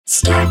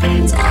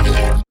Scarpins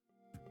Audio.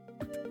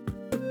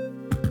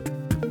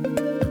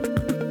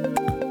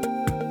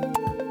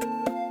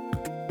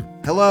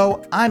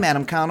 Hello, I'm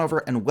Adam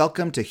Conover, and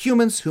welcome to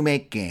Humans Who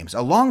Make Games,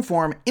 a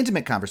long-form,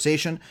 intimate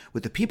conversation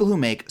with the people who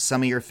make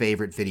some of your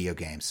favorite video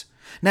games.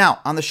 Now,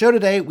 on the show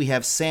today, we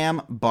have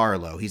Sam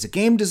Barlow. He's a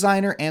game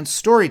designer and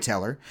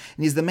storyteller,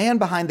 and he's the man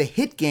behind the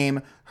hit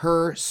game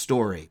Her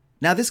Story.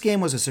 Now, this game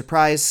was a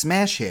surprise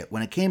smash hit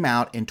when it came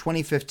out in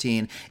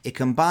 2015. It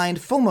combined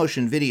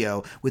full-motion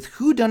video with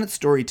whodunit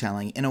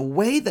storytelling in a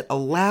way that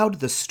allowed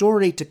the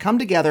story to come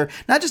together,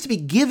 not just to be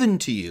given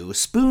to you,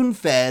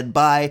 spoon-fed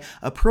by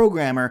a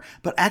programmer,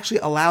 but actually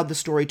allowed the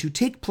story to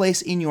take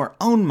place in your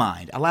own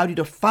mind, allowed you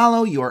to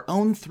follow your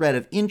own thread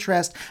of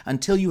interest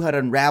until you had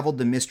unraveled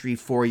the mystery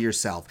for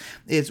yourself.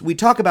 We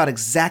talk about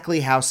exactly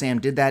how Sam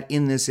did that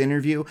in this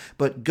interview,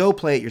 but go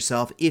play it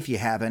yourself if you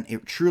haven't.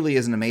 It truly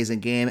is an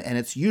amazing game, and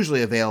it's usually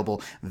available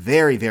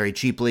very, very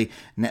cheaply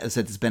since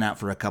it's been out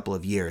for a couple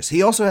of years.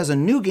 He also has a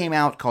new game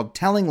out called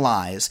Telling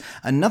Lies,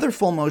 another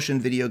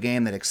full-motion video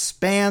game that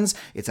expands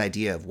its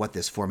idea of what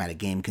this formatted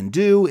game can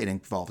do. It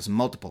involves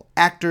multiple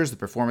actors. The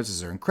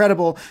performances are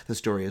incredible. The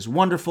story is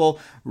wonderful.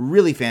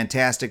 Really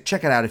fantastic.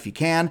 Check it out if you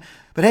can.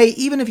 But hey,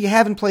 even if you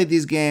haven't played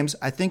these games,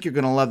 I think you're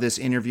going to love this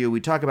interview. We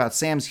talk about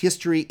Sam's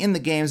history in the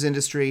games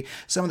industry,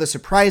 some of the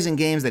surprising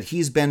games that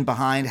he's been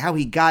behind, how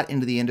he got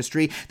into the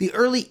industry, the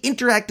early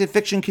interactive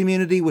fiction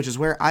community, which is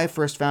where I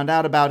first found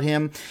out about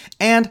him,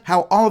 and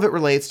how all of it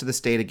relates to the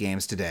state of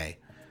games today.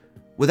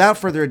 Without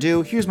further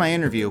ado, here's my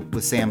interview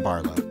with Sam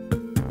Barlow.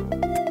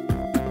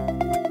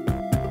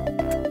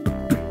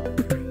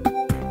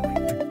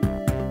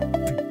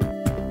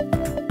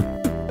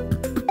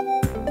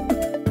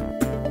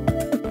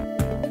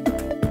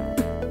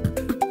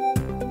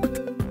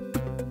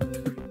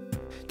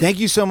 Thank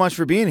you so much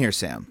for being here,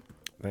 Sam.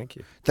 Thank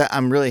you.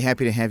 I'm really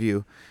happy to have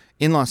you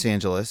in Los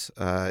Angeles.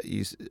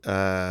 You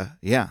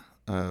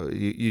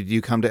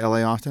come to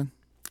LA often?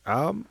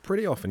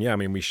 Pretty often, yeah. I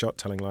mean, we shot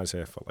Telling Lies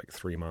here for like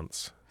 3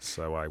 months,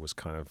 so I was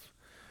kind of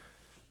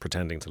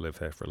pretending to live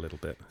here for a little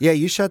bit. Yeah,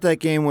 you shot that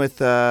game with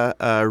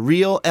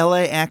real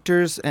LA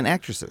actors and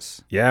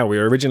actresses. Yeah,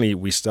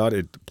 we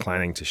started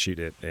planning to shoot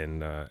it in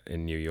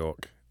New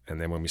York,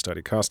 and then when we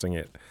started casting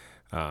it,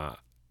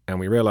 and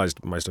we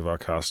realized most of our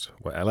cast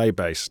were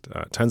LA-based.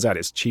 Turns out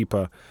it's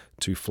cheaper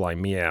to fly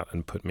me out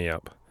and put me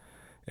up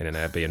in an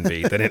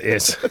Airbnb than it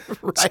is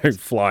to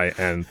fly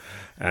and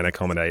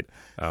accommodate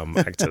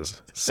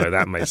actors. So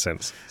that made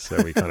sense.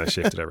 So we kind of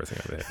shifted everything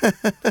over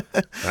here.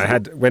 I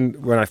had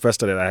when I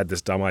first started, I had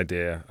this dumb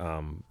idea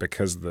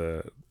because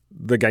the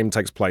game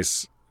takes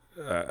place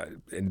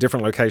in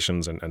different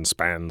locations and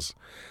spans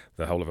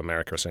the whole of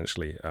America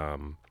essentially.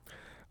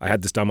 I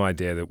had this dumb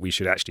idea that we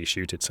should actually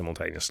shoot it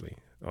simultaneously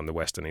on the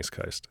West and East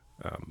Coast.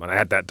 And I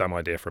had that dumb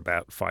idea for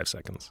about 5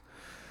 seconds.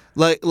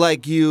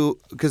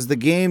 Because the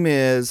game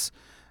is,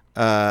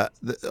 a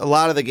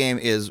lot of the game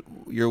is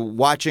you're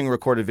watching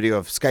recorded video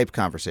of Skype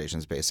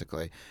conversations,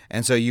 basically.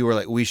 And so you were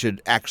like, we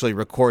should actually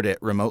record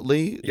it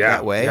remotely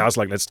that way? Yeah, I was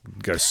like, let's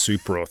go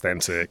super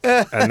authentic.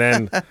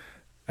 and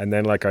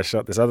then like I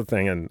shot this other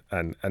thing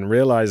and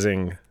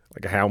realizing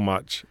like how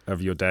much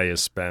of your day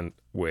is spent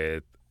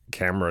with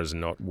cameras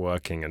not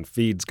working and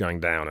feeds going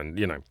down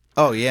and,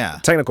 Oh, yeah.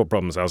 technical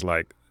problems. I was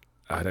like,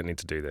 I don't need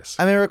to do this.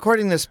 I mean,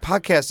 recording this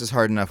podcast is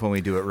hard enough when we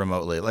do it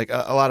remotely. Like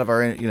a lot of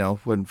our,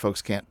 when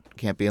folks can't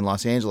be in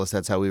Los Angeles,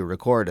 that's how we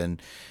record.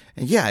 And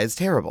yeah, it's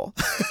terrible.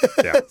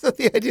 Yeah. So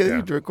the idea that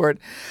you to record.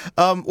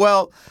 I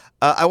want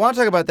to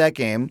talk about that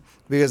game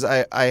because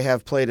I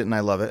have played it and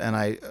I love it. And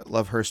I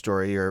love Her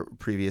Story, your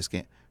previous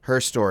game. Her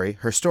Story.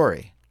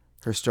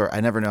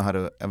 I never know how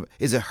to.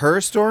 Is it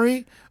Her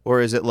Story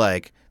or is it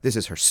like this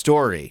is her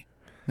story?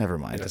 Never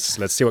mind.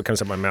 Let's see what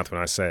comes out of my mouth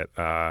when I say it.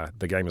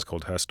 The game is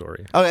called Her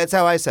Story. Oh, that's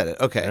how I said it.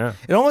 Okay. Yeah.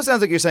 It almost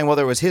sounds like you're saying, well,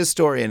 there was his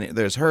story and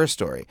there's her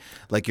story.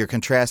 Like you're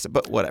contrasting,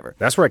 but whatever.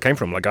 That's where it came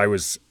from. Like I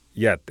was,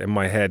 in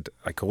my head,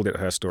 I called it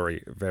Her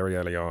Story very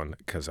early on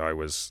because I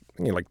was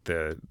thinking like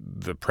the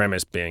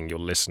premise being you're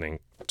listening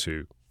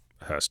to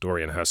her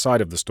story and her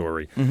side of the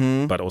story,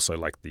 but also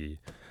like the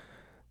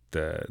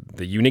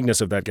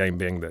uniqueness of that game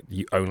being that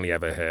you only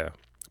ever hear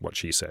what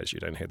she says. You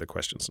don't hear the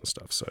questions and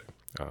stuff. So,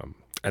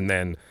 and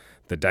then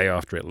the day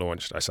after it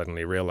launched, I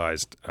suddenly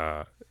realized,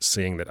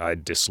 seeing that I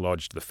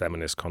dislodged the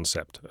feminist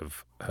concept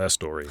of Her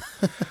Story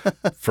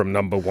from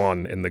number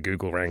 1 in the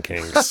Google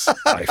rankings,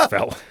 I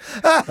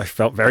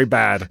felt very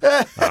bad.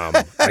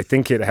 I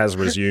think it has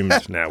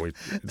resumed now.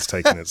 It's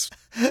taken its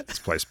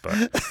place,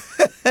 but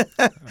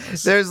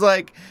there's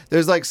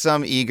like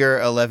some eager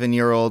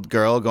 11-year-old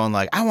girl going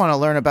like, I want to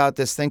learn about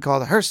this thing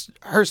called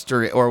Her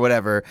Story or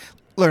whatever.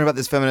 Learn about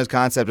this feminist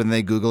concept and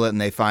they Google it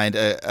and they find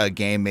a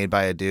game made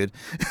by a dude.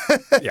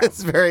 Yeah.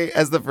 It's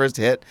as the first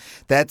hit.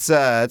 That's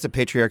a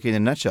patriarchy in a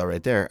nutshell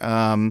right there.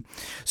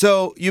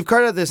 So you've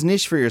carved out this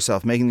niche for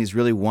yourself, making these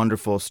really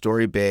wonderful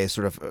story-based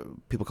sort of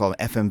people call them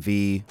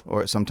FMV,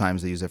 or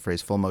sometimes they use that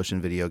phrase, full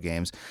motion video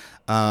games.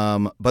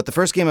 But the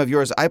first game of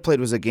yours I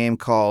played was a game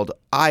called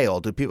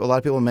Isle. A lot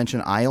of people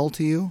mention Isle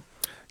to you?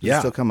 Does it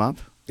still come up?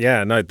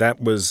 Yeah, no,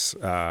 that was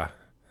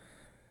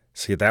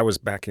that was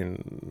back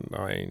in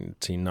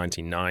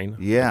 1999,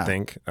 Yeah. I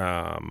think.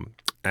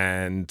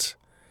 And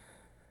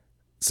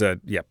so,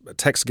 yeah, a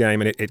text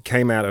game, and it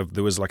came out of,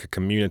 there was like a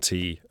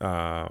community,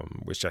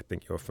 which I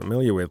think you're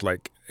familiar with,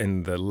 like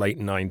in the late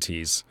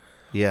 90s,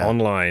 Yeah.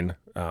 online,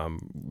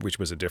 which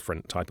was a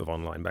different type of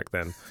online back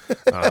then.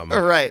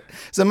 Right.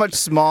 So much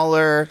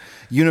smaller,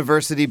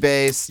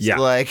 university-based, Yeah.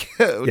 like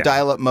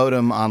dial-up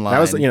modem online. That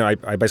was,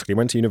 I basically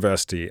went to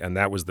university, and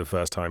that was the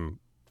first time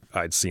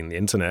I'd seen the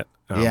internet.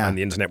 Yeah. And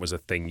the internet was a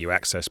thing you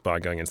accessed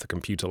by going into the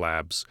computer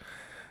labs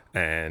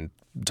and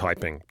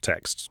typing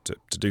text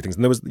to do things.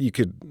 And you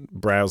could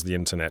browse the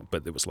internet,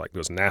 but there was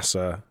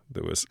NASA.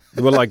 There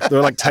were like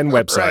 10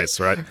 websites,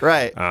 right?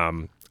 Right.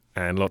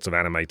 And lots of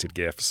animated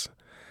GIFs.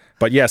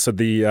 But yeah, so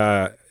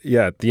the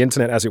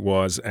internet as it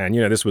was, and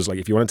this was like,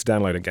 if you wanted to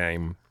download a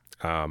game,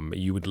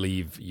 you would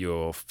leave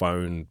your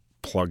phone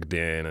plugged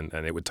in,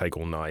 and it would take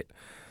all night.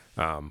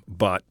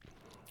 But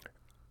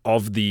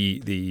of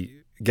the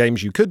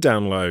games you could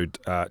download,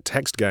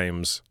 text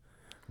games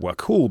were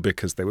cool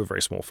because they were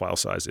very small file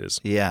sizes.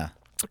 Yeah.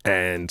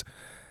 And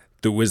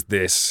there was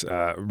this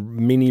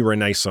mini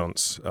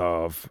renaissance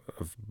of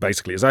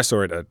basically, as I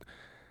saw it,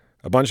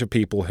 a bunch of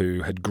people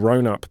who had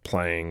grown up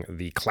playing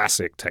the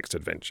classic text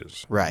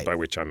adventures. Right. By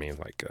which I mean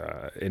like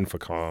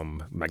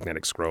Infocom,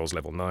 Magnetic Scrolls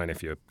Level 9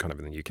 if you're kind of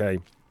in the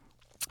UK.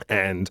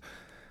 And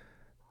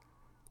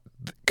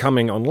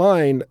coming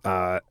online,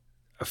 a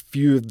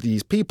few of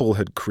these people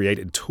had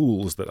created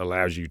tools that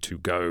allows you to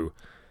go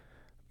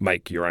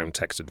make your own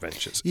text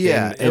adventures.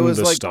 Yeah, in it was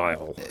the like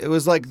style. It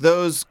was like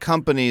those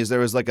companies.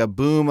 There was like a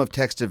boom of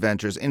text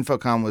adventures.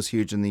 Infocom was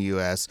huge in the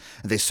U.S.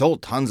 They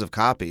sold tons of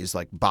copies,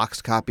 like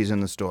boxed copies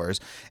in the stores.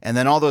 And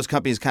then all those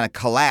companies kind of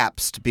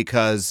collapsed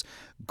because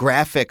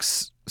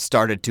graphics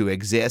started to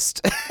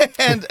exist,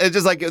 and it's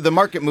just like the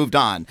market moved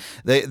on.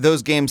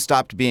 Those games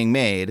stopped being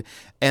made,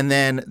 and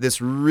then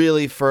this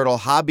really fertile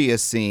hobbyist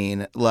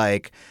scene,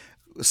 like,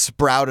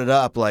 sprouted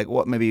up, like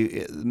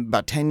maybe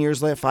about 10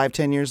 years later,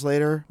 5-10 years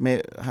later,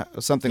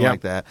 something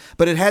like that.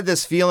 But it had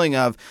this feeling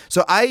of,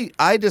 so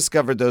I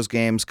discovered those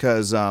games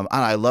because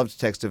I loved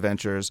text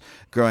adventures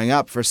growing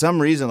up. For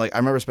some reason, like I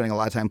remember spending a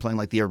lot of time playing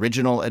like the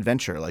original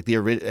adventure, like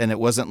and it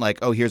wasn't like,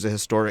 oh, here's a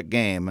historic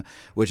game,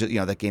 which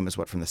that game is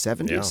what, from the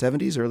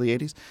 70s, early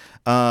 80s.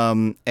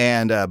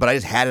 But I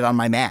just had it on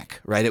my Mac,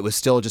 right? It was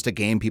still just a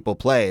game people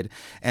played.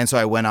 And so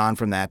I went on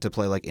from that to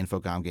play like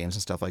Infocom games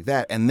and stuff like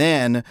that. And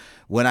then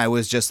when I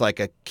was just like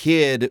a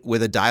kid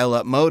with a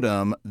dial-up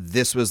modem,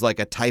 this was like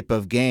a type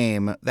of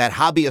game that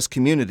hobbyist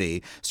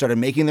community started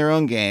making their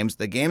own games.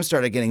 The games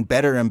started getting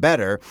better and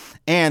better,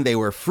 and they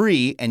were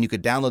free, and you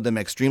could download them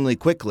extremely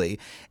quickly.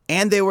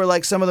 And they were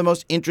like some of the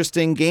most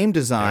interesting game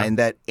design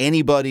that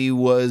anybody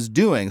was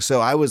doing.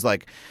 So I was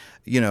like,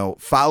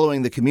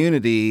 following the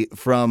community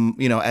from,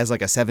 as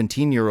like a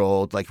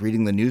 17-year-old, like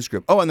reading the news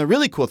group. Oh, and the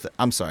really cool thing,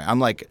 I'm sorry, I'm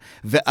like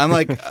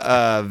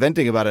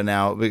venting about it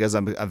now because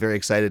I'm very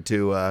excited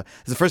to,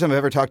 it's the first time I've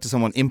ever talked to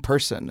someone in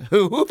person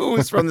who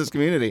was from this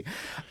community.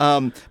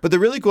 But the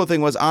really cool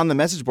thing was on the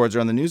message boards or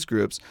on the news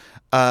groups,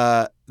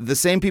 the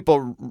same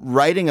people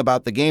writing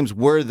about the games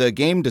were the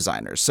game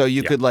designers. So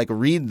you could like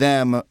read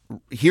them,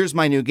 here's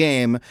my new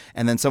game,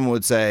 and then someone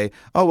would say,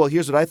 oh, well,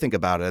 here's what I think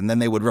about it. And then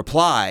they would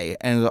reply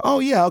and go, oh,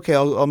 yeah, okay,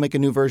 I'll make a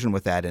new version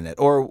with that in it.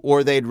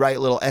 Or they'd write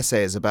little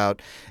essays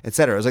about, et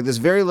cetera. It was like this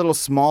very little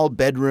small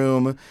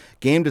bedroom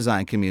game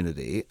design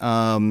community.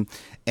 And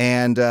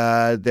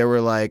there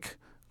were like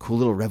cool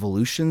little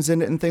revolutions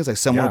in it and things, like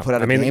someone would put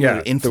out a game that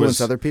would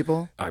influence other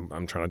people.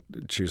 I'm trying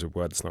to choose a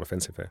word that's not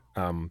offensive here.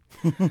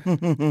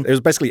 It was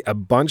basically a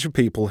bunch of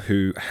people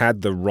who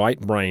had the right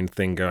brain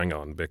thing going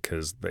on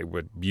because they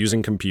were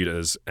using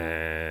computers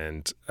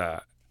and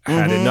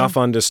had enough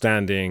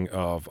understanding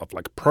of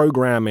like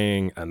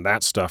programming and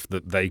that stuff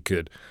that they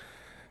could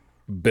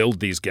build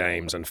these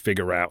games and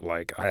figure out,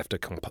 like, I have to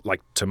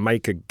to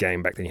make a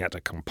game back then you had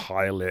to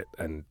compile it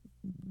and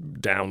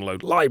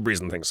download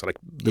libraries and things. So like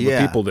there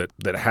were people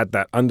that had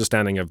that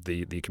understanding of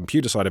the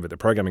computer side of it, the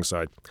programming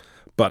side,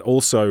 but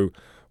also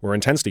were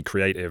intensely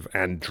creative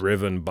and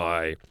driven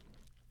by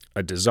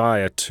a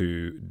desire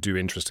to do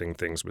interesting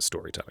things with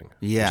storytelling,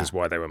 which is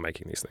why they were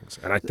making these things.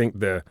 And I think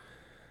the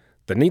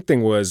neat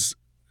thing was,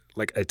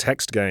 like, a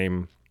text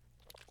game,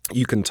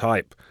 you can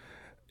type,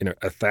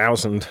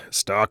 1,000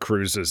 star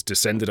cruisers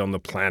descended on the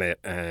planet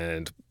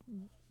and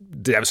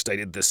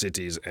devastated the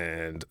cities,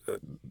 and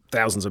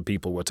thousands of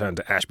people were turned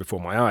to ash before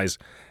my eyes,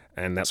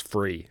 and that's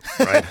free,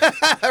 right?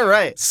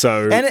 Right.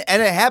 So and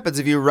it happens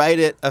if you write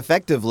it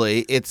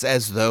effectively. It's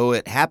as though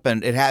it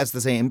happened. It has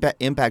the same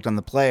impact on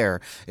the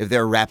player if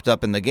they're wrapped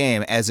up in the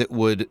game as it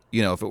would,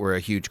 if it were a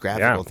huge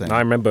graphical thing. I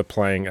remember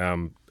playing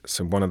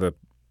one of the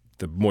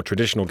more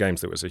traditional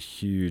games that was a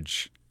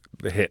huge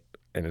hit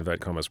in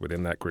inverted commas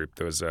within that group.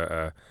 There was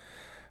a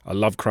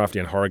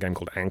Lovecraftian horror game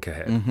called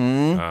Anchorhead.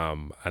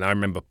 And I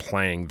remember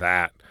playing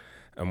that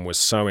and was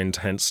so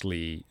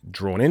intensely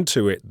drawn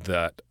into it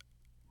that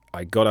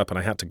I got up and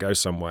I had to go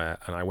somewhere,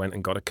 and I went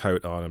and got a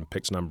coat on and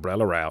picked an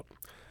umbrella out,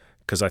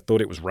 because I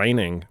thought it was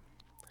raining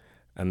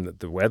and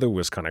the weather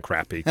was kind of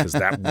crappy because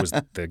that was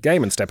the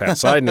game, and step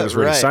outside and it was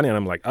really Right. sunny, and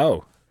I'm like,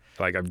 oh,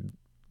 like I've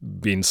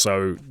been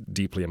so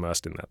deeply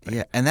immersed in that thing.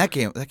 Yeah, and that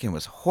game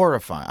was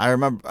horrifying. I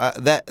remember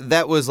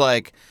that was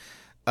like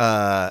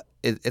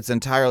it's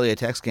entirely a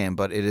text game,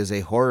 but it is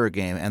a horror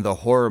game, and the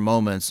horror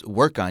moments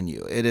work on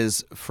you. It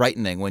is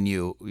frightening when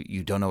you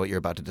don't know what you're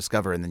about to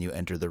discover, and then you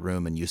enter the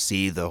room and you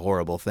see the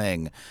horrible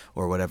thing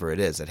or whatever it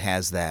is. It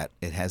has that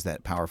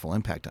powerful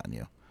impact on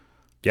you.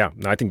 Yeah,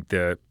 no, I think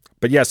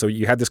so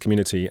you had this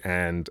community,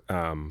 and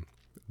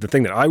the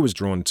thing that I was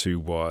drawn to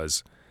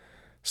was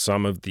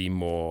some of the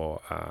more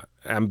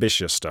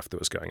ambitious stuff that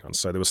was going on.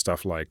 So there was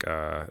stuff like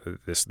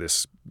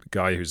this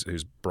guy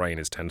whose brain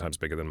is 10 times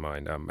bigger than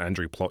mine,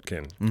 Andrew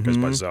Plotkin, goes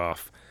by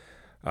Zarf,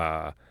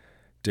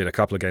 did a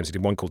couple of games. He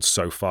did one called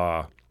So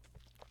Far,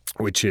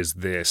 which is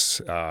this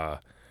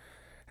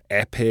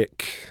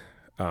epic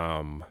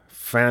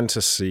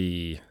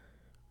fantasy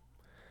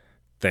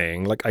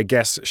thing, like I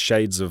guess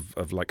shades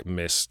of like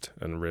Myst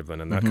and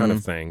Riven and that kind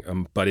of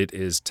thing, but it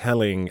is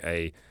telling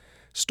a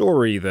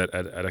story that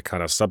at a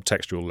kind of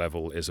subtextual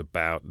level is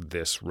about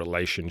this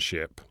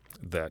relationship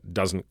that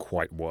doesn't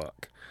quite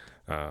work.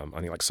 I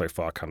think like So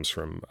Far comes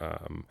from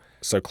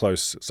so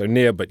close, so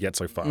near, but yet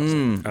so far.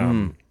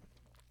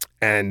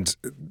 And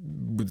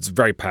it's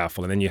very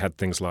powerful. And then you had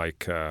things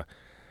like there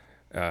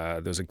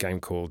was a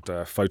game called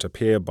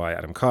Photopea by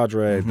Adam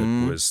Cadre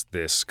that was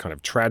this kind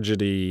of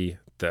tragedy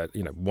that,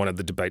 one of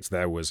the debates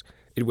there was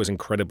it was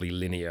incredibly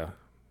linear.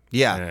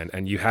 Yeah.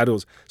 And you had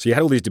all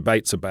these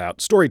debates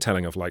about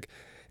storytelling, of like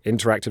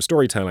interactive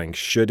storytelling.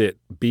 Should it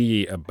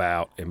be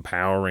about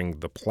empowering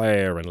the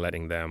player and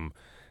letting them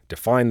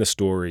define the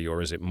story,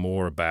 or is it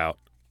more about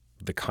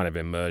the kind of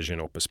immersion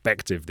or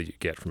perspective that you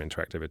get from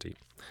interactivity?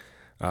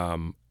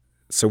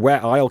 So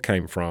where Isle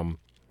came from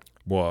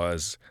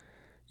was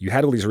you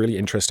had all these really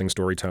interesting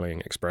storytelling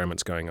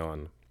experiments going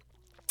on,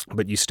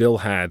 but you still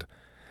had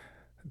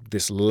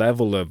this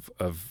level of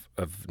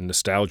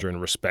nostalgia and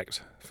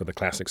respect for the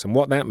classics. And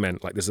what that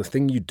meant, like there's a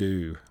thing you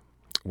do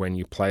when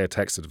you play a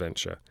text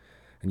adventure,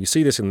 and you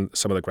see this in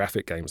some of the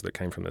graphic games that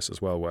came from this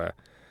as well, where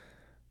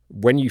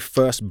when you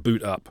first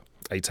boot up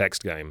a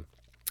text game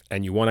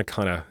and you want to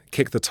kind of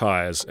kick the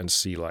tires and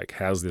see like,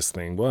 how's this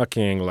thing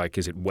working? Like,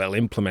 is it well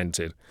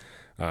implemented?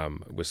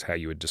 Was how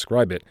you would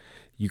describe it.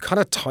 You kind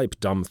of type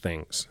dumb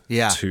things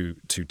to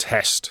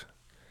test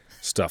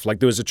stuff. Like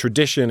there was a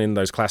tradition in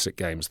those classic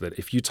games that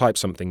if you type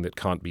something that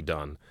can't be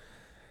done,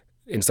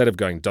 instead of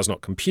going does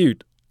not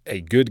compute,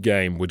 a good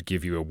game would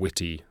give you a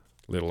witty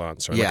little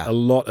answer. And like a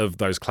lot of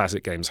those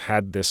classic games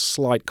had this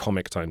slight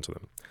comic tone to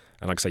them.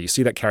 And like I say, you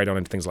see that carried on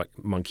into things like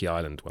Monkey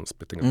Island once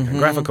things became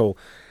graphical.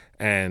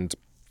 And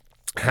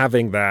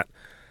having that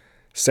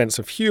sense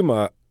of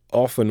humor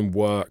often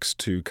works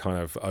to kind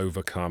of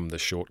overcome the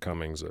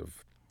shortcomings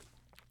of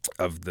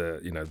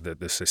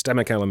the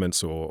systemic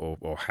elements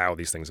or how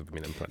these things have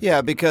been implemented.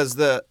 Yeah, because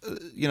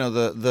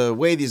the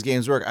way these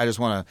games work, I just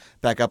want to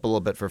back up a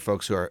little bit for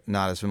folks who are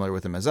not as familiar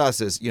with them as us,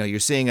 is you're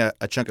seeing a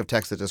chunk of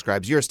text that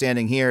describes you're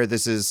standing here,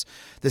 this is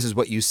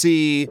what you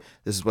see,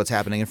 this is what's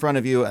happening in front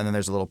of you, and then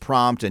there's a little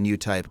prompt and you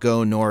type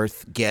go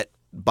north, get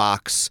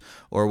box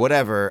or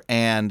whatever.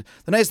 And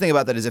the nice thing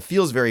about that is it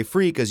feels very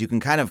free because you can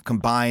kind of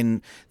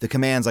combine the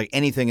commands like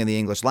anything in the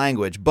English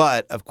language,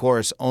 but of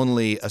course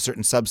only a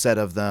certain subset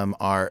of them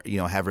are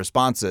have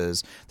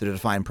responses that are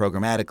defined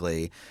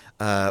programmatically,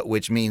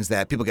 which means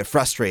that people get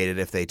frustrated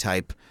if they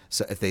type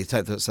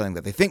something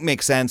that they think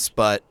makes sense,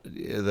 but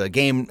the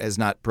game is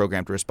not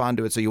programmed to respond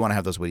to it. So you want to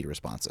have those witty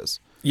responses.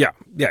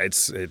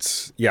 It's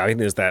I think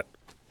there's that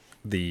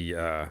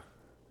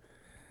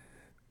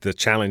the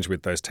challenge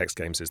with those text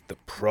games is the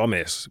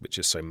promise, which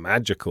is so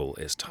magical,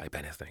 is type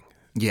anything.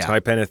 Yeah.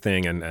 Type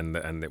anything and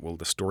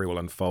the story will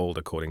unfold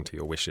according to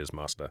your wishes,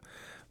 master.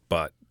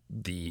 But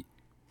the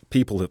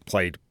people who've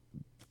played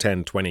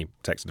 10, 20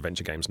 text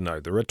adventure games know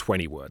there are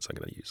 20 words I'm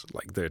going to use.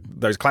 Like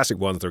those classic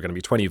ones, there are going to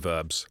be 20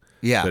 verbs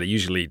that are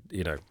usually,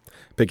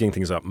 picking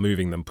things up,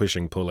 moving them,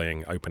 pushing,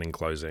 pulling, opening,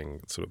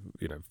 closing, sort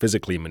of,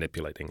 physically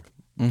manipulating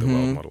the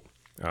world model.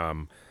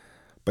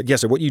 But yeah,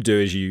 so what you do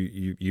is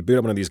you boot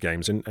up one of these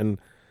games and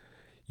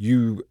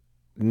you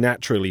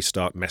naturally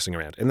start messing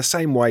around in the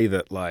same way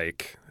that,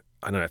 like,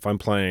 I don't know, if I'm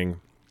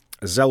playing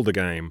a Zelda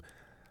game,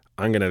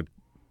 I'm going to,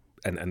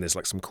 and there's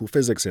like some cool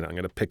physics in it, I'm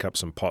going to pick up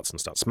some pots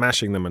and start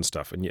smashing them and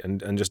stuff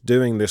and just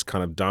doing this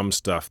kind of dumb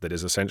stuff that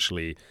is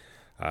essentially,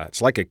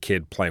 it's like a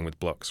kid playing with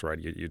blocks, right?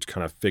 You're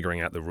kind of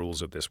figuring out the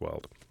rules of this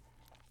world.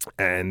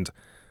 And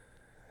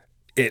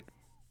it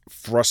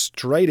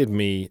frustrated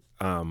me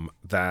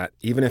that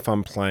even if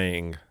I'm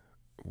playing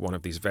one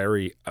of these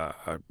very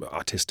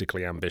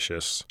artistically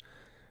ambitious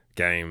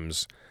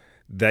games,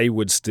 they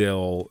would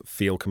still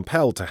feel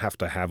compelled to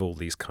have all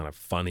these kind of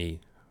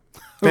funny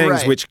things,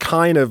 right, which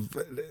kind of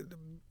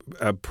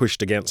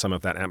pushed against some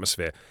of that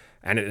atmosphere.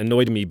 And it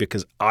annoyed me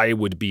because I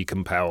would be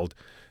compelled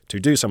to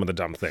do some of the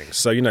dumb things.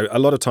 So, a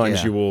lot of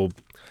times you will,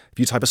 if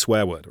you type a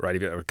swear word, right?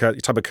 If you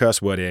type a curse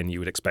word in, you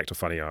would expect a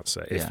funny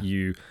answer. If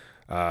you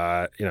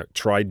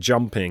try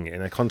jumping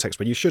in a context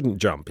where you shouldn't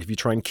jump. If you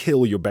try and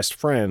kill your best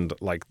friend,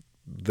 like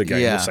the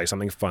game will say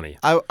something funny.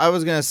 I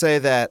was going to say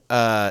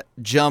that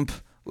jump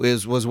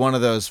was one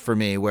of those for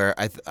me where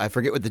I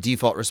forget what the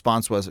default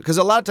response was, because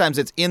a lot of times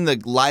it's in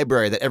the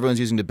library that everyone's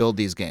using to build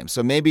these games.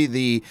 So maybe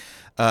the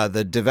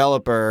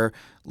developer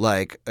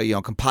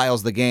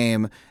compiles the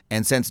game,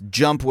 and since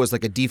jump was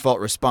like a default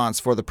response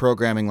for the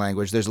programming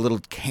language, there's a little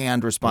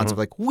canned response of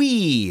like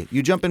wee,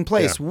 you jump in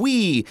place,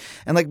 wee,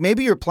 and like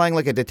maybe you're playing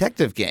like a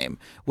detective game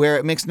where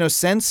it makes no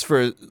sense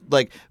for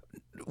like.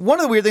 One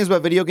of the weird things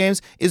about video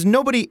games is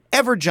nobody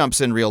ever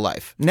jumps in real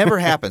life. Never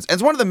happens.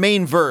 It's one of the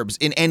main verbs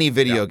in any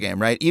video game,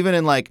 right? Even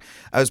in I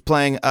was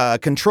playing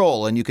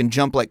Control, and you can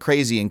jump like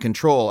crazy in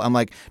Control. I'm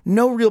like,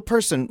 no real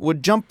person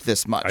would jump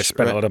this much. I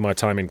spent a lot of my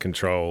time in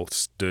Control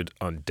stood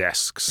on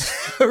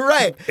desks.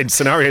 Right. In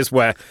scenarios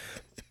where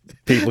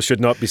people should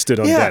not be stood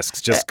on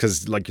desks just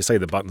because, like you say,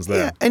 the button's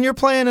there. Yeah. And you're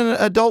playing an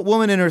adult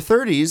woman in her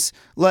 30s,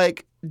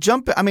 like,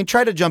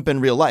 try to jump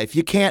in real life.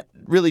 You can't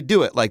really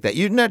do it like that.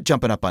 You're not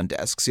jumping up on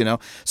desks,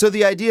 So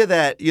the idea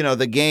that,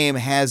 the game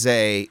has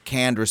a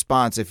canned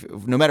response, if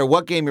no matter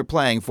what game you're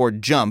playing for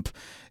jump,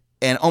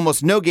 and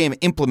almost no game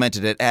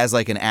implemented it as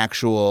like an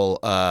actual,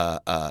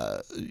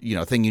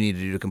 thing you need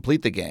to do to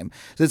complete the game.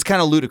 So it's kind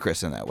of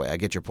ludicrous in that way. I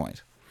get your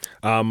point.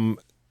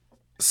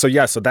 So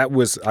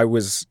I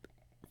was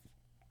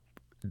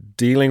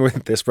dealing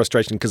with this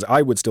frustration because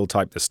I would still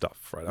type this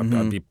stuff, right?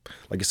 I'd be,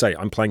 like you say,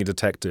 I'm playing a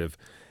detective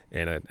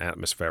in an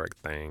atmospheric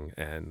thing,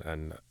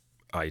 and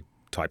I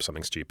type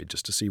something stupid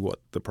just to see what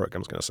the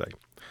program's going to say.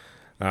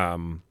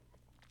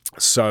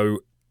 So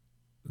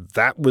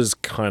that was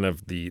kind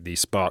of the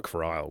spark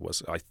for Isle.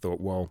 Was I thought,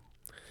 well,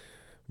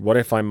 what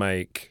if I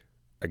make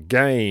a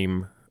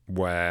game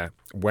where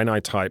when I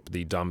type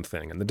the dumb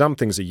thing, and the dumb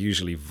things are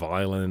usually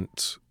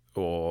violent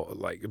or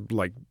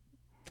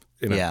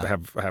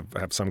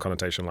have some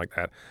connotation like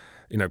that.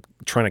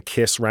 Trying to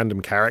kiss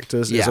random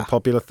characters is a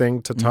popular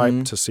thing to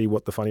type to see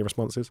what the funny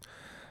response is.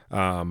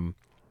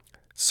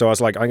 So I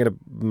was like, I'm going to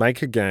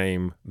make a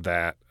game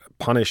that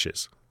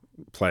punishes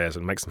players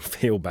and makes them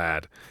feel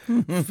bad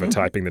for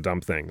typing the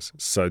dumb things.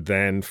 So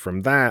then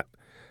from that, I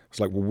was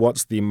like, well,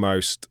 what's the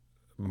most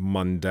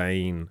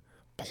mundane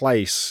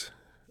place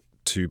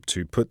to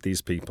put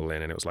these people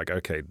in? And it was like,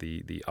 okay,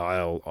 the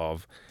aisle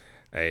of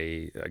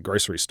a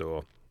grocery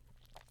store.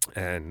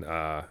 And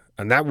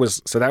that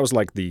was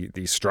like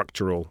the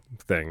structural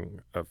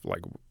thing of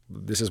like,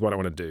 this is what I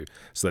want to do.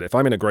 So that if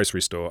I'm in a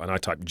grocery store and I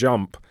type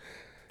jump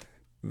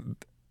and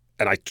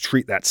I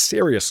treat that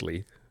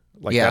seriously,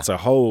 that's a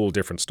whole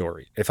different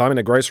story. If I'm in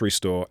a grocery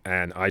store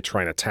and I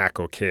try and attack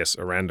or kiss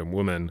a random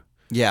woman,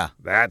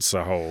 that's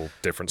a whole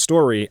different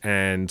story.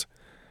 And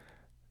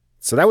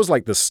so that was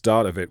like the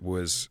start of it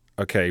was,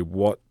 okay,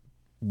 what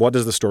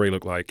does the story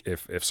look like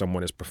if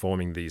someone is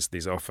performing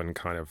these often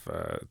kind of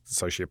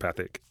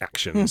sociopathic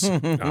actions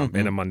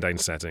in a mundane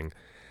setting,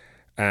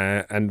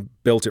 and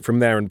built it from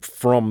there. And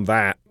from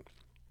that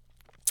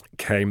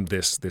came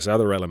this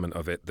other element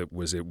of it that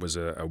was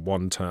a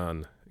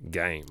one-turn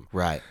game.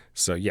 Right.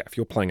 So if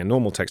you're playing a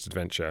normal text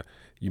adventure,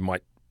 you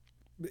might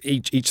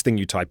each thing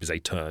you type is a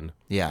turn.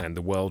 Yeah. And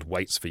the world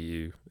waits for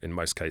you in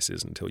most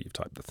cases until you've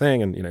typed the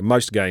thing. And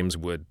most games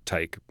would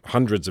take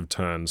hundreds of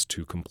turns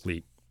to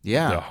complete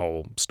the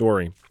whole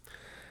story.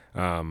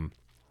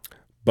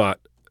 But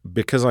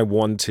because I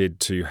wanted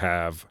to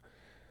have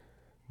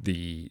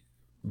the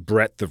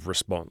breadth of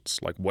response,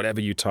 like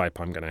whatever you type,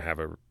 I'm going to have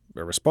a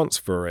response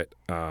for it.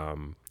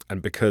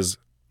 And because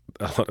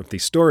a lot of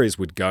these stories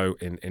would go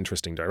in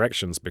interesting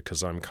directions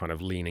because I'm kind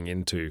of leaning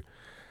into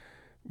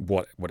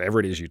whatever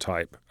it is you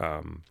type,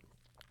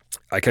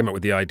 I came up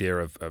with the idea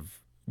of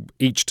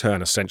each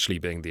turn essentially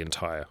being the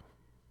entire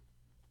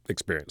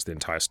experience, the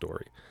entire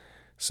story.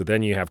 So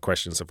then you have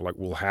questions of like,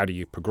 well, how do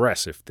you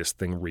progress if this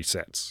thing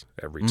resets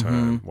every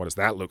turn? What does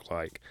that look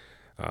like?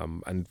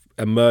 And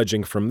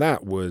emerging from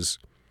that was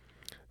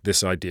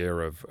this idea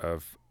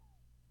of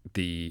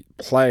the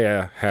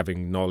player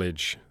having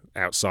knowledge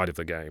outside of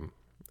the game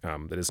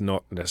that is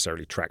not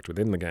necessarily tracked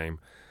within the game.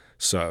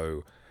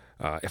 So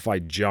if I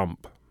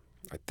jump,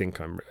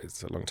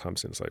 it's a long time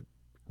since I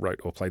wrote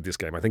or played this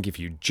game. I think if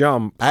you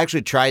jump... I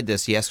actually tried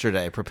this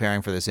yesterday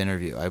preparing for this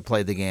interview. I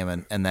played the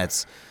game and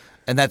that's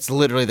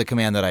literally the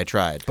command that I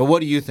tried. But what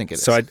do you think it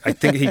is? So I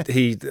think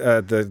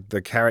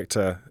the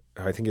character,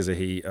 I think is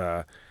he,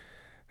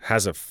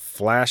 has a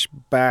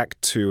flashback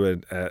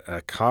to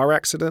a car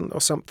accident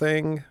or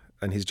something,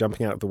 and he's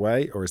jumping out of the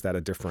way, or is that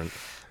a different?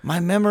 My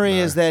memory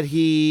is that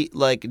he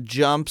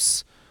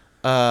jumps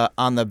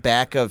on the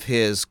back of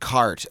his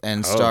cart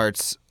and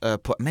starts.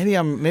 Maybe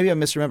I'm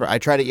misremembering. I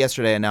tried it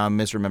yesterday and now I'm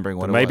misremembering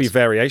what it was. Maybe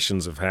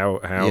variations of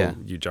how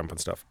you jump and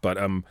stuff. But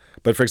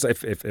for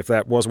example, if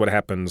that was what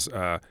happens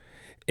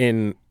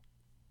in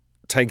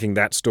taking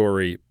that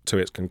story to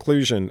its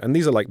conclusion, and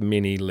these are like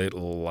mini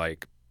little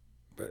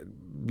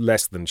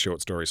less than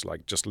short stories,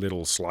 like just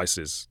little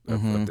slices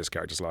of this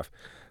character's life.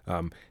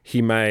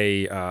 He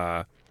may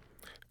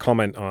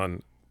comment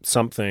on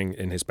something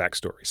in his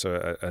backstory.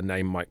 So a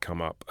name might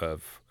come up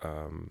of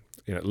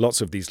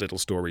lots of these little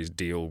stories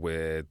deal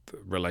with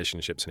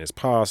relationships in his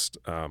past,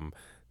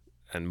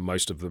 and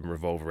most of them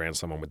revolve around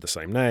someone with the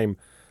same name.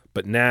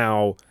 But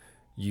now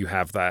you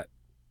have that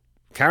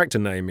character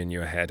name in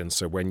your head, and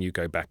so when you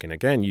go back in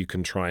again, you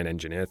can try and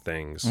engineer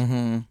things.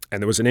 Mm-hmm.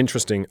 And there was an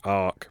interesting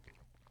arc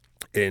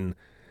in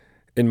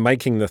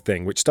making the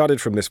thing, which started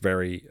from this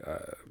very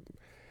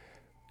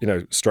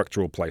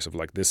structural place of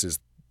like, this is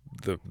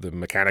the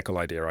mechanical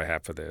idea I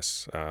have for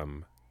this,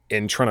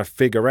 in trying to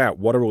figure out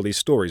what are all these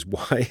stories.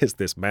 Why is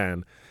this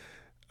man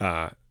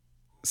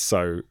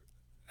so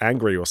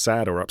angry or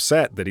sad or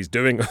upset that he's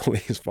doing all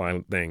these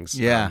violent things?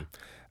 Yeah.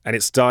 And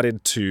it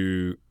started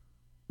to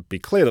be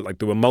clear that like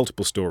there were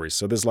multiple stories.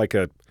 So there's like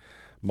a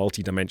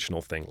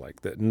multi-dimensional thing,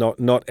 like that.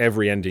 Not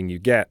every ending you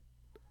get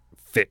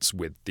fits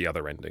with the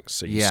other endings.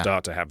 So you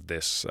start to have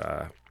this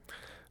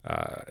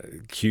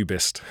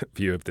cubist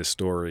view of this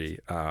story.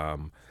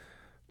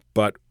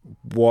 But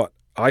what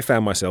I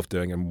found myself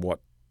doing, and what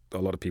a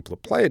lot of people who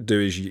play it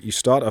do, is you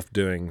start off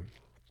doing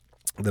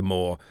the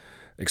more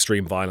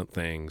extreme violent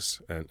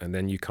things, and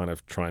then you kind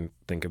of try and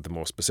think of the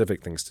more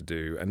specific things to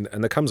do. And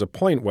there comes a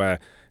point where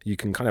you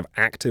can kind of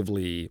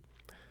actively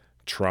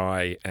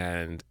try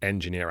and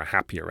engineer a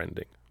happier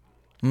ending.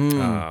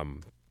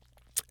 And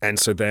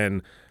so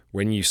then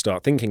when you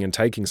start thinking and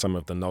taking some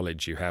of the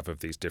knowledge you have of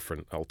these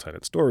different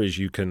alternate stories,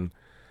 you can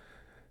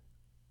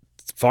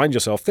find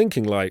yourself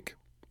thinking like,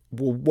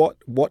 well,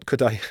 what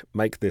could I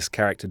make this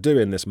character do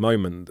in this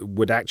moment that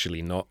would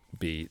actually not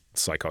be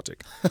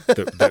psychotic,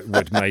 that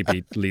would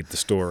maybe lead the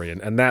story,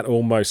 and that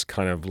almost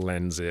kind of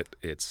lends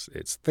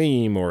its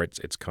theme or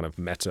its kind of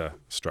meta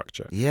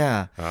structure.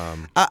 Yeah,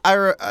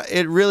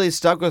 it really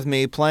stuck with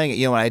me playing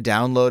it. When I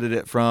downloaded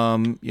it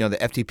from the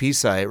FTP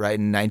site, right,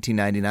 in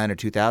 1999 or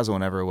 2000,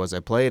 whenever it was I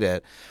played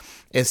it.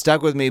 It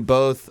stuck with me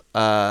both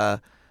because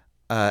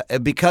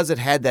it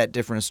had that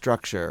different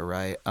structure,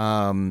 right.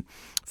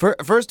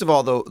 First of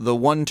all, the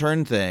one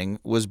turn thing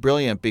was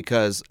brilliant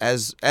because,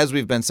 as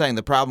we've been saying,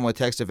 the problem with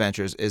text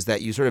adventures is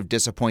that you sort of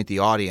disappoint the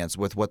audience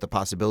with what the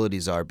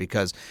possibilities are,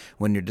 because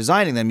when you're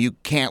designing them, you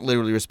can't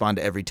literally respond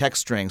to every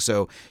text string.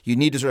 So you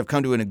need to sort of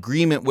come to an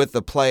agreement with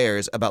the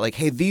players about like,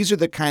 hey, these are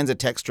the kinds of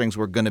text strings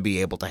we're going to be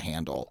able to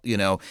handle.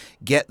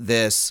 Get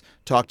this,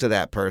 talk to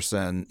that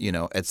person,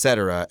 et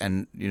cetera.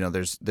 And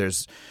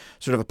there's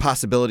sort of a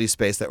possibility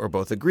space that we're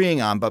both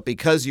agreeing on. But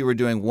because you were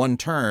doing one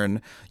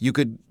turn,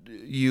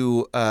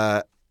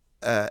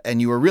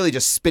 and you were really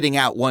just spitting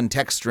out one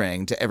text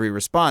string to every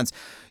response,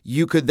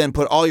 you could then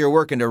put all your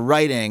work into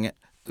writing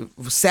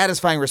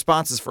satisfying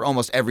responses for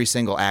almost every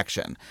single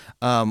action,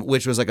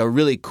 which was like a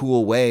really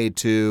cool way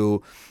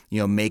to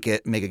make a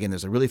game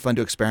that's really fun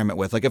to experiment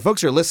with. Like if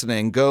folks are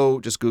listening, go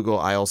just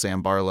Google IL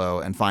Sam Barlow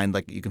and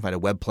you can find a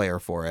web player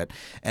for it,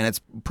 and it's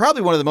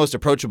probably one of the most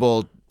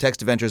approachable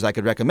text adventures I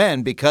could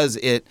recommend because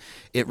it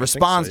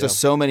responds to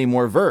so many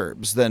more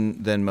verbs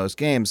than most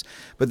games.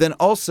 But then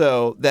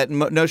also that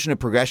notion of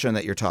progression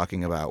that you're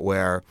talking about,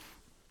 where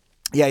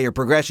your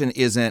progression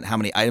isn't how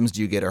many items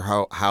do you get or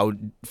how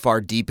far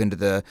deep into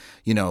the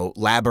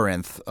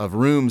labyrinth of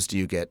rooms do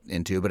you get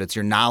into, but it's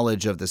your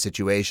knowledge of the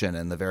situation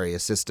and the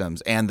various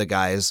systems and the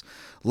guy's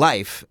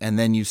life, and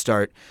then you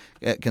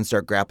can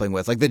start grappling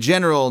with like the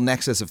general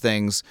nexus of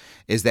things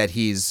is that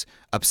he's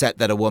upset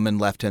that a woman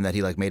left him, that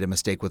he made a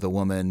mistake with a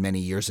woman many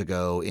years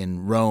ago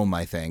in Rome,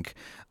 I think.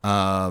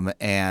 And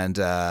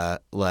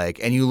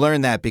you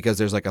learn that because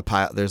there's like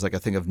a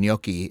thing of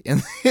gnocchi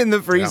in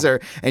the freezer,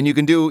 and you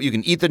can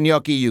eat the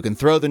gnocchi, you can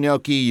throw the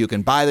gnocchi, you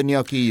can buy the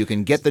gnocchi, you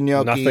can get the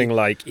gnocchi. Nothing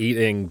like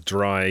eating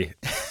dry,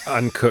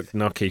 uncooked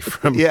gnocchi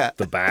from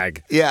the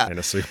bag in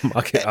a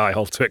supermarket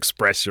aisle to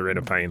express your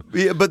inner pain.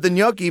 Yeah, but the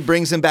gnocchi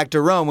brings him back to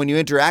Rome. When you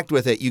interact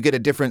with it, you get a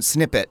different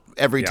snippet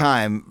every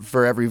time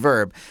for every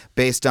verb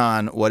based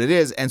on what it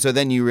is, and so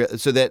then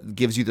so that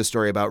gives you the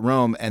story about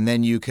Rome, and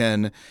then you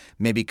can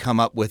maybe come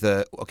up with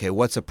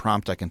what's a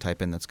prompt I can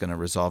type in that's going to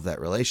resolve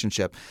that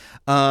relationship.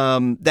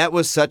 That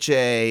was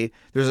I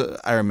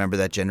remember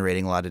that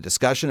generating a lot of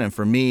discussion, and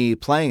for me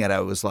playing it, I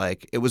was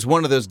like, it was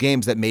one of those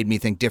games that made me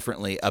think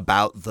differently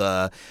about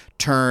the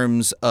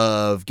terms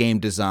of game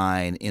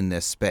design in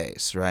this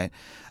space, right?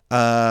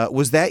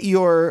 Was that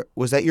your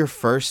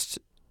first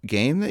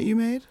game that you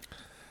made?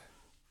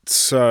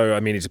 So,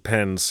 I mean, it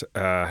depends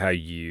how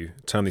you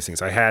term these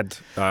things. I had...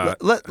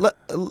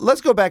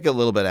 Let's go back a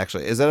little bit,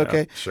 actually. Is that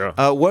okay? Sure.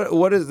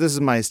 This is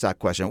my stock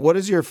question. What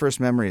is your first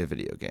memory of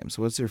video games?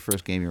 What's your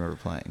first game you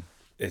remember playing?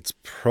 It's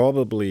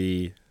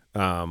probably...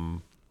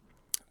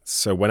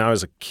 so when I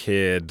was a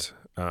kid,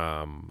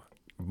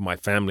 my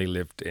family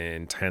lived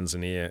in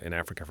Tanzania in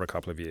Africa for a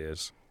couple of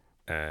years.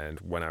 And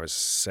when I was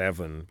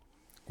 7,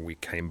 we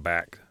came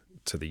back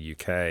to the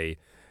UK,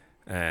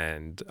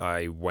 and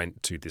I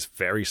went to this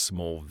very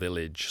small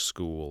village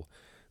school.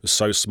 It was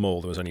so small,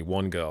 there was only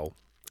one girl,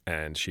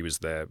 and she was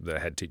the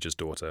head teacher's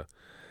daughter.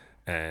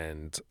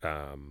 And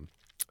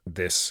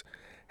this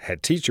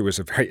head teacher was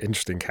a very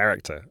interesting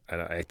character.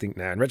 And I think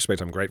now, in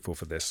retrospect, I'm grateful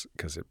for this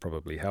because it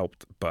probably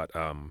helped. But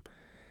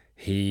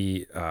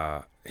he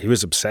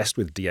was obsessed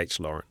with D.H.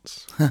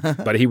 Lawrence,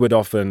 but he would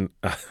often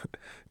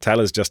tell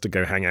us just to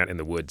go hang out in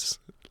the woods.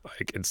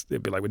 Like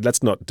it'd be like,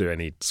 let's not do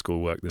any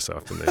schoolwork this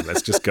afternoon.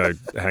 Let's just go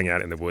hang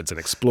out in the woods and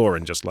explore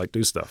and just like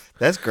do stuff.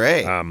 That's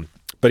great.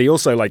 But he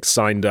also like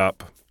signed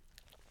up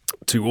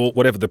to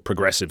whatever the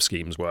progressive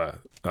schemes were.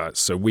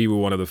 So we were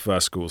one of the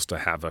first schools to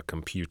have a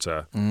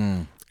computer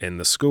in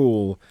the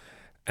school,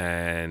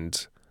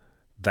 and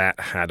that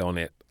had on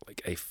it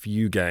like a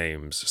few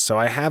games.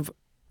 So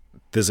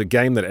there's a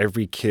game that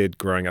every kid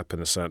growing up in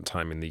a certain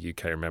time in the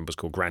UK remembers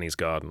called Granny's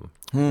Garden,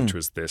 which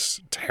was this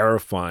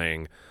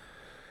terrifying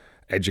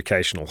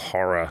educational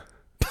horror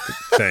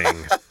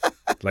thing.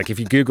 Like if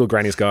you Google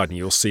Granny's Garden,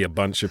 you'll see a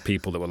bunch of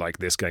people that were like,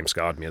 this game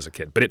scarred me as a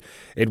kid. But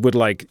it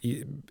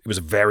was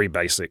a very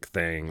basic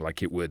thing.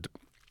 Like it would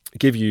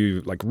give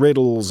you like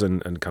riddles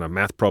and kind of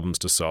math problems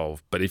to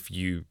solve. But if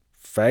you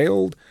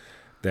failed,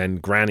 then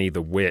Granny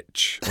the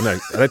witch. Oh, no,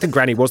 I don't think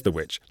Granny was the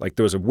witch. Like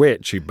there was a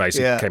witch who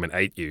basically came and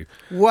ate you.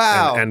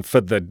 Wow. And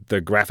for the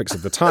graphics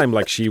of the time,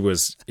 like she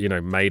was,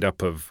 made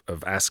up of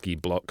ASCII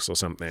blocks or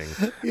something.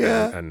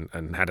 Yeah.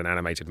 And had an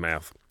animated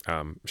mouth.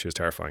 She was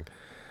terrifying.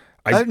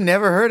 I've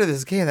never heard of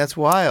this game. That's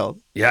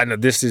wild. Yeah, no,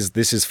 this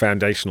is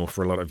foundational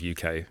for a lot of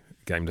UK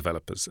game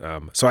developers.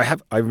 So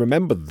I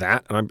remember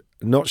that, and I'm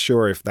not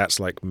sure if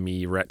that's like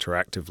me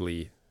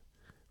retroactively,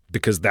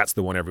 because that's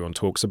the one everyone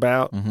talks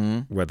about,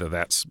 whether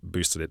that's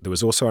boosted it. There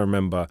was also, I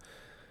remember,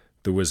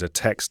 there was a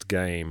text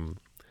game.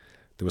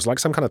 There was like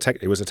some kind of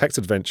it was a text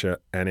adventure,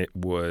 and it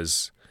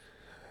was,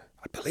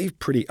 I believe,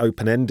 pretty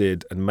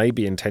open-ended and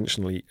maybe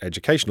intentionally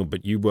educational,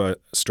 but you were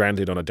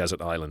stranded on a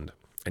desert island,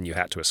 and you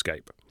had to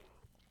escape.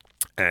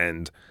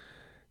 And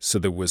so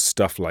there was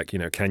stuff like,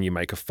 can you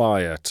make a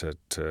fire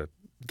to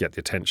get the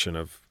attention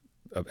of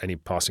any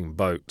passing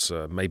boats?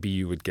 Maybe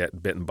you would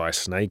get bitten by a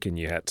snake and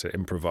you had to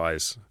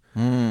improvise.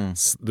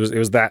 It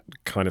was that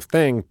kind of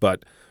thing,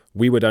 but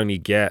we would only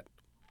get,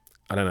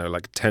 I don't know,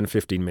 like a 10,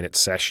 15-minute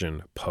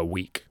session per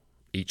week,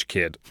 each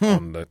kid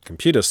on the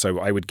computer. So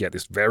I would get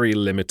this very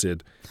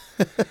limited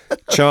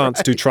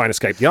chance to try and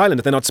escape the island.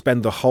 And then I'd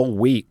spend the whole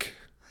week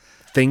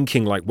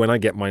thinking, like, when I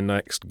get my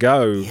next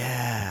go,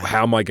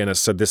 how am I going to...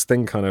 So this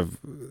thing kind of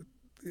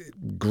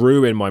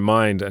grew in my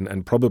mind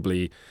and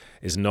probably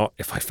is not,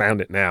 if I found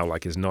it now,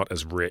 like is not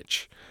as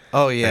rich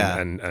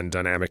and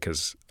dynamic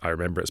as I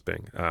remember it as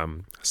being.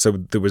 So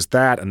there was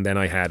that, and then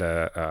I had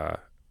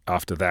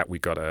after that we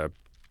got a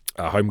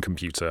home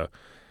computer.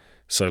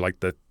 So like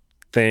the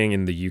thing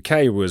in the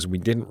UK was we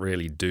didn't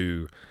really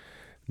do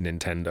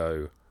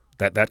Nintendo.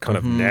 That kind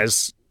of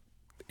NES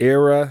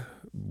era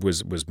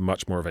was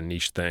much more of a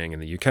niche thing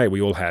in the UK.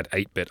 We all had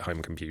 8-bit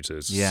home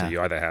computers. So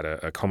you either had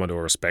a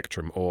Commodore or a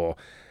Spectrum, or,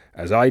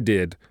 as I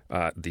did,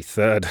 the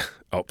third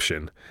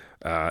option,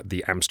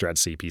 the Amstrad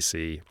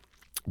CPC,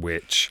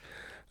 which,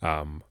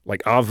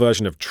 like our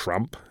version of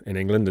Trump in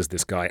England is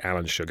this guy,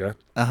 Alan Sugar.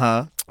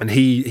 And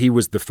he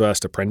was the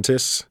first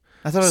apprentice.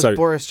 I thought it was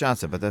Boris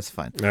Johnson, but that's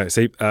fine.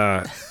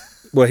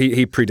 Well,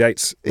 he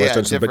predates Boris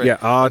Johnson, but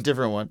a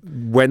different one.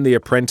 When The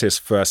Apprentice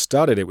first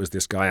started, it was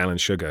this guy, Alan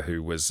Sugar,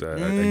 who was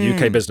a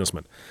UK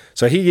businessman.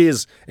 So he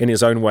is, in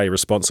his own way,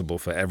 responsible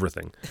for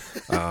everything.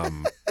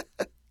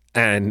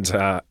 And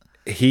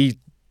he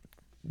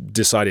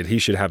decided he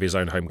should have his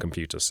own home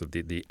computer. So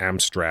the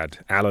Amstrad,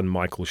 Alan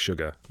Michael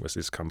Sugar was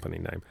his company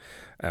name.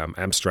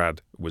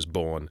 Amstrad was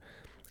born.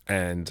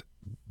 And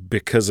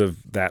because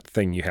of that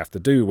thing you have to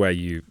do where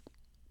you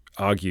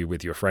argue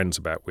with your friends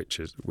about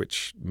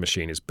which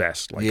machine is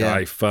best. Like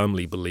I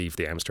firmly believe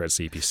the Amstrad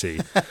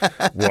CPC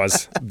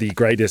was the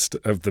greatest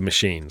of the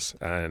machines,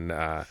 and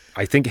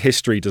I think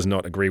history does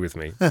not agree with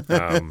me.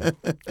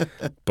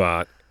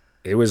 But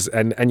it was,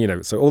 and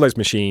so all those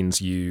machines,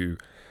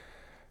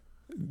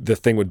 the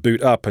thing would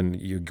boot up, and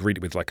you greet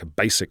it with like a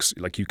basics,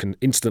 like you can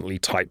instantly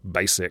type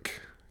basic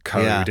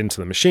code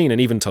into the machine,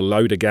 and even to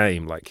load a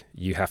game, like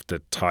you have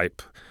to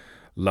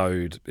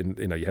load,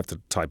 you have to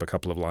type a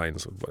couple of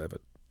lines or whatever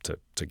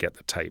to get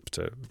the tape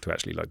to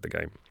actually load the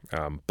game.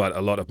 But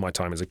a lot of my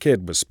time as a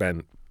kid was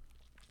spent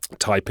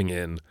typing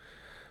in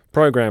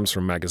programs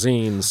from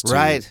magazines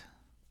to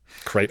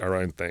create our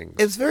own things.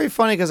 It's very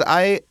funny because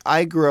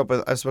I grew up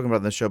with, I've spoken about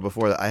in the show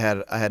before, that I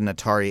had an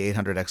Atari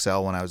 800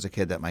 XL when I was a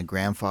kid that my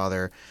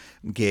grandfather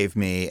gave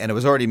me, and it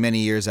was already many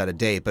years out of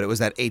date, but it was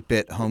that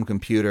 8-bit home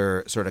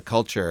computer sort of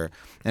culture.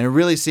 And it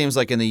really seems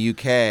like in the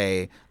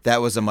UK,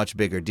 that was a much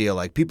bigger deal.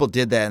 Like people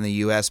did that in the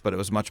US, but it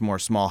was much more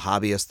small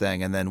hobbyist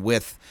thing. And then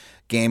with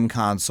game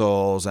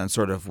consoles and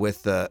sort of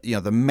with the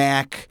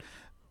Mac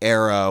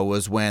era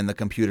was when the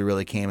computer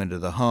really came into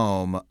the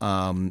home.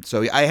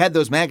 So I had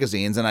those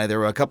magazines, and there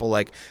were a couple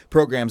like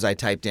programs I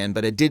typed in,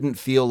 but it didn't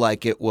feel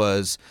like it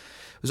was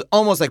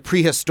almost like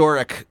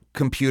prehistoric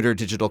computer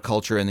digital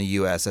culture in the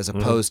U.S. as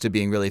opposed to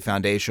being really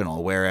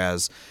foundational.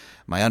 Whereas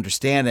my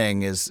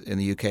understanding is in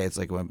the UK, it's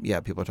like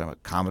people are talking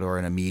about Commodore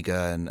and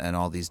Amiga and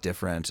all these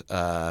different.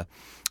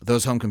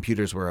 Those home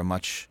computers were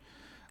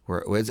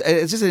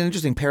it's just an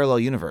interesting parallel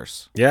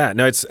universe. Yeah,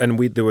 no,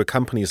 there were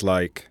companies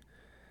like.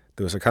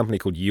 There was a company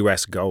called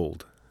US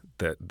Gold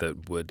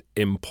that would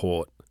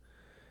import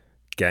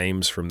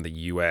games from the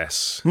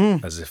US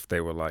as if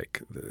they were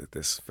like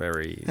this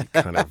very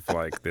kind of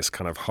like this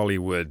kind of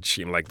Hollywood,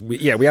 like we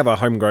have our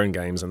homegrown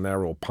games and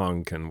they're all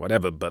punk and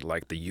whatever, but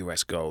like the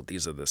US gold,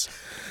 these are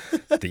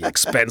the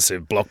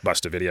expensive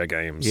blockbuster video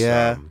games.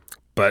 Yeah.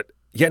 But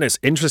yeah, and it's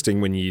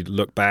interesting when you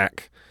look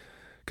back,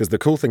 because the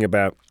cool thing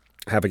about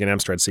having an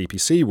Amstrad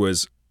CPC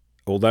was,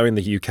 although in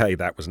the UK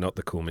that was not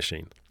the cool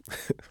machine.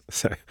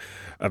 So,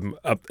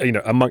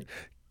 among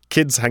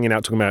kids hanging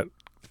out talking about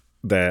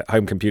their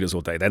home computers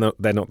all day, they're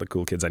not the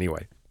cool kids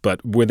anyway.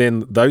 But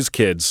within those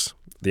kids,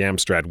 the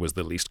Amstrad was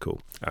the least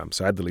cool.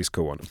 So I had the least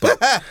cool one.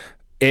 But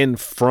in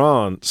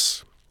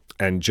France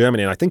and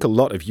Germany, and I think a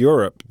lot of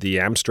Europe, the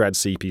Amstrad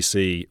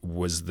CPC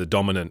was the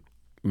dominant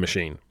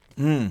machine.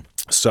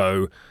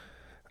 So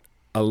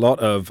a lot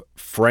of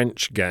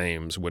French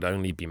games would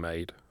only be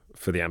made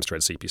for the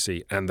Amstrad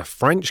CPC, and the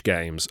French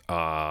games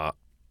are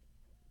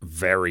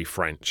very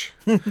French.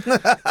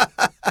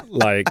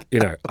 Like,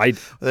 Are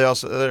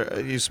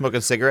you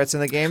smoking cigarettes in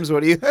the games?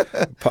 What do you?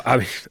 I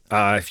mean,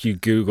 if you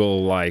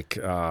Google like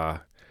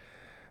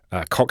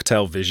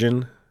Cocktail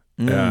Vision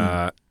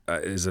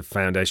is a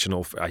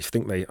foundational. I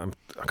think I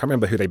can't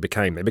remember who they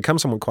became. They become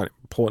someone quite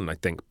important, I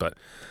think, but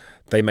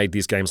they made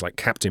these games like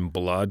Captain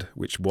Blood,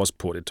 which was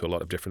ported to a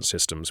lot of different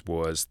systems.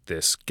 Was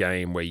this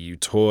game where you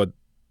toured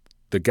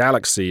the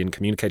galaxy and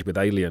communicated with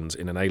aliens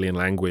in an alien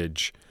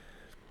language,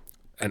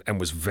 and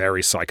was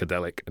very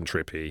psychedelic and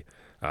trippy.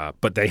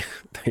 But they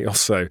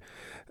also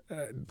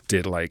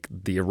did like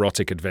the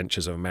erotic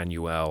adventures of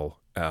Manuel.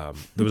 There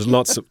was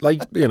lots of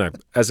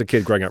as a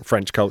kid growing up,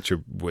 French culture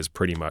was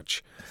pretty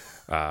much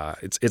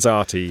it's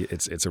arty,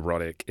 it's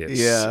erotic,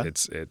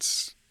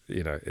 it's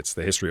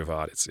the history of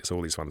art, it's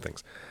all these fun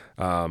things.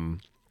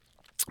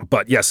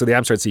 But yeah, so the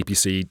Amstrad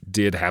CPC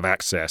did have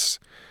access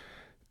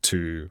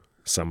to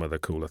some of the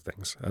cooler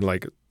things, and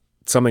like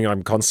something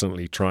I'm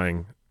constantly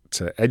trying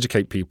to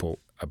educate people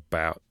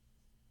about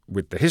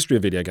with the history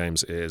of video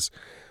games is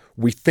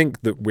we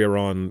think that we're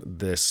on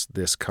this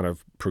kind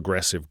of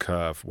progressive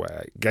curve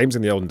where games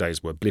in the olden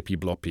days were blippy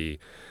bloppy,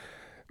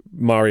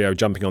 Mario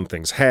jumping on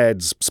things'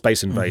 heads,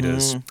 Space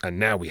Invaders, and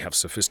now we have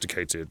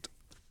sophisticated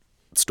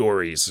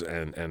stories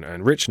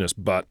and richness.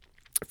 But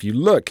if you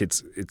look,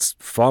 it's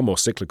far more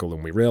cyclical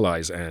than we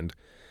realize. And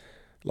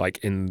like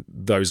in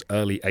those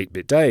early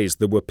 8-bit days,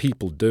 there were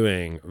people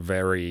doing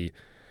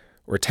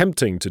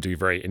attempting to do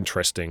very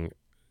interesting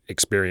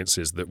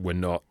experiences that were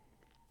not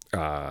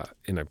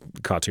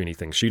cartoony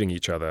things, shooting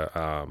each other,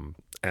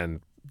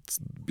 and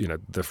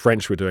the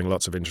French were doing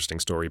lots of interesting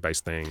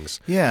story-based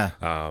things. Yeah.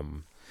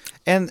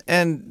 And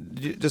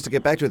just to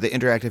get back to the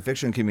interactive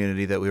fiction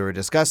community that we were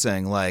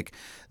discussing, like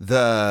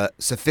the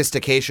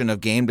sophistication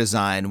of game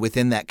design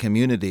within that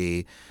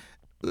community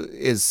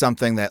is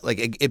something that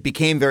like it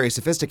became very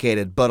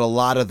sophisticated, but a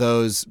lot of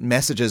those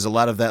messages, a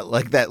lot of that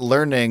like that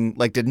learning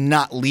like did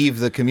not leave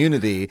the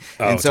community.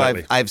 And so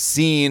totally. I've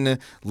seen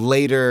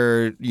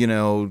later,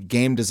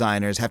 game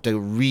designers have to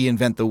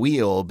reinvent the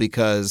wheel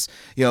because,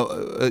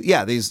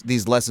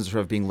 these lessons are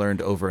sort of being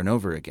learned over and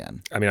over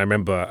again. I mean, I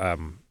remember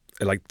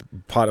like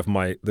part of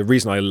the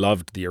reason I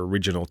loved the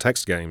original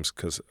text games,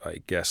 because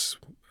I guess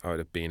I would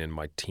have been in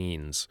my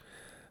teens,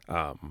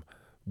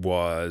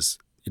 was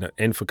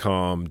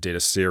Infocom did a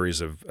series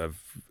of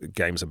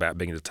games about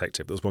being a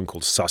detective. There was one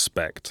called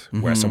Suspect,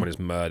 where someone is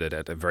murdered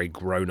at a very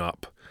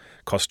grown-up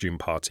costume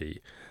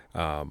party.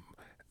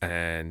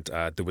 And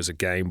there was a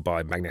game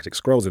by Magnetic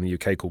Scrolls in the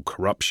UK called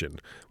Corruption,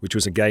 which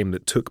was a game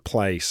that took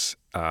place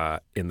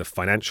in the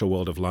financial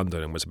world of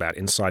London and was about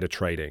insider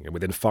trading. And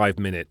within 5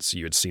 minutes,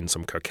 you had seen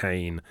some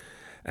cocaine,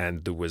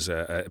 and there was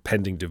a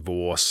pending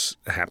divorce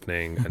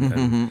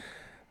happening.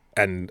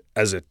 And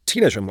as a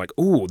teenager, I'm like,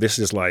 ooh, this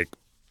is like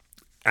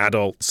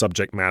adult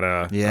subject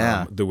matter.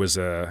 Yeah. There was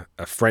a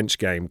French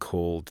game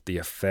called The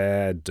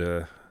Affair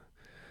de...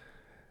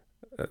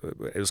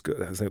 it was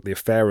The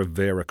Affair of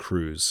Vera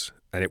Cruz,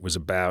 and it was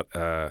about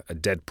a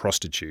dead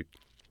prostitute.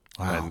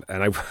 Wow.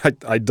 And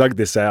I dug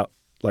this out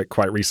like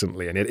quite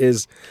recently, and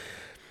it's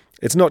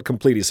not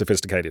completely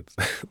sophisticated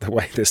the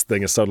way this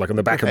thing is sold. Like on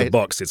the back of the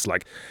box, it's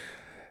like,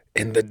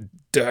 in the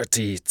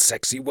dirty,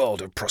 sexy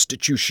world of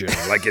prostitution.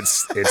 Like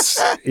it's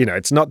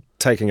it's not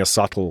taking a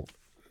subtle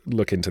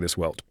look into this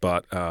world,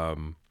 but I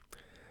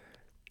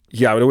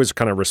would always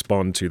kind of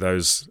respond to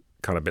those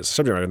kind of bits of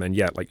subject matter, and then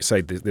like you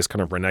say, this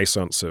kind of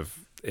renaissance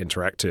of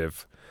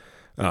interactive,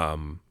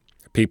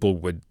 people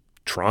were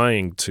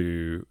trying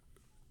to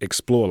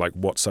explore like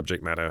what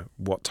subject matter,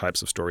 what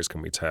types of stories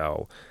can we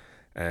tell,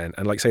 and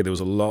like I say, there was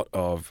a lot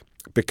of,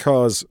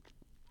 because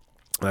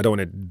I don't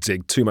want to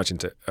dig too much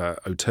into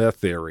auteur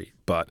theory,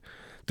 but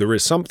there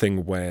is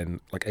something when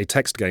like a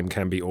text game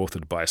can be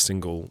authored by a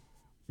single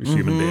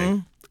human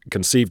being,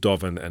 conceived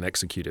of and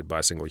executed by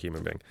a single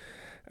human being.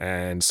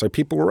 And so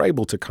people were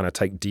able to kind of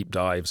take deep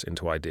dives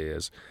into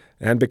ideas.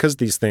 And because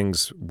these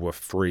things were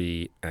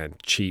free and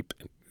cheap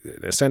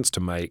in a sense to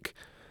make,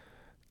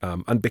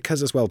 and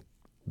because as well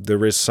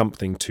there is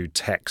something to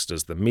text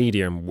as the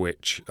medium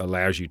which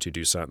allows you to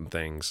do certain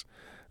things,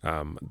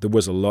 there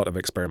was a lot of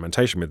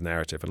experimentation with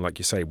narrative. And like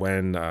you say,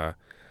 when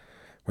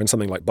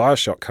something like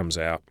BioShock comes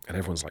out and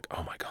everyone's like,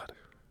 oh my God,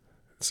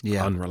 it's an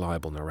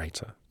unreliable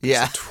narrator.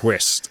 It's a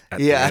twist at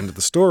the end of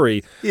the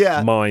story.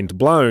 Mind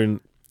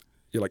blown.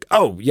 You're like,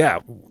 oh, yeah,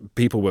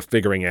 people were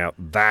figuring out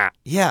that.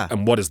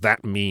 And what does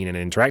that mean in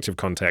an interactive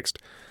context?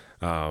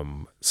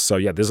 So,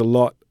 there's a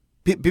lot.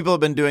 People have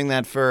been doing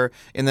that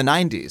in the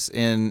 90s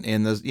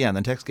in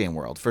the text game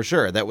world, for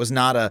sure. That was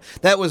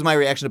my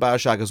reaction to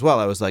BioShock as well.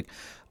 I was like,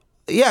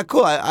 yeah,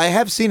 cool. I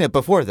have seen it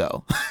before,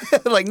 though.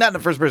 Like, not in a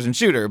first-person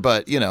shooter,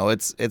 but,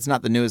 it's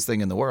not the newest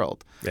thing in the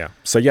world. Yeah.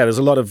 So, there's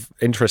a lot of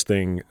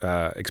interesting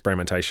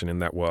experimentation in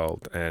that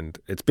world. And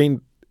it's been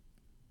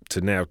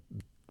to now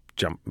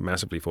jump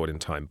massively forward in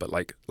time. But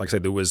like I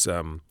said, there was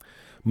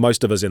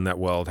most of us in that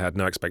world had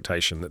no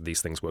expectation that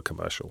these things were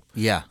commercial.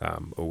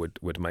 Or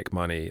would make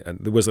money. And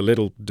there was a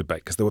little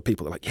debate because there were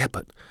people that were like, yeah,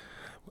 but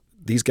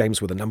these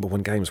games were the number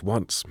one games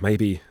once.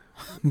 Maybe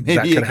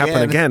that can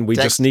happen again. We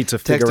just need to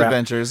figure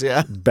out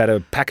better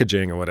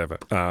packaging or whatever.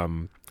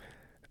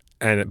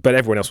 But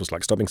everyone else was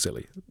like, stop being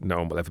silly. No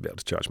one will ever be able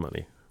to charge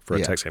money for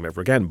a text game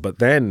ever again. But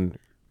then,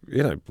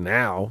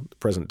 now,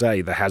 present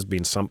day, there has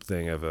been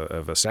something of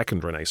a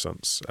second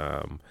renaissance,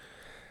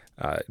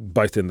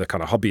 both in the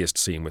kind of hobbyist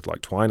scene with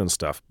like Twine and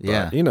stuff.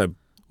 But,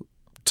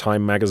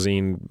 Time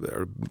Magazine,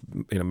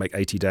 make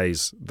 80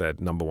 Days their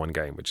number one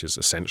game, which is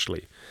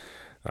essentially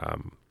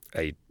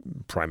a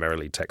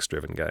primarily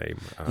text-driven game.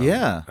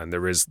 And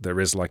there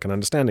is like an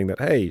understanding that,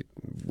 hey,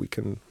 we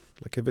can,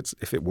 like,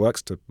 if it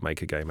works to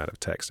make a game out of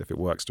text, if it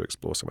works to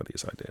explore some of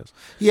these ideas.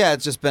 Yeah,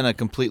 it's just been a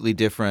completely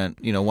different,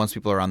 once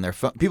people are on their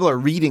phone, people are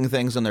reading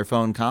things on their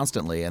phone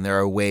constantly, and there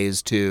are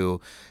ways to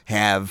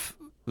have,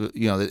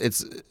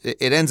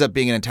 it ends up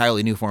being an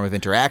entirely new form of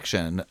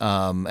interaction,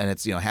 and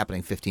it's,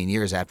 happening 15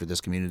 years after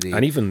this community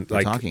and even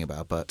we're talking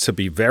about. But to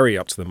be very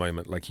up to the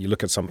moment, like you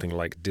look at something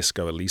like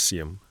Disco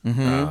Elysium,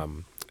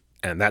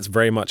 and that's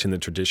very much in the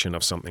tradition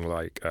of something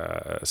like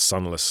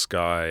Sunless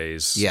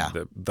Skies,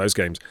 those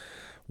games,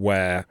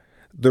 where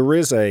there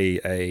is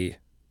a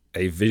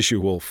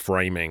visual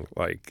framing.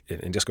 Like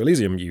in Disco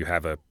Elysium, you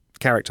have a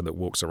character that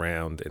walks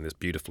around in this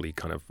beautifully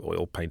kind of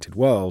oil-painted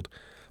world,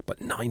 but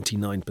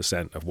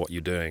 99% of what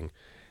you're doing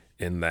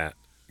in that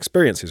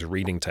experience is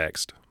reading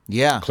text,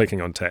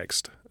 clicking on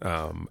text.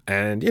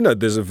 And,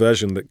 there's a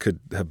version that could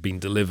have been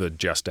delivered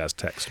just as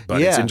text.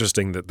 But it's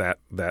interesting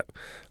that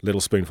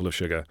little spoonful of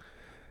sugar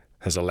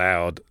has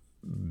allowed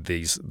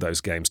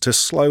those games to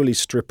slowly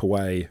strip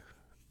away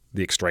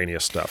the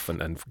extraneous stuff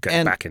and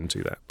get back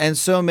into that. And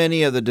so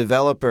many of the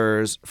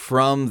developers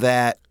from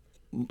that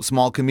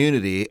small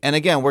community, and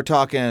again, we're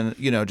talking,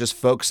 just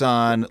folks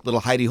on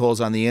little hidey holes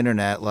on the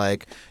internet,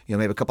 like,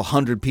 maybe a couple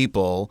hundred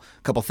people,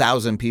 a couple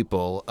thousand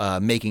people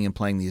making and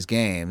playing these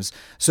games.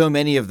 So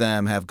many of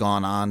them have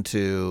gone on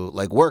to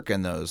like work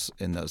in those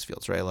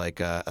fields, right? Like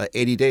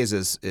 80 Days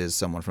is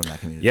someone from that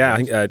community. Yeah,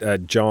 I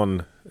think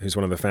John, who's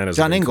one of the founders,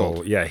 John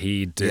Ingold.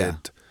 He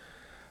did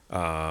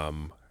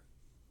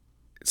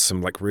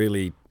some like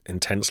really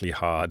intensely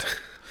hard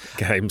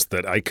games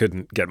that I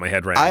couldn't get my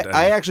head around.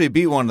 I actually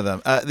beat one of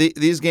them.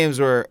 These games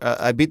were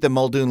I beat the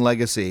Muldoon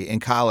Legacy in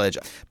college.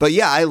 But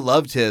I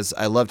loved his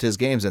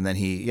games, and then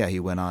he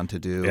went on to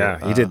do.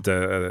 He did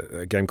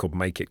a game called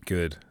Make It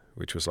Good,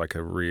 which was like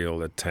a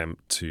real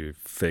attempt to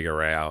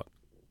figure out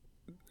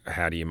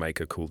how do you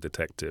make a cool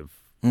detective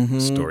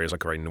story. It's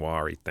like a very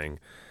noir-y thing.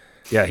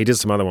 Yeah, he did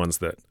some other ones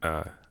that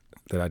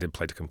I did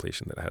play to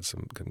completion that had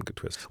some good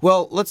twists.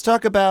 Well, let's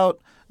talk about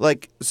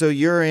so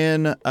you're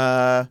in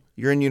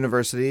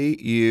university.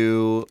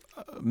 You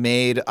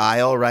made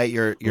Isle, right?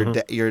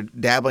 You're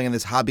dabbling in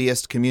this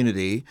hobbyist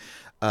community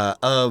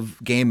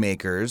of game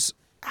makers.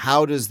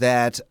 How does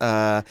that?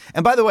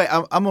 And by the way,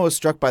 I'm always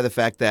struck by the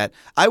fact that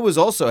I was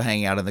also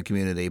hanging out in the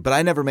community, but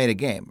I never made a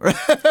game,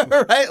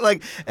 right?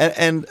 Like,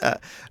 and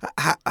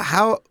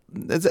how?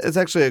 It's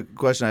actually a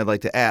question I'd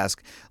like to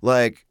ask.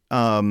 Like,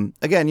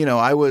 again,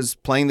 I was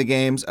playing the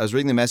games, I was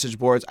reading the message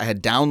boards, I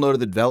had downloaded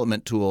the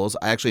development tools,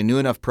 I actually knew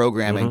enough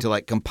programming to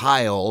like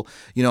compile,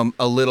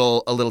 a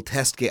little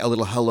test game, a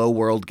little Hello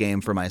World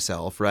game for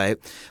myself, right?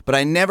 But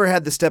I never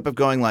had the step of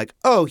going like,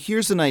 oh,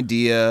 here's an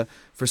idea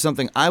for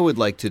something I would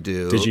like to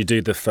do. Did you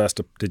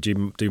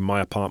do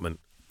My Apartment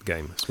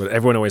game? So what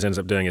everyone always ends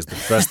up doing is the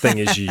first thing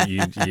is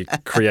you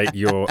create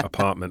your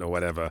apartment or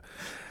whatever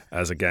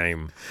as a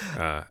game,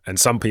 and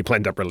some people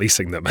end up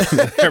releasing them.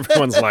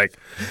 Everyone's like,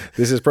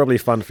 this is probably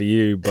fun for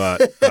you,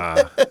 but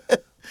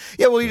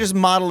yeah, well, you're just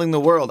modeling the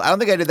world. I don't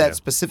think I did that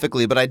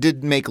specifically, but I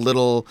did make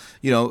little,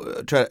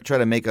 try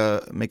to make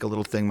a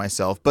little thing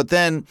myself. But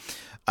then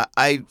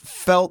I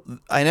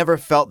never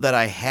felt that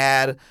I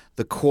had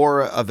the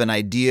core of an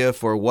idea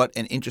for what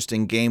an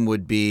interesting game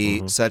would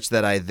be, such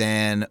that I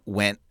then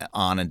went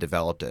on and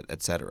developed it,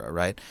 et cetera,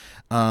 right?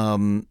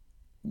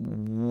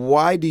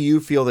 Why do you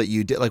feel that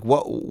you did? Like,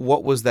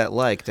 what was that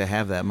like to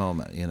have that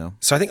moment?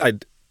 So I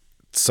think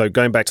so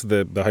going back to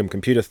the home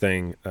computer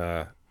thing.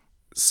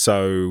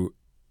 So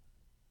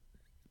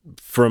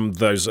from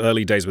those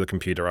early days with a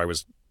computer, I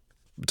was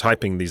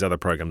typing these other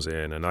programs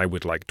in, and I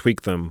would like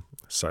tweak them.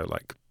 So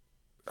like,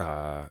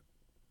 I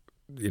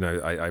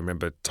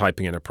remember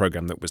typing in a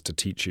program that was to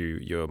teach you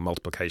your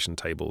multiplication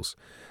tables,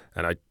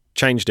 and I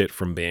changed it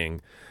from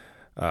being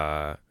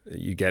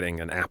you getting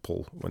an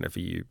apple whenever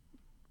you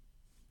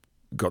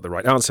got the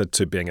right answer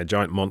to being a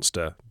giant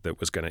monster that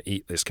was going to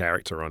eat this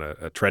character on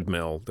a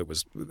treadmill that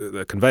was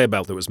the conveyor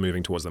belt that was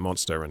moving towards the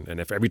monster. And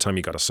if every time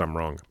you got a sum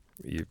wrong,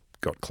 you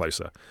got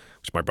closer,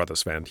 which my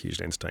brothers found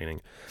hugely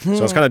entertaining. So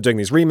I was kind of doing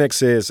these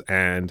remixes,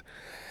 and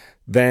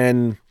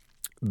then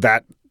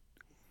that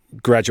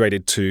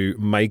graduated to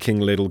making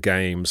little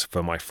games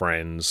for my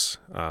friends,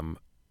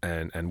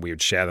 and we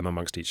would share them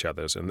amongst each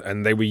others.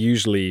 And they were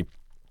usually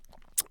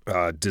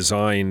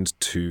designed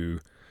to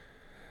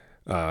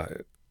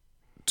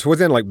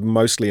then like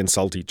mostly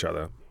insult each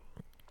other.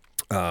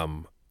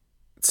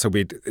 So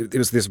it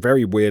was this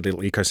very weird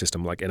little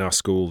ecosystem. Like in our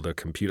school, the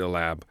computer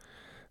lab,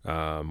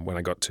 when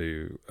I got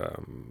to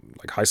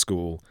like high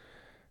school,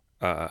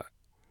 there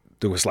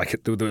was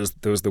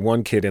the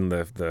one kid in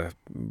the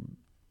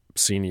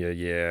senior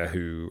year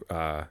who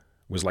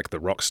was like the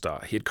rock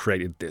star. He had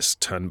created this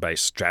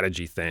turn-based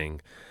strategy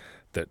thing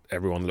that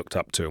everyone looked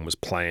up to and was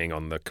playing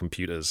on the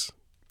computers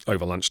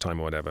over lunchtime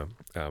or whatever.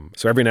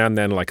 So every now and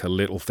then, like a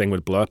little thing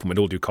would blow up, and we'd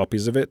all do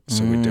copies of it.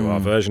 So we'd do our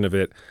version of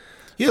it.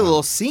 You had a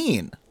little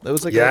scene. There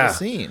was like a little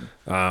scene.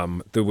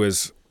 There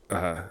was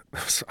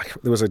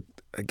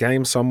a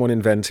game someone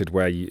invented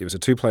where it was a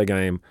 2-player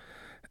game,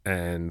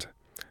 and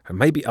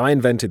maybe I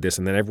invented this,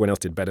 and then everyone else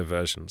did better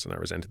versions, and I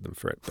resented them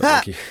for it. But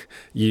like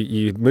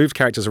you moved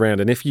characters around,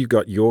 and if you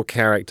got your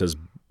character's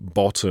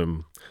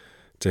bottom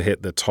to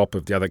hit the top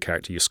of the other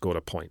character, you scored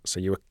a point. So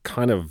you were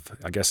kind of,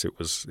 I guess it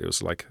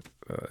was like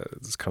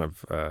this kind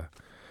of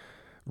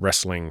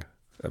wrestling,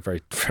 a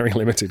very, very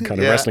limited kind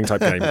of wrestling type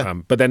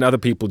game. But then other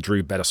people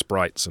drew better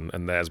sprites,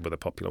 and theirs were the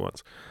popular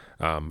ones.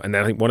 And then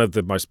I think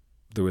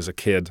there was a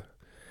kid,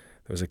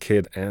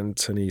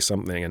 Anthony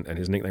something, and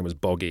his nickname was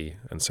Boggy.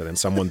 And so then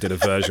someone did a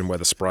version where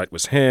the sprite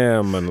was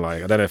him, and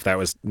like I don't know if that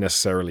was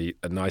necessarily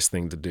a nice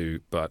thing to do,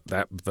 but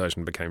that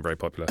version became very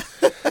popular.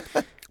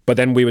 But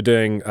then we were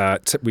doing,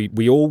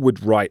 we all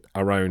would write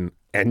our own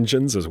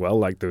engines as well.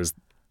 Like there was,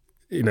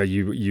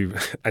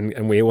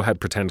 and we all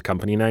had pretend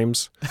company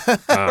names.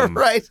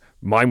 Right.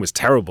 Mine was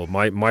terrible.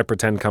 My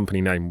pretend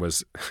company name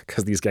was,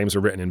 because these games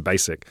were written in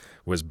BASIC,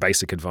 was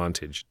Basic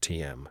Advantage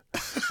TM.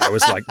 I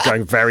was like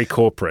going very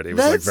corporate. It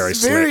was like very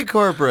slick. Very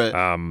corporate.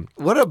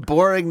 What a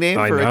boring name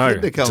for a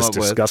kid to come up with. Just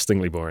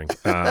disgustingly boring.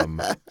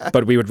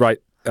 But we would write.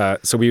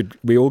 So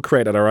we all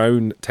created our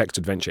own text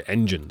adventure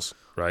engines,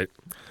 right?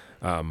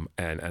 And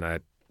I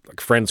had like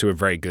friends who were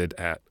very good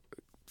at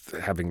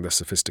having the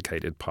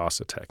sophisticated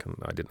parser tech, and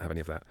I didn't have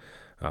any of that.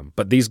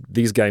 But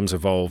these games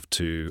evolved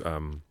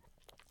to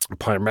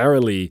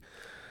primarily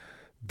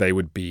they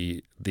would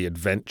be the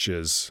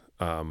adventures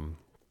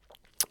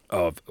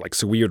of like,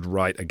 so we would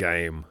write a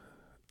game.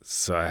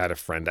 So I had a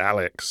friend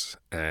Alex,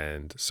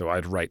 and so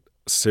I'd write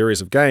a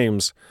series of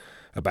games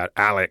about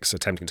Alex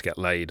attempting to get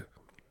laid.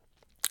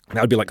 And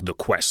that would be like the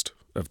quest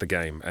of the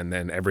game, and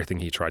then everything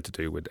he tried to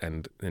do would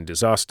end in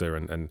disaster,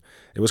 and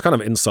it was kind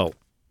of insult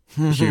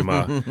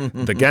humor,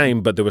 the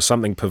game, but there was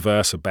something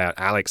perverse about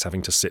Alex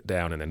having to sit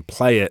down and then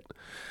play it,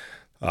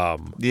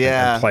 and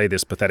play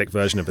this pathetic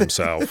version of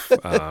himself.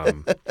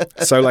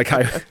 So like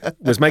I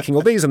was making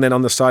all these, and then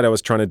on the side I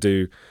was trying to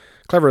do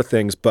cleverer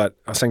things, but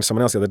I was saying to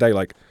someone else the other day,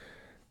 like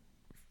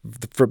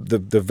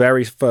the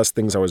very first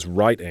things I was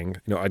writing,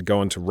 I'd go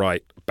on to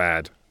write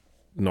bad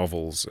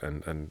novels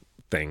and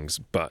things,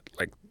 but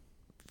like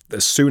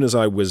as soon as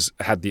I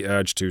had the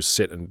urge to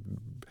sit and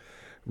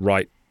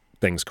write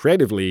things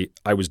creatively,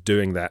 I was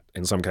doing that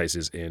in some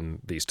cases in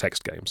these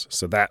text games.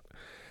 So that,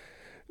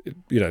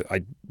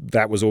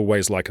 that was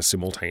always like a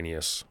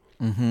simultaneous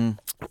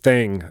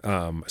thing.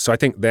 So I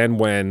think then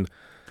when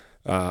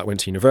I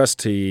went to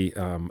university,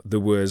 there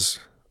was,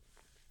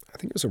 I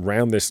think it was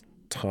around this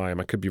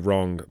time, I could be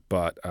wrong,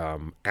 but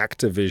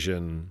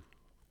Activision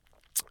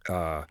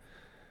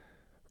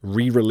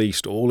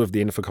re-released all of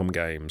the Infocom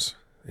games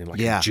in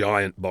like a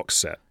giant box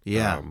set,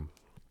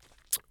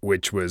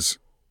 which was,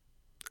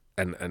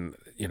 and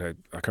I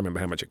can't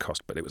remember how much it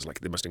cost, but it was like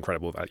the most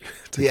incredible value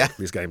to get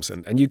these games,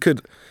 and you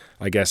could,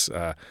 I guess,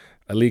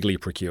 illegally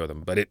procure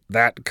them. But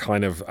that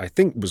kind of, I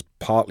think, was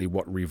partly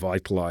what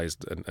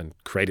revitalized and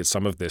created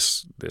some of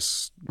this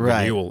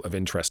renewal of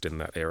interest in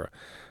that era.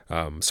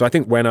 So I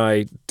think when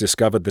I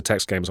discovered the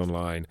text games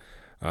online,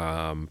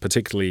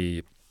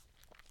 particularly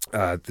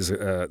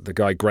the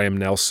guy Graham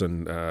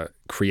Nelson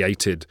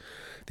created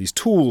these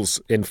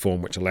tools,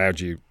 Inform, which allowed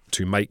you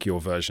to make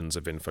your versions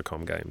of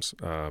Infocom games.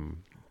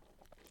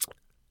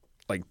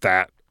 Like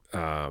that,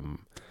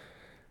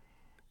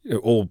 it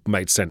all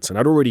made sense. And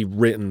I'd already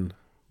written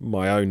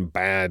my own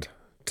bad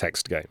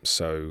text games.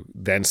 So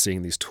then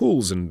seeing these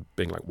tools and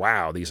being like,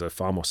 wow, these are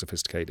far more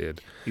sophisticated.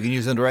 You can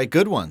use them to write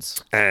good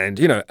ones. And,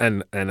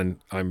 and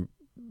I'm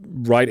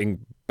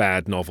writing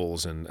bad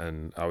novels,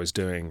 and I was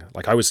doing,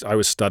 like I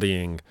was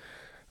studying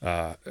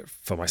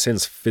for my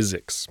sins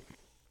physics.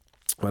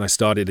 when I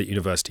started at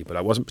university, but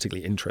I wasn't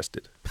particularly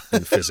interested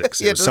in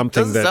physics. Yeah, it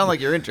doesn't sound like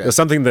you're interested. It was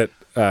something that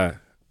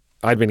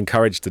I'd been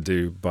encouraged to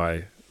do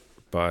by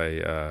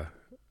my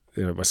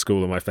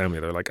school and my family.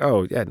 They were like,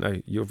 "Oh, yeah,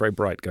 no, you're very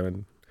bright. Go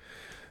and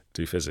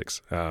do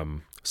physics."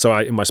 So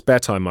in my spare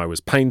time, I was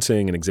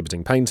painting and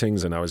exhibiting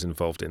paintings, and I was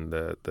involved in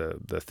the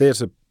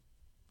theatre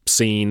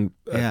scene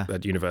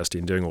at university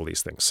and doing all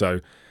these things.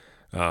 So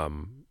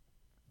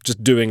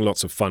just doing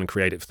lots of fun,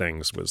 creative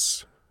things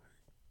was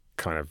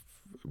kind of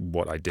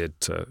what I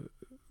did to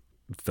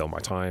fill my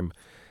time.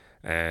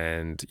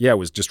 And I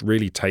was just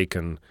really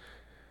taken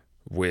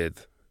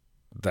with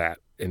that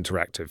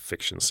interactive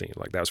fiction scene.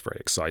 Like, that was very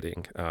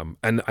exciting.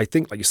 And I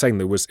think, like you're saying,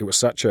 it was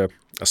such a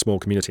small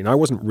community, and I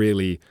wasn't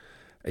really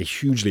a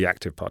hugely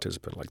active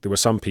participant. Like, there were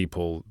some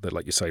people that,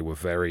 like you say, were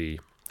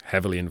very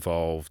heavily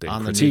involved in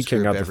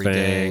critiquing other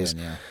things.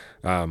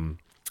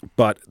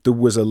 But there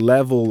was a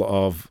level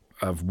of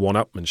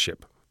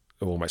one-upmanship,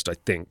 almost, I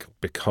think,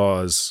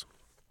 because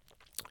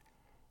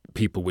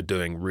people were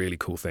doing really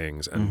cool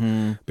things,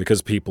 and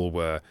because people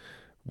were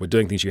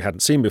doing things you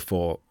hadn't seen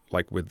before,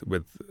 like with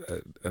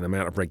an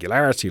amount of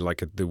regularity.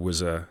 Like, there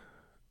was there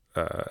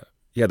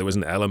was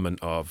an element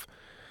of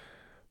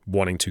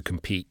wanting to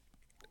compete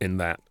in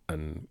that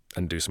and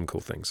do some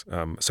cool things.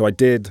 So I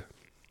can't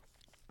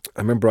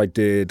remember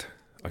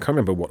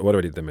what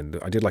I did them in.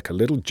 I did like a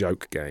little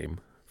joke game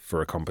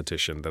for a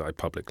competition that I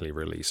publicly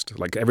released.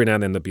 Like, every now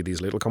and then there'd be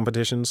these little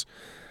competitions.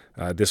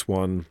 This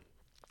one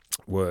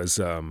was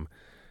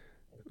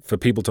for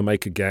people to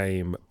make a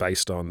game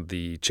based on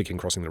the chicken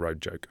crossing the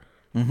road joke.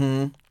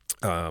 And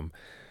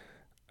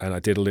I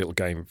did a little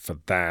game for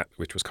that,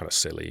 which was kind of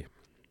silly.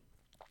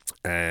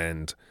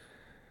 And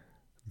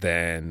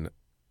then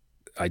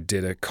I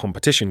did a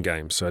competition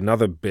game. So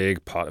another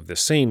big part of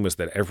this scene was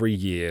that every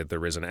year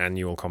there is an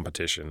annual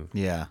competition.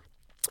 Yeah.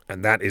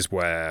 And that is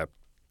where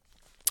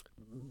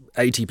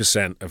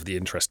 80% of the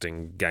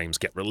interesting games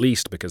get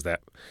released, because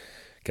that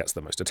gets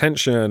the most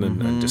attention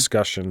and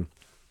discussion.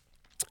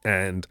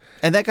 And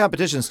that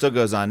competition still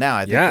goes on now.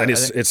 I think and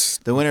it's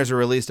the winners were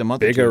released a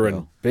month bigger or two ago.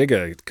 And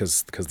bigger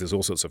because there's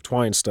all sorts of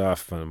Twine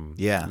stuff.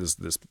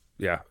 There's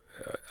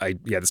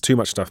too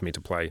much stuff for me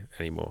to play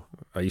anymore.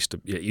 It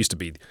used to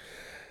be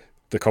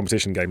the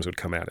competition games would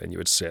come out and you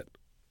would sit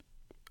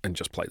and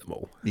just play them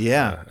all.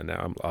 Yeah. And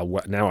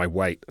now I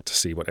wait to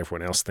see what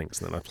everyone else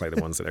thinks, and then I play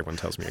the ones that everyone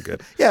tells me are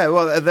good. Yeah,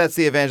 well, that's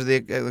the advantage of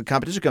the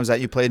competition comes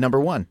out. You play number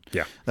one.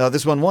 Yeah.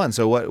 This one won.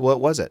 So what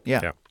was it?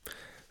 Yeah.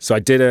 So I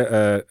did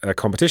a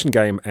competition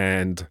game,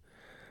 and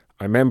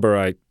I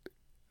remember it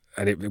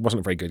wasn't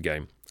a very good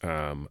game,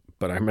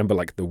 but I remember,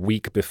 like, the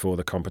week before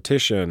the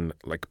competition,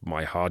 like,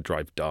 my hard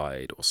drive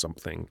died or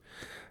something,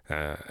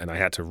 and I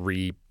had to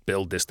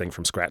rebuild this thing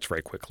from scratch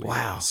very quickly.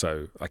 Wow.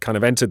 So I kind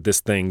of entered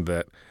this thing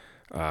that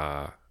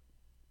it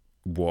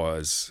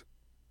was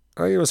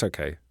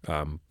okay,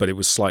 but it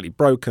was slightly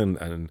broken,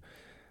 and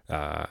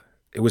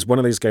it was one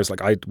of these games. Like,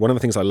 one of the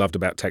things I loved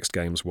about text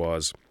games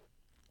was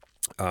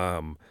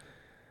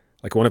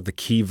like, one of the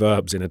key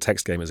verbs in a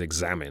text game is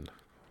examine,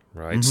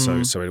 right?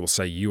 So it will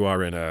say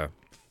you're in a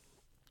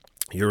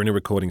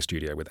recording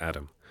studio with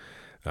Adam.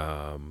 There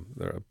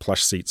are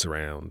plush seats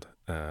around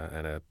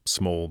and a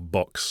small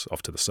box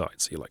off to the side.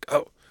 So you're like,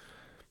 oh,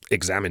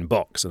 examine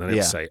box, and then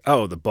it'll say,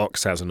 oh, the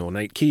box has an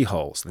ornate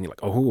keyhole. So then you're like,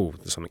 oh,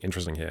 there's something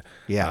interesting here.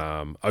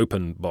 Yeah.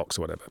 Open box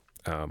or whatever.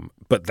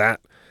 But that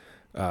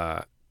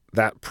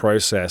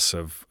process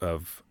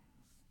of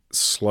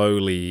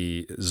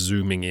slowly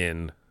zooming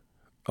in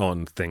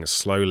on things,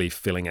 slowly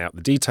filling out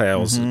the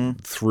details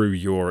through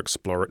your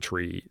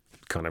exploratory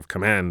kind of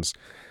commands,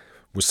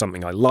 was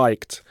something I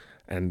liked.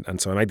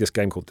 And so I made this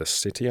game called The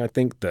City. I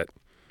think that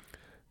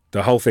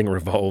the whole thing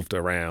revolved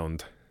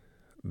around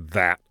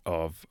that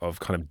of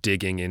kind of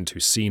digging into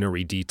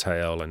scenery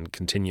detail and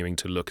continuing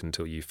to look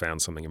until you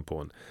found something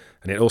important.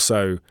 And it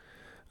also,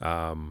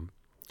 I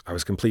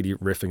was completely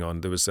riffing on,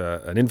 there was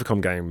an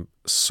Infocom game,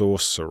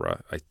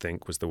 Sorcerer, I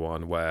think was the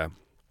one, where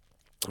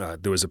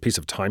there was a piece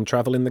of time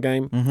travel in the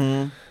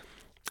game,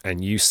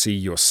 and you see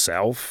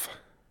yourself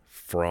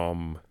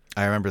from...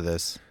 I remember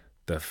this.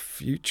 The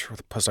future or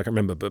the past, I can't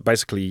remember, but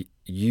basically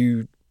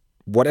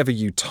whatever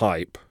you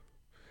type,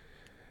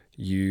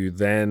 you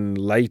then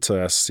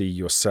later see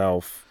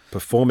yourself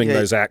performing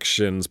those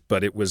actions,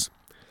 but it was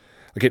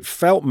like, it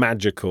felt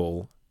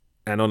magical,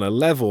 and on a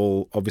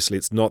level, obviously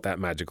it's not that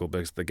magical,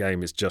 because the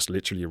game is just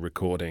literally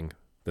recording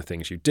the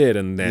things you did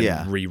and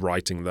then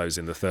rewriting those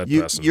in the third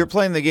person. You're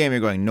playing the game, you're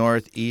going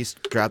north,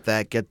 east, drop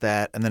that, get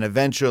that, and then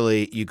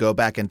eventually you go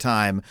back in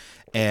time,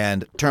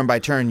 and turn by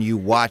turn you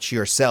watch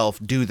yourself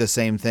do the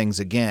same things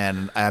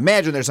again. I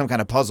imagine there's some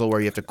kind of puzzle where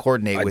you have to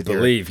coordinate with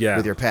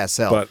your past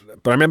self.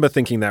 But I remember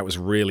thinking that was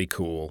really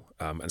cool.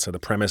 And so the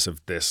premise of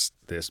this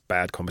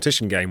bad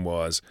competition game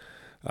was,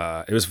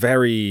 it was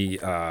very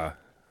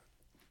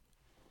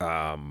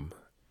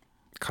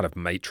kind of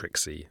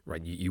matrixy,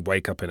 right? You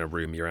wake up in a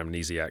room, you're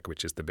amnesiac,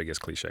 which is the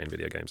biggest cliche in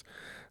video games.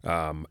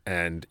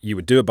 And you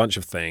would do a bunch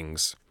of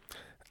things,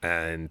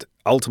 and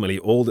ultimately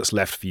all that's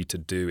left for you to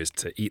do is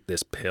to eat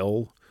this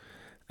pill,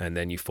 and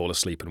then you fall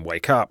asleep and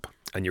wake up,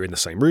 and you're in the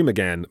same room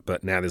again,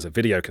 but now there's a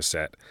video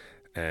cassette.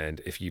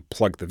 And if you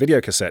plug the video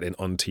cassette in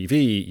on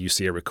TV, you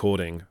see a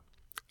recording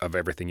of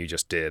everything you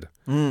just did.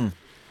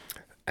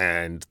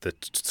 And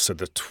so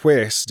the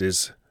twist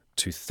is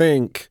to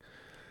think,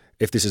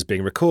 if this is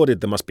being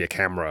recorded, there must be a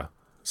camera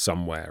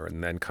somewhere,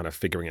 and then kind of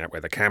figuring out where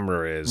the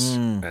camera is,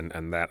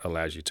 and that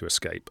allows you to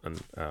escape.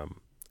 And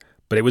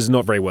but it was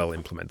not very well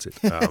implemented.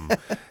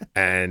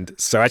 And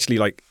so actually,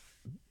 like,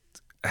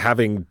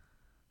 having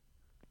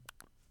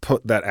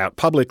put that out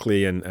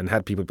publicly and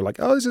had people be like,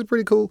 oh, this is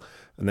pretty cool,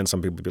 and then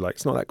some people would be like,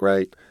 it's not that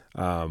great,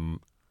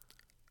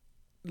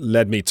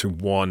 led me to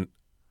want,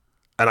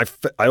 and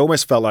I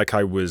almost felt like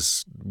I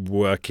was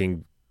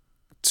working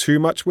too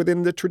much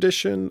within the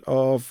tradition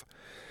of,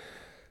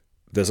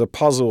 there's a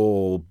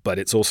puzzle, but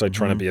it's also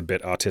trying to be a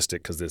bit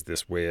artistic because there's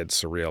this weird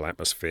surreal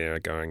atmosphere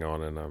going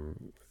on,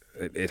 and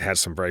it has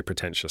some very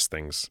pretentious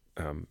things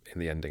in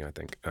the ending, I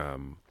think,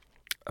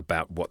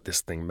 about what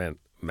this thing meant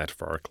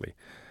metaphorically.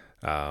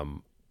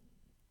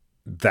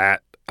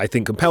 That I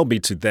think compelled me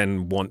to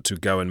then want to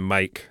go and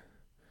make,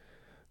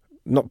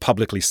 not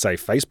publicly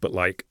save face, but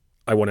like,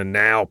 I want to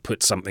now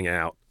put something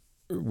out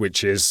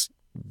which is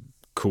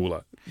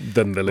cooler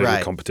than the little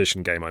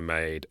competition game I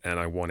made, and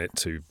I want it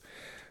to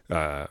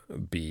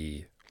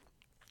be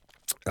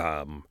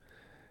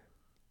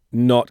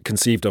not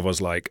conceived of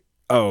as like,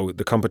 oh,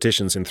 the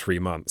competition's in 3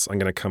 months, I'm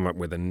going to come up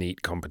with a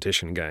neat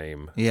competition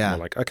game. Yeah. More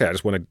like, okay, I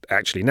just want to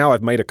actually, now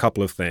I've made a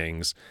couple of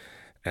things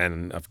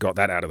and I've got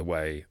that out of the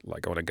way.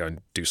 Like, I want to go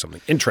and do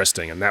something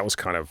interesting, and that was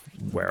kind of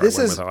where I went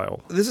with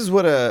Isle. This is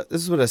what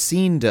a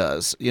scene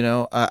does. You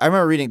know, I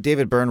remember reading,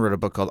 David Byrne wrote a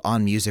book called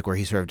On Music, where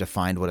he sort of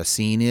defined what a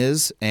scene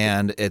is,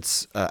 and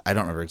it's I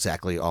don't remember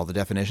exactly all the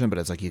definition, but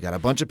it's like you got a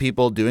bunch of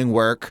people doing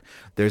work.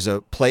 There's a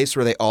place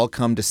where they all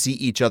come to see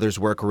each other's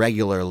work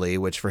regularly,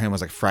 which for him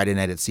was like Friday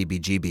night at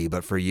CBGB,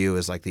 but for you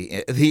is like the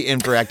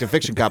interactive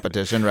fiction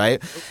competition,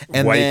 right?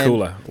 And way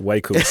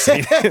cooler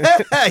scene.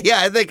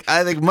 Yeah, I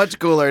think much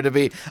cooler to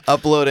be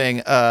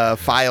uploading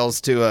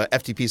files to a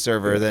FTP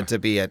server than to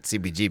be at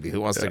CBGB.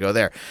 Who wants to go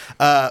there?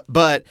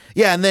 But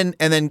yeah, and then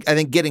I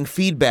think getting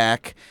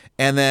feedback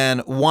and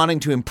then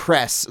wanting to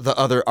impress the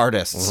other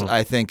artists,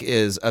 I think,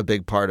 is a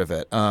big part of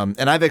it.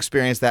 And I've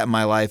experienced that in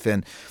my life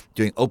in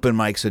doing open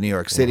mics in New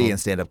York City and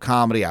stand-up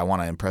comedy. I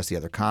want to impress the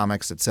other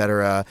comics,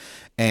 etc.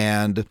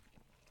 And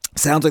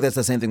sounds like that's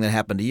the same thing that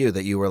happened to you,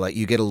 that you were like,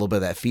 you get a little bit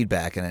of that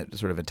feedback and it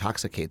sort of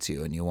intoxicates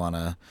you, and you want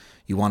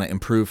to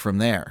improve from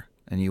there.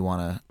 And you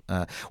want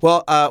to,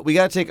 we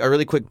got to take a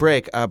really quick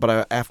break,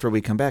 but after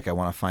we come back, I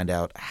want to find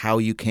out how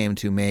you came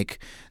to make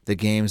the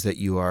games that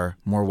you are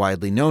more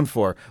widely known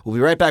for. We'll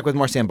be right back with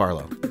more Sam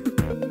Barlow.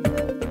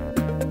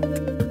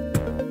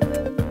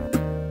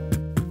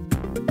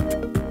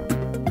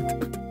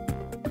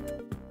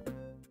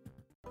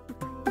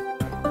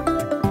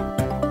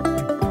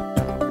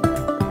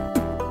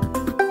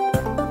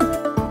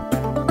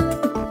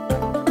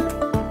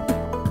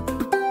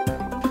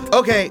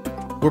 Okay,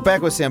 we're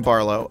back with Sam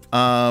Barlow.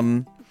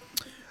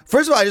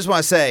 First of all, I just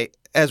want to say,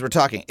 as we're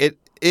talking, it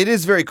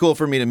is very cool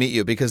for me to meet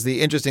you, because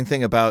the interesting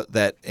thing about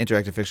that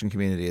interactive fiction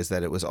community is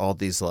that it was all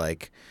these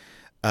like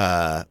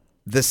the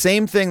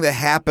same thing that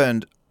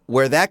happened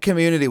where that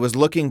community was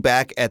looking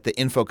back at the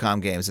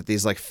Infocom games, at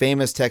these like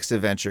famous text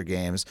adventure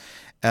games,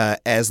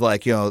 as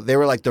like, you know, they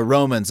were like the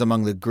Romans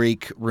among the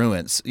Greek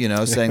ruins, you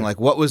know, saying like,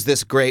 what was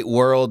this great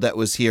world that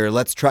was here?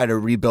 Let's try to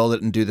rebuild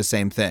it and do the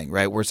same thing,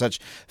 right? We're such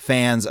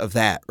fans of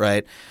that,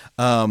 right?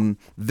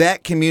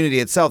 That community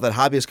itself, that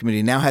hobbyist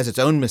community, now has its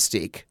own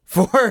mystique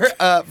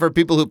for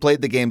people who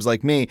played the games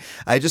like me.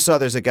 I just saw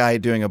there's a guy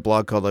doing a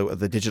blog called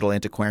The Digital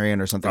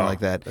Antiquarian or something like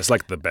that. It's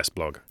like the best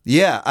blog.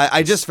 Yeah,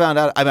 I just found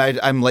out.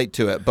 I'm late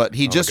to it, but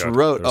he just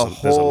wrote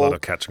There's a lot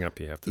of catching up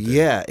you have to do.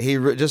 Yeah,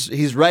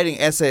 he's writing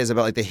essays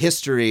about like the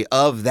history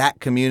of that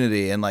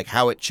community and like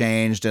how it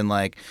changed and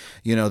like,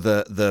 you know,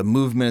 the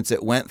movements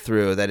it went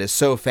through. That is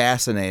so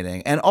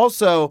fascinating, and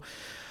also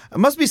it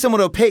must be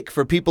somewhat opaque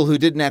for people who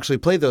didn't actually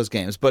play those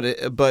games, but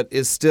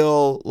is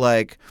still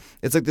like,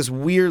 it's like this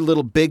weird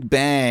little big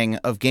bang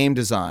of game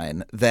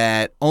design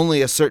that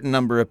only a certain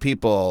number of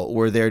people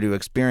were there to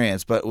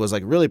experience, but was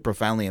like really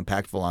profoundly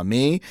impactful on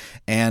me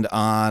and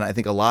on, I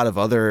think, a lot of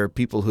other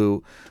people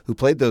who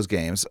played those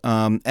games.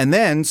 And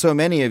then so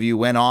many of you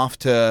went off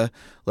to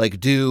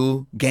like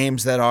do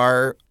games that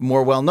are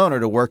more well known or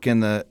to work in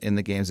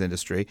the games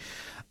industry.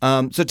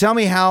 So tell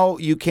me how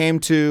you came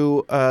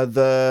to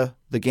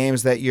the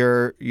games that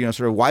you're, you know,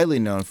 sort of widely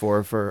known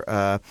for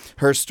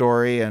Her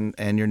Story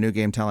and your new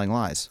game Telling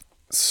Lies.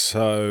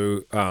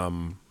 So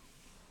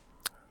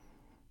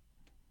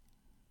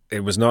it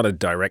was not a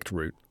direct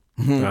route.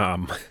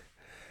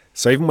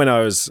 So even when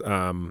I was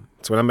when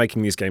I'm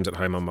making these games at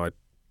home on my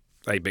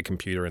 8-bit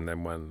computer, and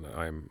then when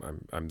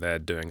I'm there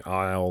doing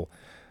Isle,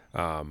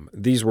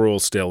 these were all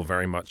still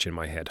very much in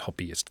my head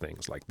hobbyist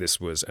things. Like this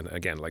was, and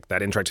again, like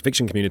that interactive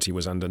fiction community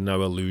was under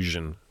no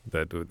illusion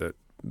that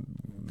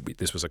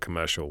this was a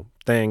commercial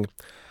thing.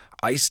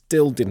 I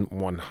still didn't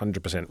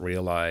 100%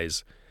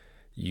 realize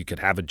you could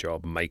have a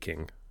job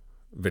making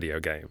video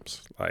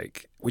games,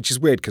 like, which is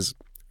weird because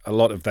a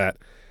lot of that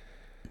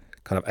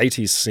kind of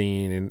 80s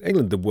scene in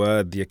England, there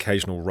were the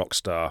occasional rock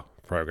star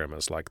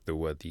programmers, like there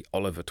were the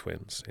Oliver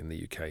twins in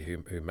the UK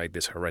who made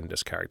this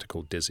horrendous character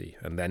called Dizzy,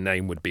 and their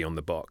name would be on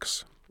the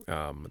box.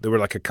 There were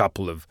like a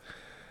couple of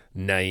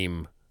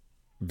name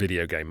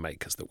video game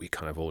makers that we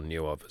kind of all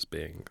knew of as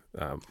being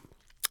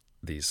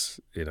these,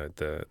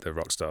 the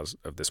rock stars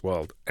of this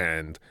world.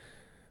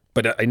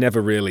 But I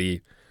never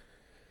really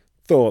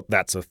thought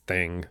that's a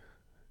thing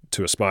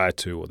to aspire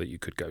to or that you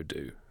could go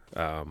do.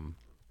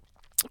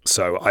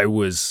 So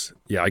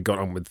I got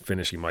on with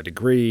finishing my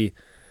degree.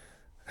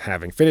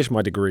 Having finished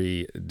my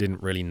degree,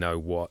 didn't really know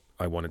what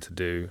I wanted to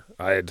do.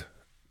 I had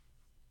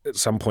at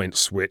some point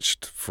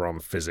switched from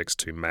physics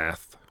to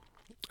math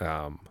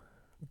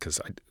because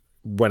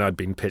when I'd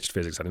been pitched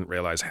physics, I didn't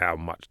realize how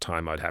much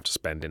time I'd have to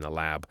spend in a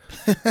lab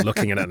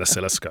looking at an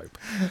oscilloscope.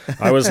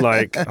 I was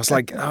like,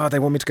 oh, they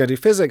want me to go do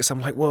physics.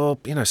 I'm like, well,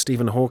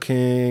 Stephen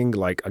Hawking,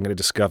 like I'm going to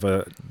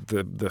discover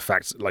the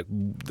facts, like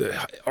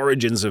the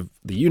origins of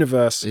the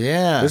universe.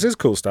 Yeah. This is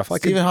cool stuff.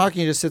 Stephen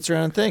Hawking just sits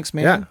around and thinks,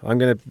 man. Yeah, I'm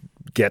going to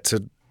get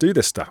to do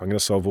this stuff. I'm going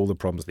to solve all the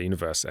problems of the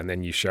universe. And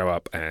then you show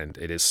up and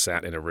it is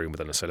sat in a room with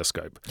an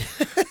oscilloscope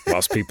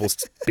whilst people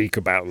speak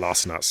about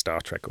last night's Star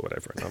Trek or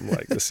whatever. And I'm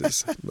like, this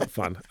is not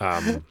fun.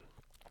 And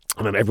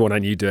then everyone I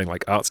knew doing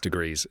like arts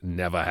degrees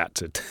never had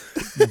to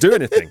do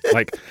anything.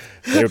 Like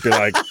they would be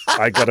like,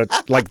 I got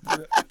to like,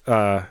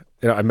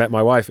 I met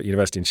my wife at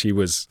university and she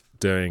was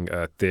doing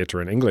theater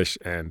and English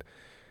and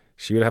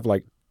she would have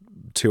like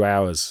 2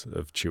 hours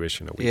of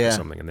tuition a week or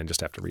something and then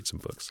just have to read some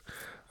books.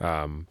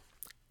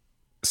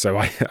 So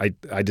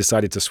I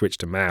decided to switch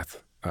to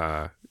math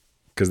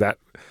because that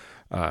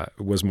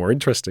was more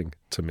interesting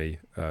to me.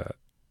 But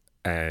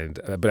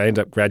I ended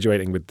up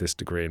graduating with this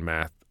degree in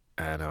math,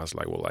 and I was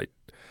like, well, I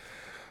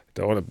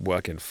don't want to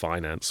work in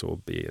finance or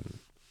be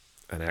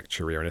an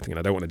actuary or anything, and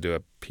I don't want to do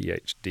a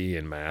PhD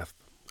in math.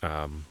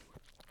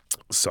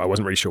 So I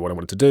wasn't really sure what I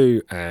wanted to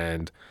do,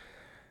 and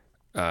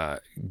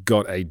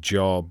got a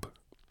job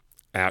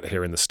out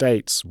here in the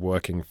States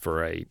working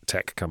for a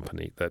tech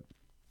company that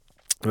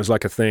it was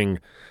like a thing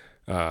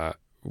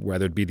where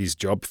there'd be these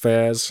job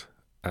fairs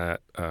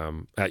at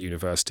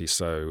university.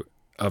 So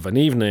of an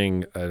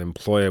evening, an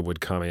employer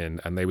would come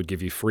in and they would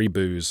give you free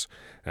booze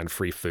and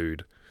free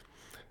food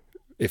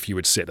if you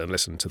would sit and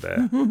listen to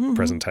their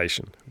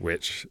presentation,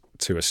 which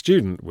to a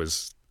student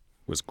was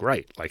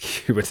great.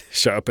 Like you would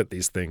show up at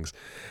these things,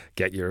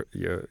 get your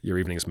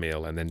evening's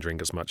meal, and then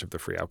drink as much of the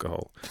free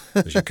alcohol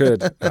as you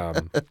could.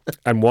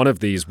 And one of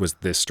these was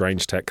this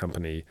strange tech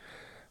company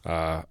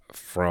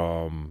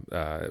from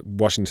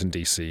Washington,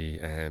 D.C.,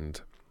 and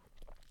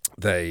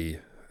they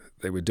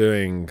were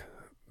doing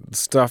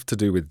stuff to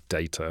do with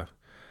data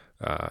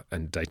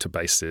and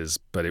databases,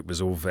 but it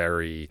was all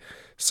very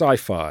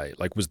sci-fi,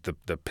 like was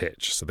the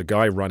pitch. So the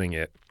guy running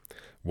it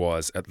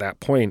was, at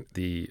that point,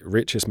 the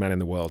richest man in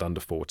the world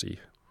under 40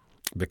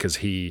 because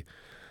he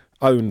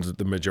owned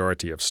the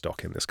majority of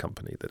stock in this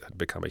company that had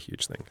become a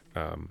huge thing.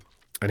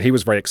 And he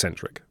was very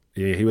eccentric.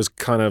 He was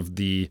kind of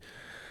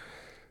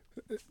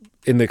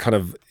in the kind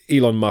of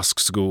Elon Musk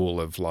school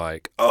of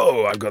like,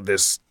 oh, I've got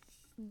this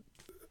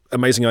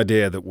amazing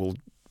idea that will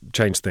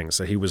change things.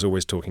 So he was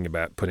always talking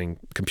about putting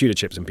computer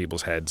chips in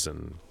people's heads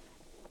and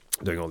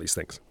doing all these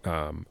things.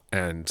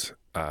 And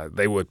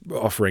they were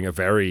offering a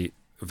very,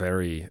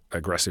 very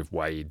aggressive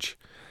wage.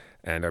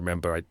 And I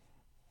remember I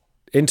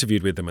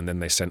interviewed with them and then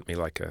they sent me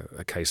like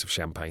a case of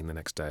champagne the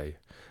next day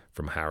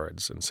from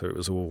Harrods. And so it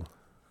was all,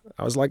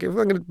 I was like, if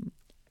I'm going to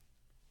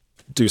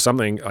do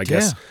something, I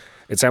guess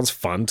it sounds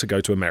fun to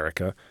go to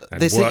America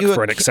and work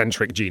for an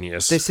eccentric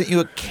genius. They sent you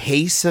a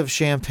case of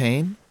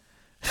champagne?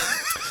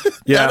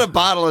 Yeah. Not a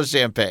bottle of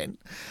champagne,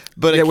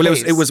 but it was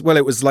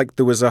like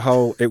there was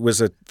it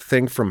was a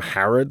thing from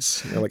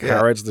Harrods,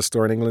 Harrods, the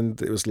store in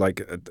England. It was like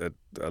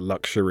a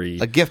luxury,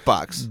 a gift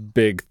box,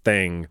 big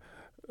thing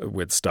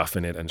with stuff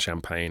in it and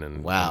champagne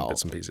and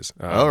bits and pieces.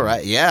 All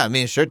right, yeah. I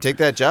mean, sure, take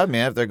that job,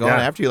 man. If they're going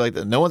after you like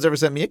that, no one's ever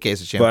sent me a case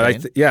of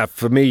champagne. But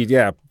for me,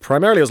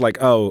 primarily it was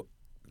like, oh,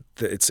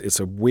 it's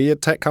a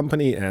weird tech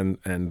company, and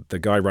the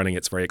guy running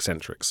it's very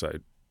eccentric, so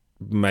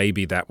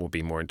maybe that will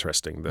be more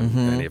interesting than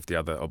any of the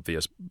other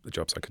obvious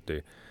jobs I could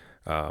do.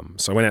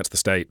 So I went out to the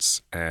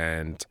States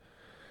and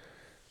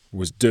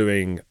was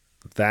doing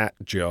that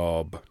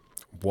job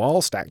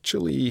whilst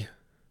actually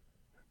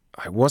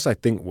I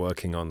think,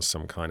 working on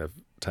some kind of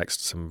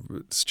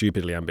some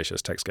stupidly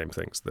ambitious text game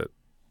things that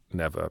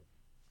never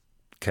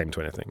came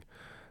to anything.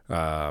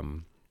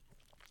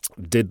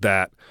 Did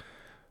that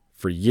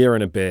for a year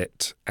and a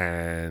bit,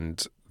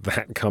 and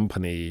that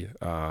company,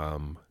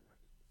 and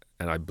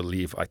I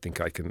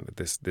think I can.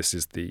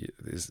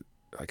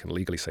 I can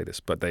legally say this,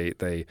 but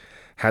they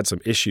had some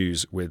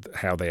issues with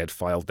how they had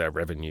filed their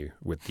revenue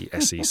with the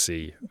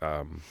SEC.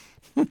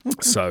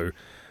 So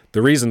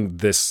the reason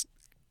this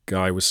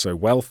guy was so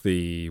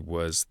wealthy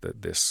was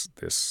that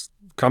this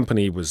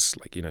company was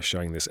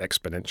showing this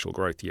exponential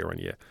growth year on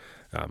year.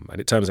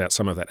 And it turns out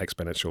some of that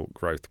exponential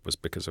growth was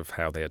because of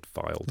how they had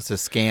filed. It's a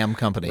scam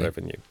company.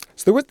 Revenue.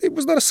 So it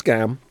was not a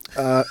scam.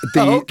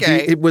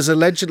 Okay. It was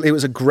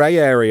a gray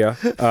area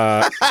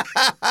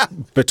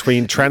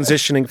between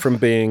transitioning from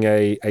being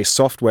a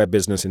software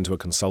business into a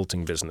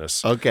consulting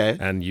business. Okay.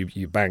 And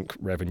you bank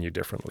revenue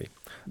differently.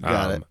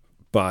 Got it.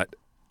 But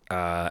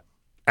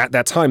at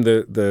that time,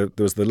 there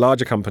was the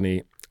larger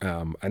company,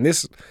 and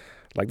this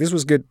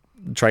was good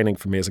training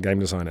for me as a game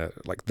designer.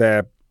 Like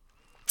their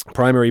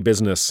primary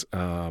business,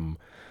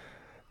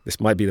 this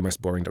might be the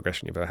most boring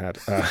digression you've ever had,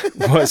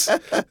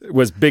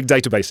 was big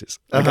databases.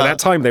 Like at that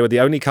time, they were the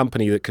only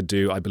company that could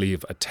do, I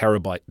believe, a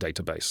terabyte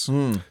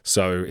database.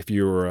 So if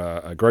you were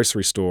a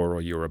grocery store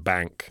or you were a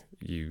bank,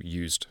 you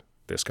used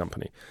this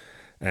company.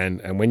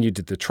 And when you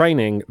did the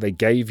training, they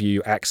gave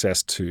you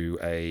access to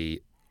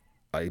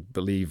I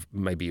believe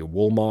maybe a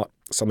Walmart,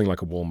 something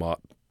like a Walmart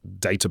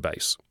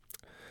database,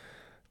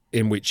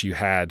 in which you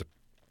had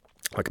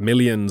like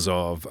millions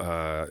of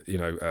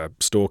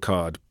store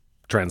card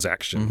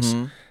transactions,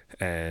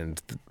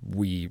 and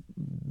we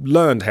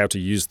learned how to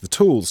use the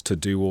tools to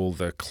do all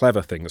the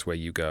clever things where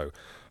you go,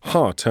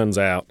 turns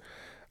out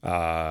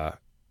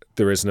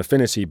there is an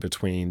affinity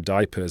between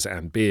diapers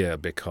and beer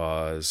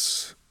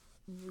because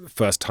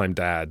first-time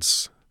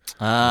dads.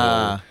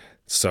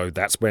 So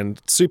that's when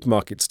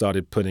supermarkets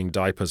started putting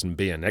diapers and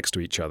beer next to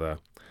each other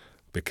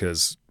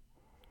because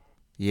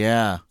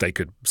they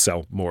could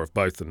sell more of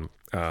both and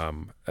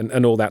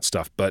all that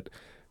stuff. But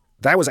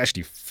that was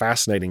actually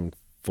fascinating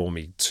for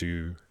me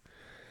to,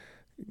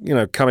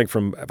 coming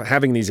from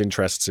having these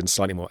interests in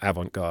slightly more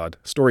avant-garde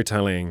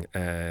storytelling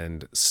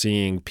and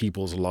seeing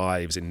people's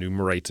lives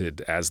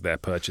enumerated as their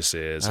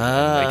purchases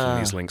and making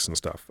these links and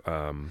stuff.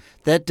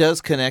 That does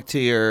connect to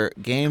your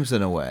games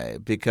in a way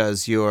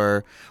because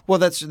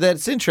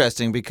that's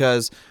interesting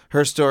because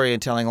Her Story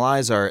and Telling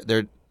Lies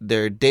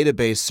they're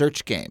database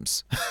search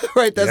games,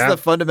 right? That's the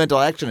fundamental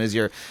action is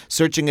you're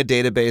searching a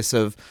database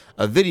of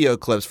video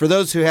clips. For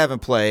those who haven't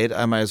played,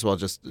 I might as well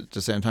just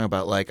say I'm talking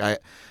about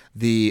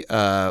the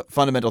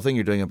fundamental thing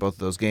you're doing in both of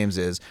those games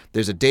is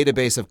there's a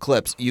database of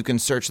clips. You can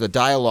search the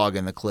dialogue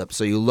in the clip,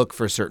 so you look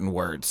for certain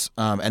words,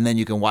 and then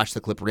you can watch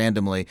the clip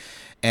randomly,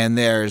 and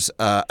there's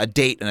a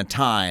date and a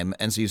time,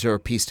 and so you sort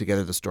of piece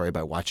together the story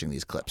by watching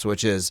these clips,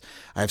 which is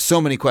I have so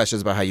many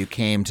questions about how you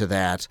came to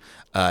that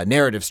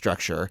narrative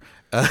structure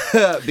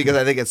because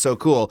I think it's so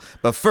cool.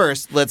 But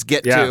first, let's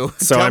get to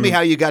tell me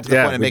how you got to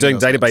the point of making doing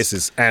those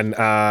databases,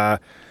 clips.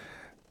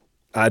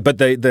 And but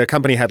the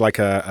company had like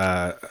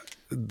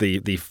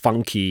the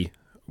funky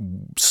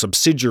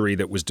subsidiary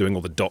that was doing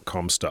all the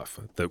 .com stuff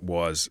that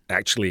was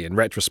actually, in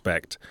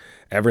retrospect,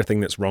 everything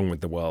that's wrong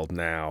with the world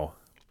now.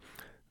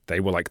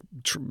 They were like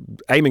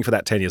aiming for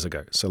that 10 years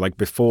ago. So like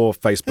before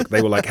Facebook,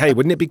 they were like, hey,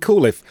 wouldn't it be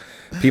cool if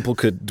people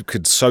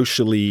could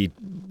socially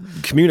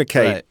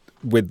communicate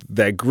with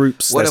their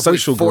groups, their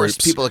social groups? What if we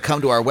forced people to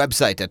come to our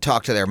website to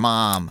talk to their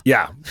mom?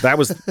 Yeah, that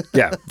was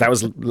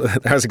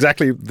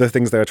exactly the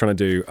things they were trying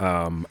to do.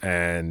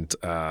 And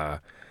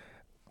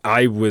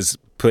I was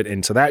put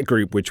into that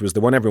group, which was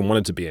the one everyone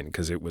wanted to be in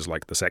because it was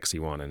like the sexy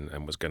one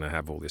and was going to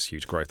have all this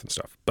huge growth and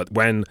stuff. But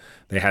when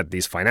they had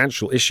these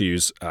financial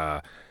issues,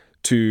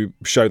 to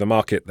show the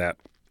market that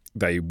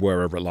they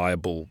were a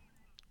reliable,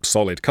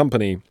 solid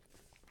company,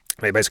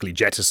 they basically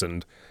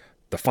jettisoned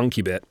the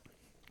funky bit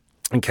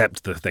and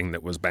kept the thing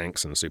that was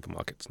banks and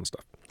supermarkets and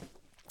stuff.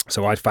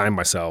 So I found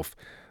myself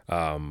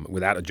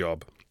without a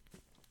job,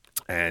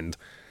 and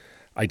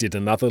I did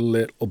another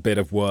little bit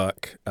of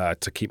work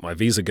to keep my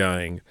visa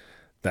going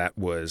that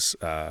was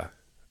at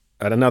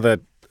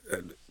another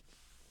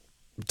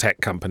tech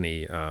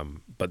company,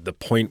 but the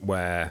point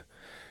where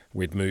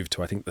we'd moved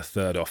to, I think, the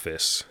third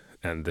office,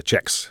 and the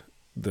checks,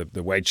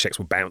 the wage checks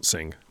were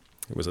bouncing.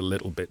 It was a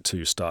little bit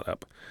too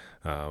startup.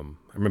 I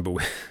remember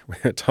we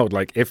were told,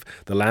 like, if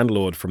the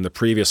landlord from the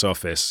previous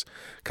office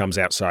comes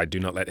outside, do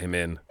not let him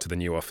in to the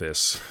new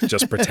office.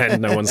 Just pretend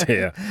no one's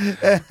here.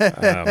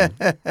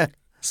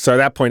 So at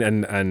that point,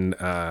 and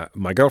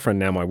my girlfriend,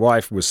 now my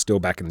wife, was still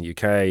back in the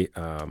UK.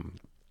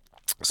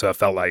 So I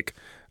felt like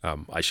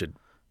I should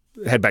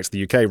head back to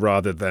the UK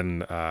rather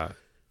than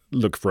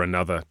look for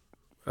another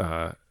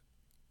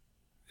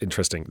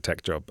interesting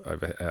tech job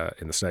over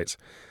in the States.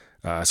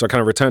 So I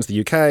kind of returned to the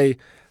UK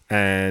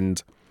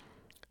and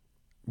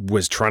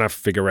was trying to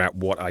figure out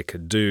what I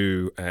could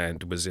do,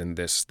 and was in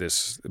this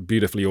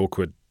beautifully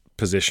awkward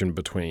position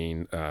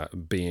between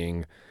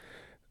being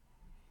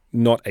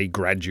not a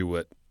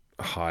graduate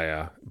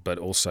hire, but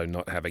also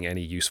not having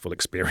any useful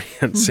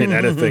experience in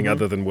anything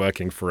other than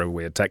working for a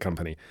weird tech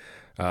company.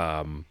 So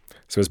I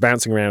was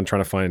bouncing around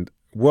trying to find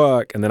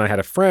work, and then I had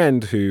a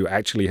friend who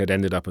actually had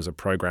ended up as a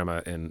programmer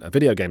in a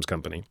video games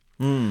company,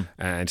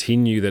 and he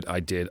knew that I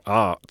did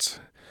art.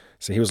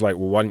 So he was like,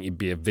 well, why don't you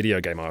be a video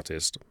game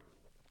artist?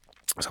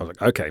 So I was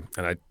like, okay.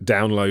 And I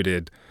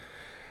downloaded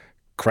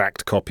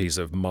cracked copies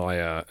of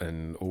Maya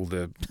and all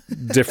the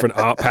different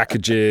art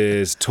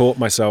packages, taught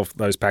myself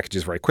those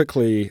packages very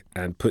quickly,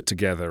 and put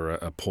together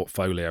a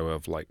portfolio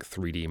of like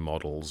 3D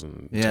models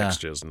and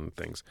textures and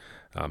things,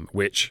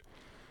 which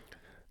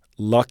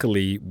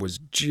luckily was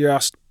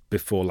just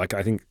before, like,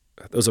 I think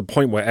there's a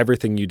point where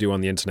everything you do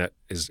on the internet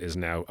is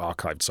now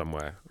archived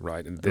somewhere,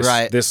 right? And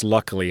this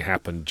luckily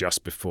happened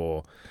just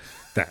before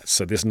that.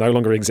 So this no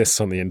longer exists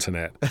on the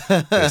internet,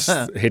 this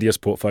hideous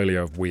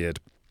portfolio of weird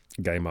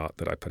game art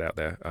that I put out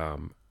there.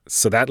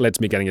 So that led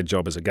to me getting a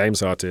job as a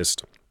games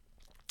artist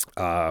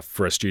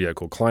for a studio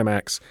called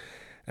Climax.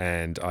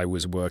 And I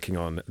was working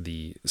on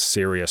the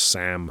Serious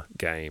Sam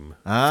game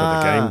for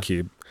the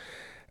GameCube.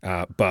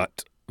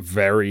 But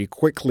very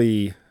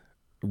quickly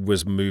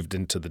was moved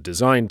into the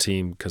design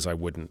team because I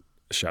wouldn't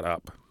shut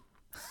up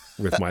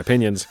with my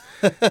opinions.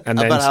 And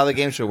then, about how the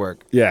game should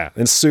work. Yeah.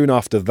 And soon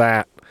after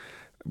that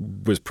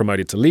was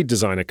promoted to lead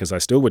designer because I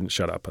still wouldn't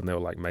shut up. And they were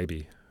like,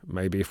 maybe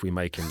if we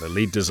make him the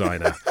lead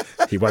designer,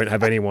 he won't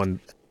have anyone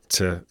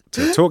to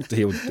talk to.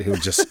 He'll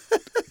just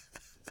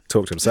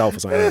talk to himself or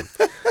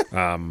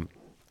something.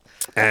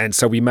 And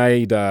so we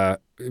made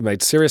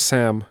Serious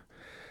Sam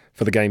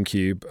for the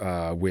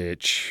GameCube,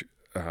 which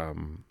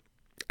and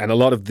a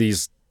lot of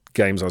these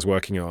games I was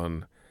working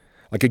on,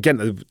 like,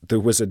 again, there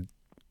was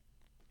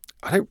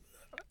I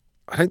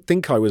don't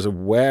think I was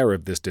aware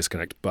of this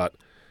disconnect, but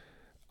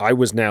I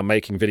was now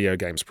making video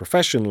games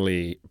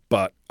professionally,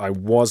 but I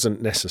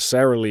wasn't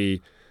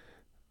necessarily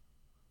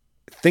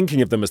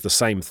thinking of them as the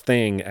same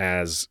thing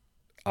as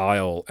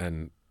Isle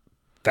and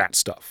that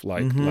stuff.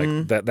 Like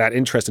that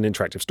interest in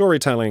interactive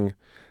storytelling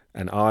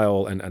and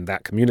Isle and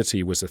that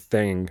community was a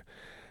thing.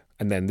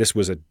 And then this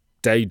was a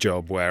day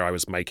job where I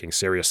was making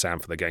Serious Sam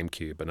for the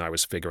GameCube, and I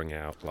was figuring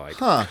out,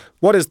 like,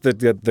 what is the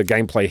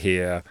gameplay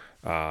here?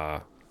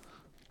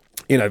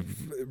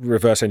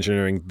 Reverse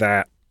engineering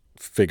that,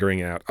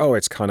 figuring out,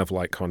 it's kind of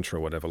like Contra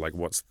or whatever, like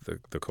what's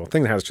the core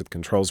thing that has to the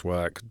controls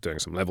work, doing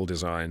some level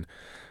design.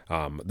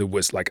 There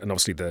was like, and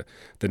obviously the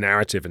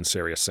narrative in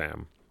Serious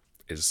Sam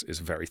is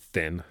very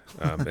thin.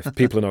 If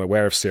people are not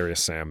aware of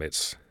Serious Sam,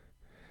 it's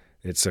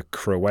a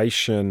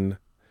Croatian,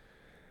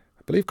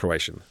 I believe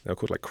Croatian, they're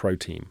called like Crow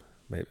Team.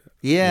 Maybe.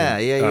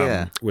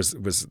 Yeah. Was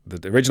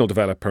the original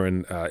developer,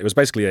 and it was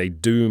basically a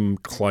Doom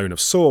clone of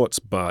sorts,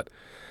 but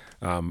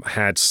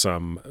had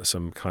some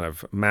kind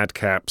of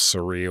madcap,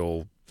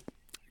 surreal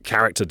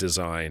character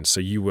design. So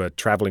you were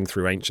traveling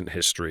through ancient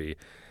history,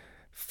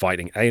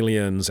 fighting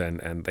aliens,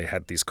 and they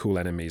had these cool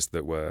enemies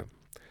that were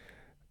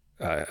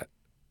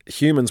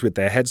humans with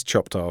their heads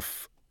chopped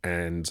off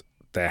and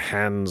their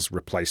hands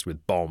replaced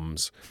with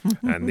bombs.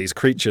 And these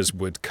creatures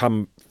would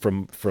come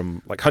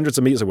from like hundreds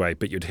of meters away,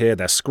 but you'd hear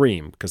their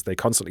scream because they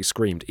constantly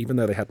screamed, even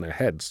though they had no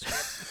heads.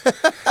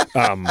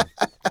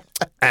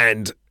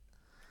 And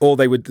or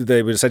they would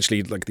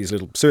essentially, like these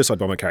little suicide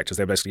bomber characters,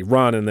 they would basically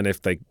run, and then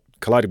if they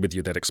collided with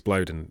you, they'd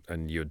explode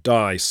and you'd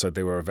die. So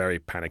they were a very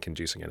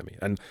panic-inducing enemy.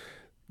 And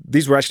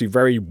these were actually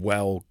very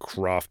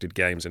well-crafted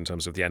games in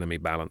terms of the enemy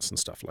balance and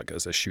stuff, like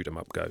as a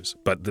shoot-'em-up goes.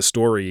 But the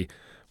story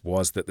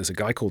was that there's a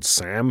guy called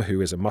Sam who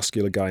is a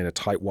muscular guy in a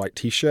tight white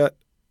T-shirt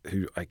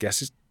who I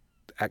guess is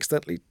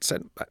accidentally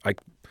sent.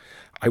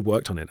 I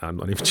worked on it. I'm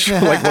not even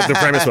sure like what the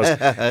premise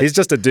was. He's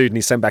just a dude and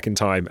he's sent back in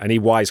time, and he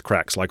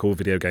wisecracks like all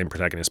video game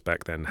protagonists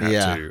back then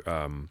had to.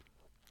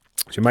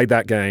 So I made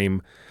that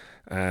game,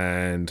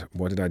 and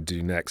what did I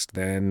do next?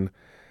 Then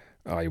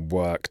I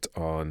worked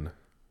on.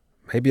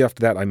 Maybe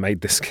after that, I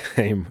made this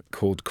game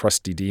called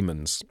Crusty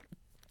Demons,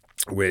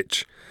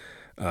 which.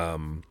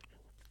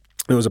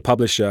 There was a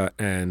publisher,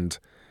 and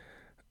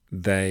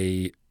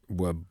they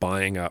were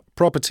buying up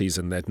properties,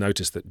 and they'd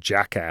noticed that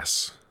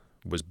Jackass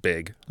was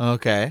big.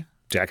 Okay.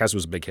 Jackass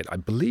was a big hit. I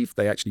believe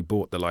they actually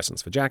bought the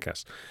license for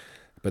Jackass.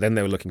 But then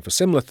they were looking for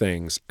similar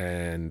things,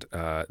 and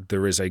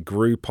there is a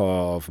group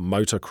of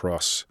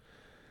motocross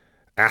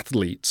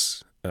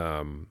athletes,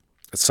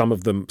 some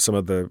of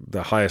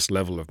the highest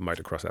level of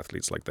motocross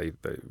athletes, like the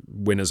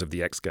winners of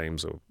the X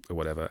Games or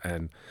whatever.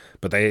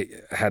 But they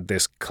had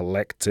this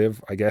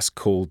collective, I guess,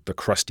 called the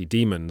Crusty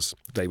Demons.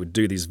 They would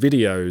do these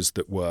videos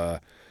that were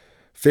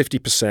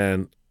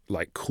 50%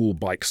 like cool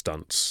bike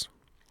stunts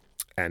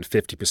and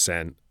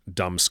 50%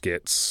 dumb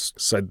skits.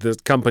 So the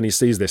company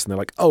sees this and they're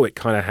like, it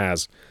kind of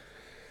has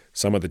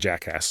some of the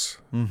Jackass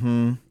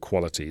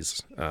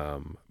qualities.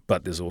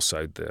 But there's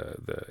also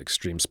the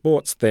extreme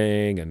sports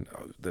thing, and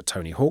the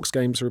Tony Hawk's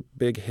games are a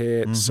big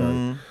hit.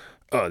 So,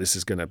 this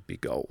is going to be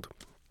gold.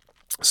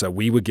 So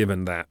we were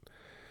given that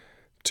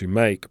to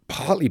make,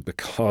 partly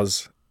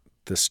because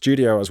the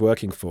studio I was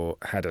working for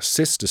had a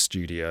sister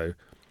studio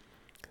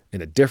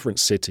in a different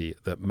city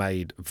that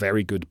made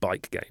very good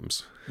bike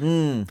games.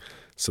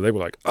 So they were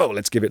like,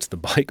 let's give it to the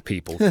bike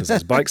people because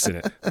there's bikes in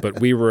it. But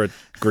we were a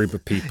group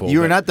of people. You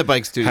were not the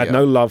bike studio. Had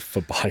no love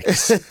for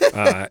bikes.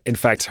 In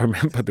fact, I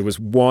remember there was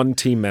one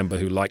team member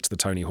who liked the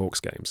Tony Hawk's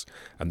games,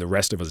 and the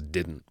rest of us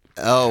didn't.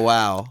 Oh,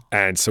 wow.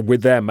 And so we're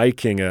there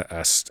making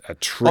a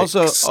trick,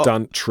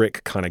 stunt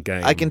trick kind of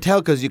game. I can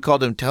tell because you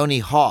called him Tony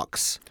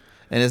Hawks,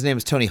 and his name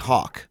is Tony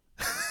Hawk.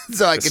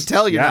 So I can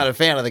tell you're not a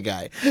fan of the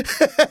guy,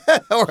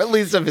 or at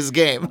least of his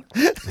game.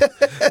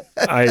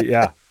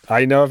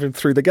 I know of him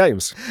through the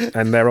games,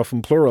 and they're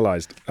often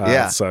pluralized.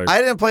 So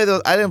I didn't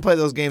play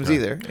those games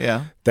either.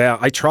 Yeah,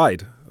 I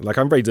tried. Like,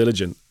 I'm very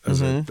diligent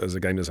as a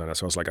game designer,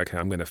 so I was like, okay,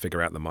 I'm going to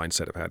figure out the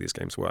mindset of how these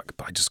games work,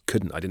 but I just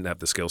couldn't. I didn't have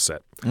the skill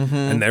set,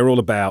 and they're all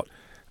about,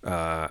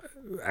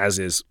 as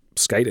is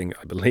skating,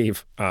 I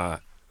believe,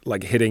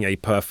 like hitting a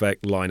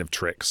perfect line of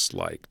tricks,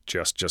 like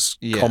just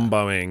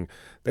comboing.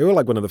 They were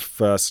like one of the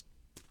first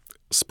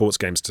sports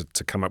games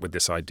to come up with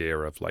this idea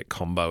of like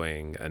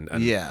comboing and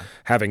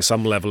having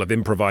some level of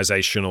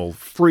improvisational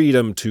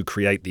freedom to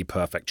create the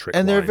perfect trick.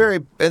 And they're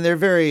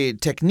very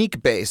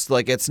technique based.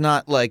 Like, it's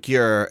not like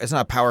it's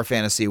not power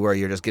fantasy where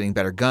you're just getting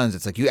better guns.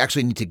 It's like you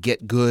actually need to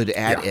get good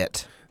at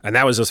it. And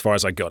that was as far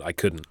as I got. I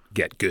couldn't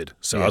get good.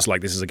 So I was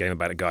like, this is a game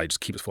about a guy who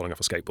just keeps falling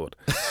off a skateboard.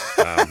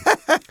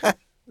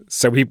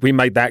 So we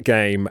made that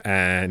game,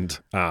 and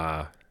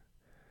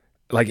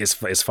like,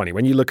 it's funny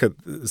when you look at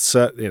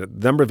the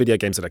number of video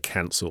games that are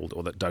cancelled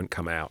or that don't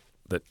come out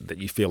that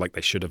you feel like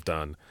they should have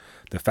done.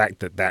 The fact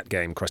that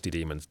game, Crusty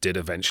Demons, did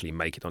eventually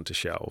make it onto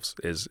shelves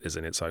is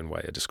in its own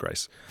way a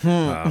disgrace.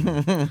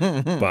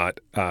 But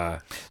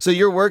so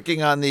you're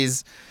working on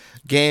these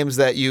games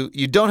that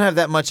you don't have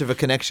that much of a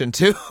connection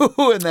to.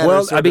 And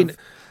that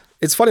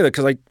it's funny though,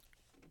 because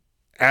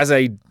as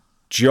a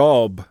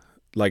job,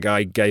 like,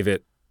 I gave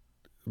it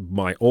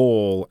my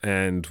all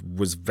and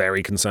was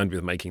very concerned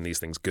with making these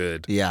things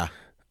good. Yeah.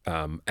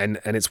 And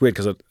it's weird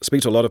because I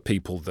speak to a lot of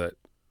people that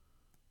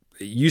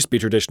it used to be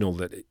traditional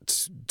that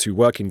to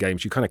work in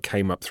games, you kind of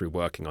came up through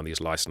working on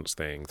these licensed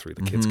things through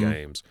the kids'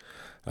 games.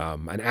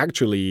 And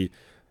actually,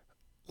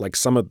 like,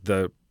 some of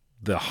the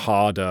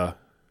harder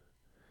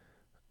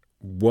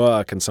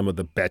work and some of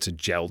the better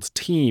gelled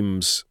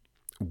teams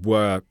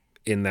were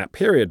in that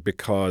period,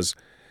 because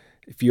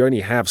if you only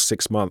have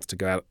 6 months to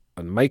go out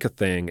and make a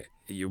thing,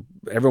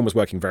 everyone was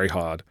working very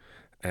hard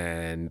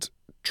and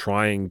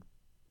trying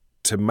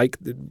to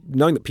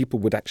knowing that people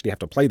would actually have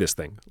to play this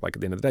thing. Like,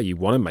 at the end of the day, you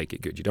want to make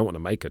it good. You don't want to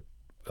make a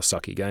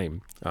sucky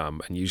game.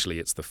 And usually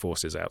it's the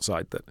forces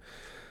outside that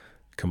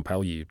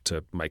compel you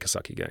to make a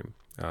sucky game.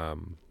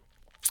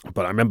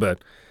 But I remember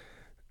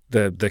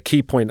the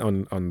key point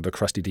on the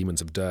Crusty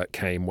Demons of Dirt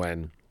came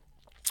when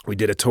we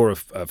did a tour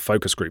of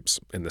focus groups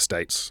in the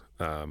States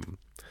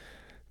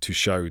to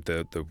show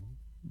the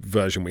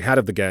version we had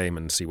of the game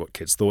and see what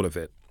kids thought of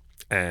it.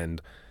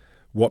 And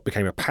what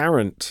became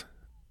apparent,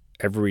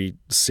 every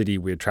city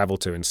we'd travel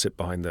to and sit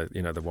behind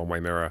the one-way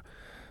mirror,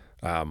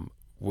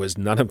 was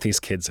none of these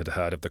kids had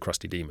heard of the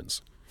Crusty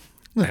Demons.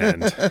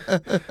 And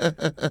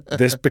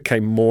this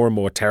became more and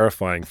more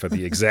terrifying for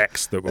the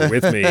execs that were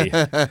with me.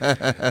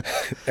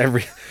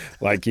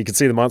 You could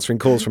see them answering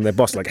calls from their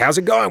boss, like, how's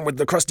it going with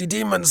the Crusty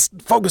Demons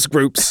focus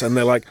groups? And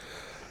they're like,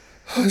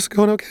 oh, it's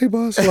going okay,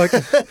 boss. Like,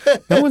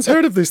 no one's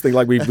heard of this thing.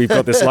 Like, we've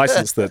got this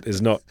license that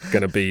is not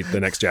going to be the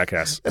next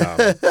Jackass.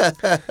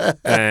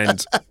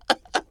 And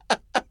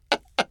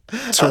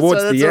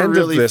towards the end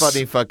of this, that's a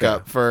really funny fuck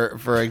up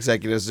for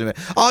executives to admit,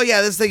 oh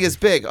yeah, this thing is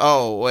big.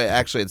 Oh wait,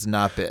 actually, it's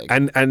not big.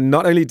 And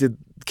not only did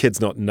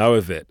kids not know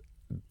of it,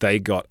 they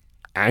got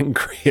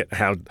angry at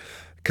how,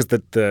 because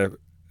the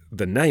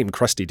name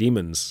Crusty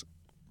Demons,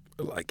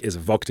 like, is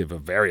evocative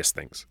of various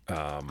things.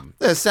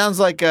 It sounds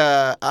like,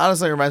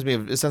 honestly, it reminds me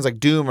of, it sounds like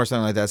Doom or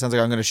something like that. It sounds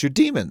like I'm going to shoot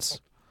demons.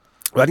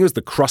 Well, I think it was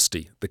the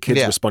Crusty. The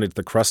kids responded to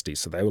the Crusty,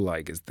 so they were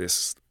like, is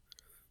this...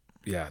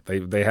 Yeah,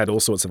 they had all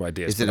sorts of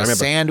ideas. Is it a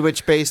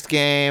sandwich-based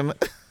game?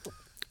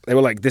 They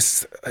were like,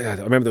 this... I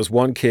remember there was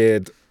one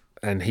kid,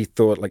 and he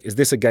thought, like, is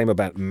this a game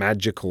about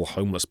magical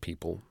homeless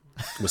people?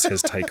 Was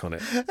his take on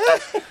it.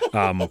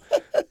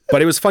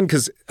 But it was fun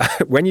because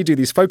when you do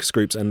these focus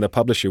groups and the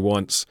publisher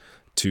wants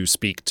to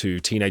speak to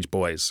teenage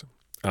boys,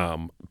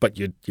 but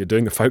you're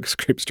doing the focus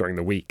groups during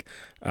the week,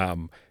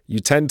 you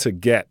tend to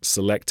get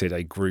selected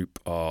a group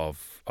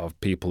of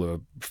people who are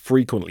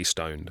frequently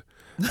stoned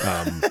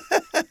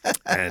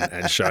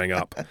and showing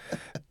up.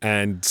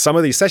 And some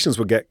of these sessions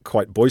would get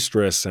quite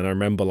boisterous. And I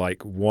remember,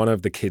 like, one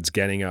of the kids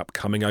getting up,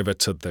 coming over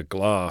to the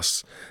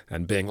glass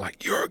and being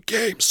like, your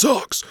game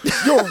sucks,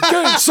 your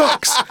game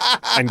sucks,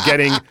 and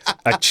getting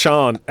a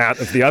chant out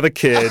of the other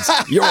kids,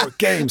 your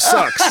game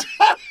sucks.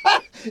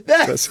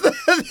 That is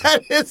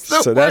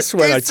the worst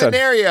case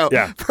scenario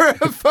for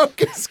a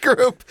focus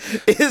group,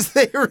 is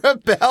they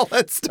rebel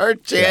and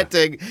start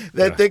chanting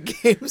that the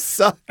game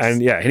sucks.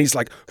 And he's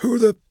like, who are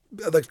the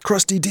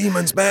Crusty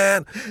Demons,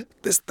 man,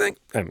 this thing.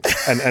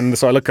 And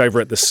so I look over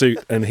at the suit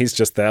and he's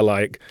just there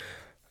like,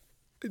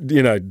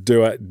 do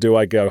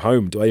I go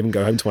home? Do I even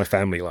go home to my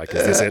family? Like,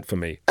 is this it for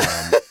me?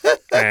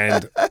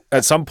 And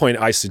at some point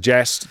I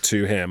suggest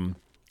to him,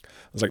 I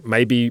was like,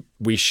 maybe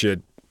we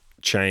should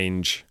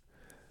change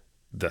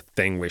the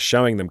thing we're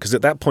showing them. Because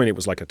at that point it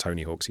was like a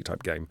Tony Hawksy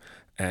type game.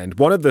 And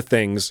one of the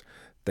things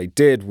they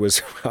did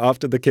was,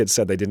 after the kids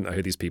said they didn't know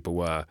who these people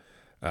were,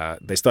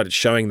 they started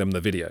showing them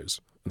the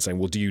videos and saying,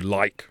 well, do you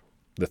like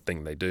the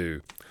thing they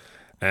do?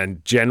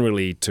 And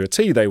generally, to a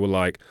T, they were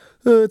like,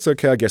 oh, it's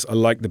okay, I guess. I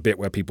like the bit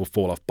where people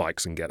fall off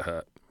bikes and get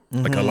hurt.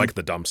 Like I like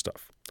the dumb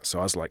stuff. So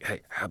I was like,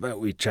 hey, how about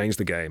we change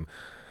the game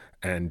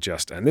and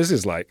this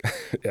is like,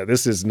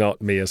 this is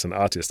not me as an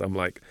artist. I'm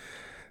like,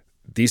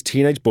 these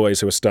teenage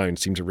boys who are stoned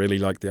seem to really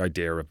like the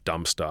idea of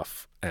dumb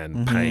stuff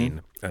and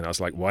pain. And I was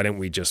like, why don't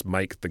we just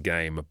make the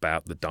game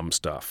about the dumb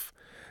stuff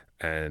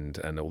and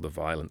all the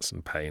violence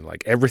and pain,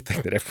 like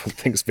everything that everyone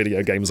thinks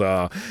video games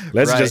are.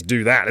 Let's just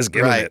do that. Let's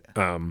give it.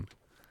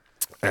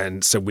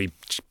 And so we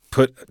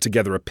put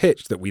together a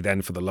pitch that we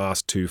then, for the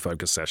last 2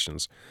 focus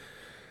sessions,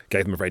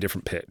 gave them a very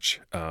different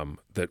pitch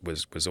that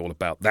was all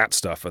about that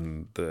stuff.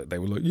 And they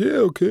were like, yeah,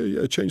 okay,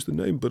 yeah, change the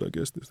name, but I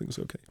guess this thing's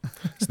okay.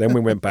 So then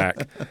we went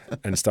back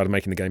and started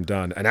making the game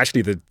done. And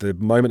actually the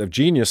moment of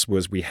genius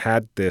was we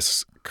had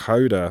this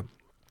coder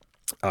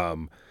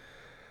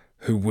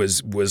who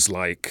was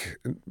like,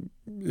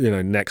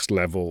 next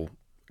level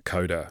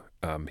coder.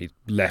 He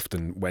left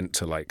and went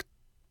to like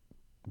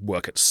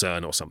work at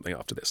CERN or something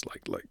after this.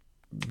 Like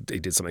he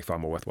did something far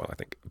more worthwhile, I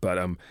think. But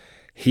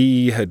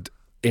he had,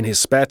 in his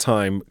spare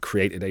time,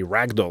 created a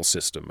ragdoll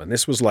system, and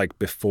this was like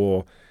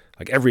before.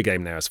 Like every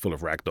game now is full of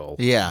ragdoll.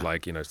 Yeah,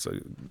 like so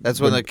that's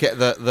when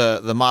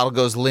the model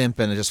goes limp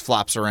and it just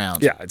flops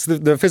around. Yeah, it's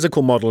the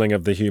physical modeling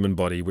of the human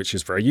body, which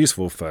is very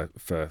useful for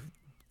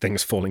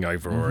things falling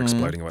over or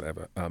exploding or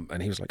whatever.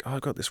 And he was like, "Oh, I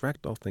got this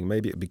ragdoll thing.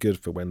 Maybe it'd be good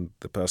for when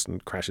the person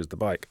crashes the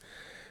bike."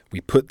 We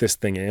put this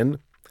thing in,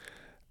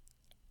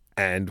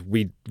 and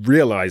we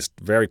realized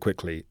very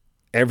quickly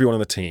everyone on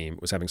the team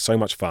was having so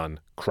much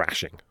fun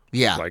crashing.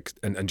 Yeah. Like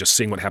and just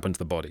seeing what happened to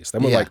the bodies.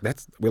 Then we're like,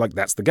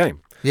 that's the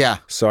game. Yeah.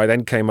 So I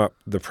then came up,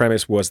 the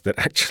premise was that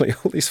actually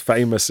all these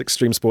famous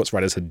extreme sports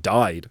riders had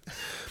died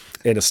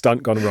in a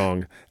stunt gone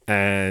wrong,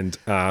 and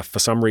for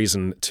some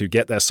reason, to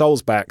get their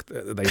souls back,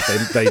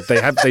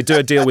 they do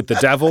a deal with the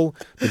devil.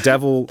 The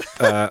devil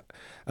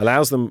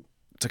allows them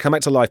to come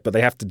back to life, but they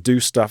have to do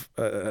stuff,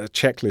 a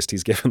checklist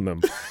he's given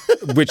them,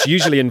 which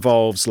usually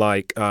involves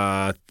like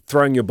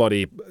throwing your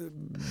body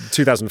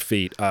 2,000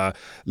 feet,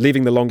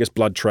 leaving the longest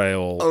blood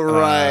trail.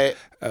 Right.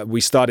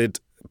 We started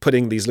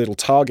putting these little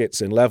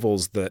targets in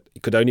levels that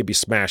could only be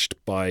smashed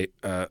by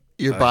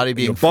your body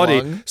being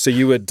flung. So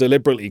you would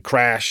deliberately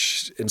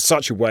crash in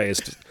such a way as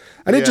to,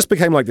 and it just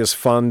became like this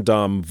fun,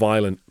 dumb,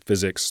 violent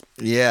physics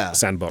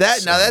sandbox.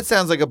 That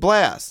sounds like a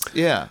blast.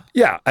 Yeah.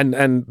 Yeah,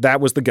 and that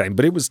was the game,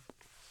 but it was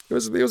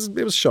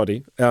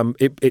shoddy.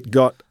 It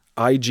got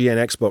IGN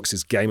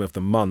Xbox's Game of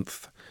the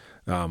Month.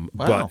 Wow.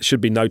 But it should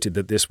be noted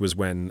that this was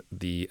when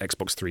the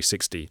Xbox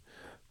 360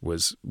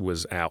 was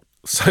out.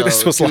 So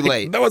this was like,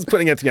 late. No one's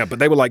putting anything out. But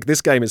they were like,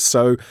 this game is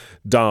so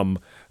dumb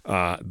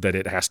that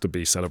it has to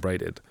be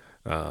celebrated.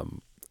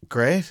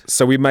 Great.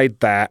 So we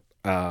made that.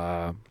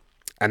 And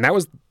that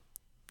was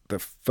the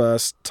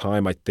first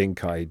time I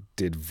think I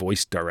did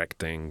voice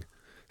directing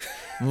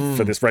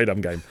for this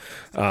Radom game.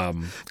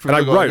 And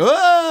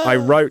I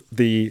wrote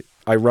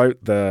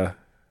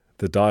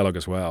the dialogue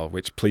as well,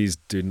 which please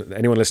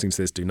anyone listening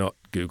to this, do not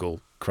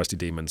Google Crusty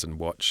Demons and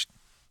watch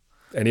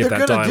any of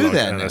that dialogue. They're going to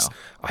do that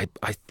now.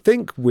 I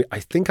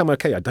think I'm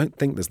okay. I don't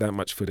think there's that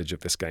much footage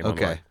of this game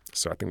online,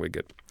 so I think we're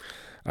good.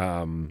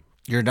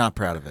 You're not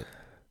proud of it?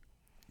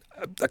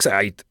 Like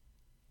I say,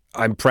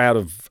 I'm proud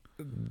of.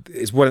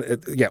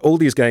 All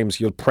these games,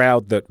 you're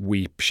proud that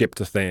we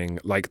shipped a thing.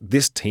 Like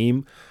this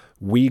team,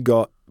 we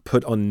got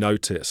put on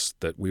notice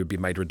that we would be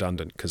made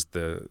redundant because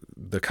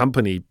the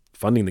company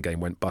funding the game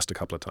went bust a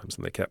couple of times,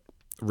 and they kept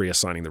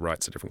reassigning the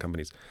rights to different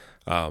companies.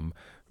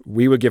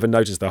 We were given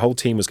notice the whole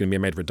team was going to be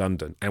made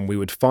redundant, and we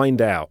would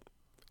find out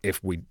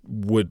if we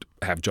would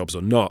have jobs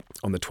or not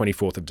on the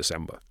 24th of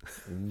December.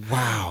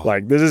 Wow.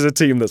 Like, this is a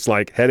team that's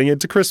like heading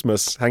into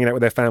Christmas, hanging out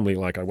with their family,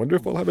 like, I wonder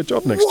if we'll have a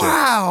job next year.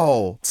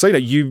 Wow. So,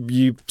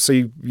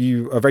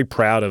 you are very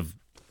proud of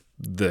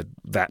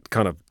that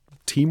kind of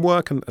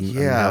teamwork and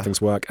how things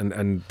work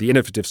and the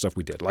innovative stuff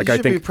we did. Like, you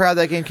should be proud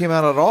that game came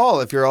out at all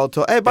if you're all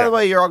told, hey, by the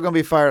way, you're all going to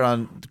be fired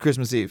on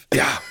Christmas Eve.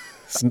 Yeah.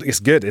 It's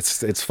good.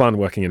 It's fun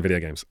working in video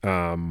games.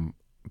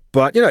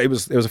 But, it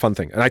was a fun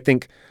thing. And I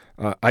think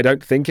I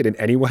don't think it in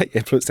any way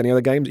influenced any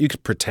other games. You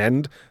could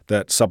pretend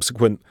that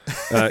subsequent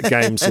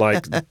games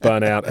like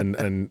Burnout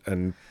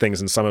and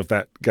things and some of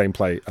that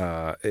gameplay,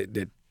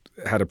 it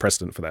had a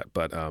precedent for that.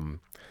 But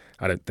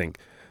I don't think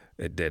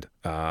it did.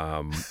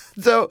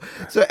 So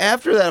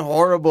after that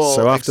horrible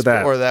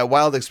or that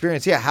wild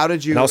experience, how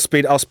did you... And I'll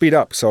speed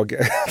up, so I'll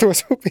get...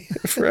 Otherwise we'll be here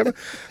forever.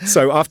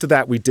 So after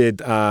that, we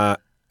did a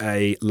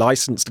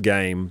licensed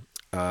game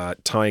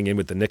tying in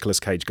with the Nicolas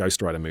Cage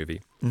Ghost Rider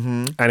movie.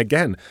 Mm-hmm. And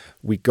again,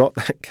 we got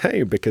that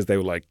game because they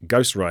were like,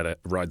 Ghost Rider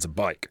rides a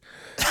bike.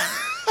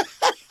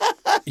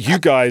 You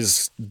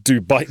guys do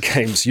bike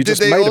games. You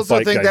just made a bike game. Did they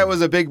also think that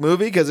was a big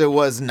movie? Because it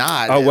was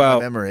not in my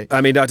memory.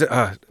 I mean,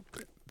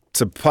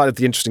 so part of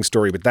the interesting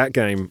story with that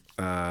game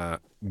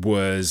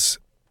was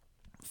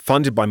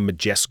funded by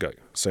Majesco.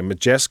 So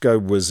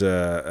Majesco was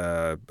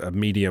a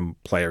medium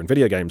player in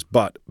video games,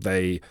 but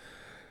they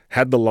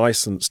had the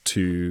license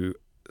to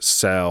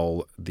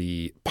sell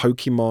the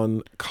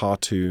Pokemon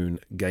cartoon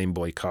Game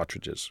Boy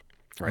cartridges.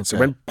 Right. Okay. So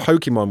when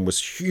Pokemon was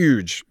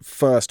huge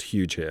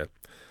here,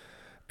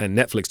 and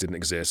Netflix didn't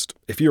exist,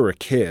 if you were a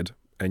kid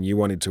and you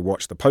wanted to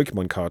watch the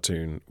Pokemon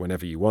cartoon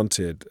whenever you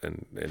wanted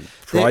and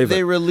private...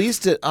 They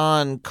released it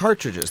on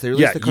cartridges. They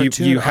released the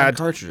cartoon you on had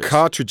cartridges.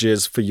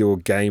 cartridges for your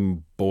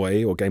Game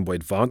Boy or Game Boy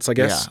Advance, I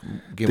guess,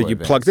 Game that Boy you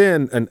Advance. plugged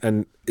in,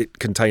 and it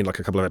contained like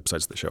a couple of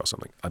episodes of the show or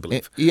something, I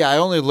believe. I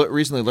only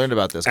recently learned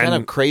about this. Kind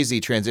of crazy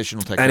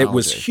transitional technology. And it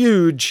was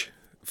huge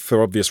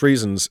for obvious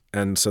reasons,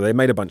 and so they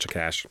made a bunch of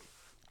cash.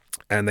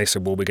 And they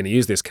said, well, we're going to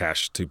use this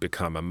cash to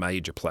become a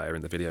major player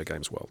in the video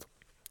games world.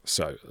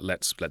 So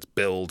let's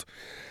build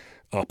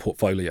our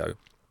portfolio.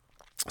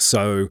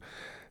 So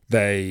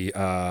they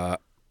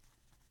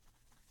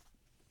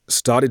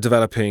started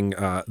developing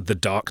The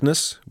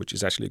Darkness, which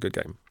is actually a good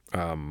game,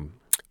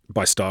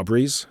 by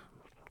Starbreeze.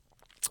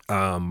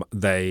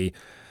 They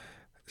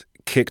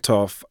kicked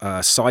off a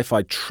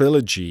sci-fi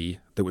trilogy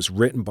that was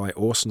written by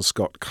Orson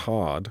Scott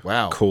Card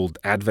called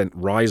Advent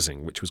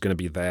Rising, which was going to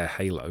be their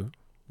Halo.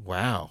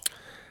 Wow.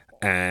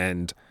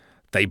 And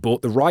they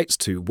bought the rights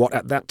to what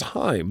at that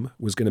time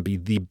was going to be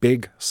the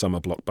big summer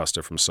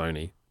blockbuster from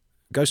Sony,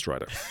 Ghost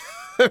Rider.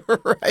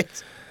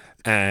 Right.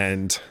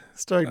 And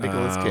starring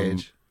Nicolas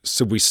Cage.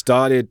 So we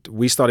started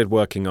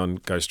working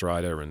on Ghost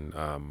Rider, and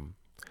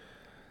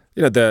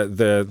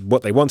the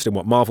what they wanted and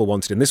what Marvel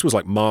wanted, and this was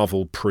like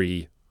Marvel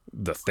pre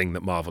the thing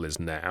that Marvel is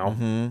now.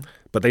 Mm-hmm.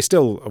 But they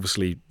still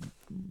obviously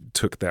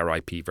took their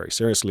IP very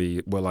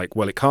seriously. Were like,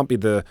 well, it can't be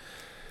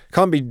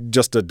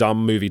just a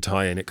dumb movie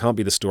tie-in. It can't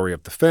be the story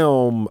of the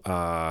film.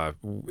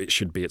 It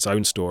should be its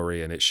own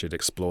story, and it should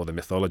explore the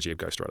mythology of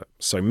Ghost Rider.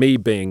 So me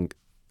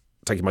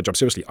taking my job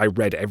seriously, I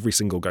read every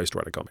single Ghost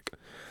Rider comic,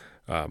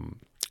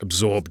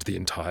 absorbed the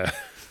entire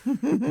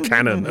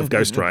canon of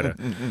Ghost Rider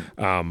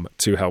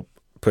to help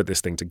put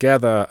this thing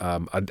together.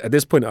 At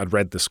this point, I'd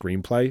read the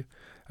screenplay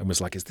and was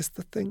like, is this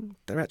the thing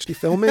they're actually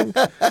filming?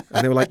 And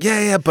they were like,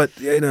 yeah, but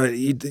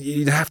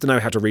you'd have to know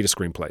how to read a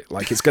screenplay.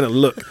 Like, it's going to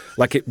look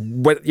like it,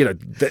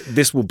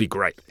 this will be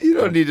great. You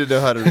don't need to know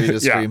how to read a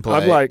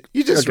screenplay. I'm like,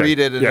 you just read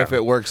it, and if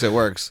it works, it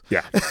works.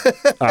 Yeah.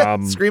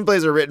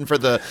 Screenplays are written for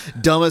the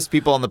dumbest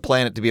people on the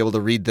planet to be able to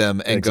read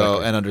them and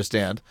go and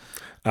understand.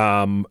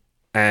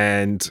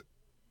 And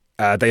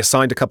they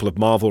assigned a couple of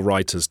Marvel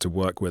writers to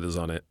work with us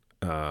on it.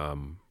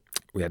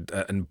 We had,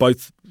 and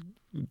both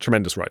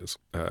tremendous writers,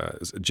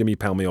 Jimmy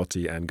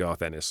Palmiotti and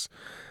Garth Ennis.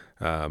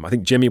 I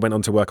think Jimmy went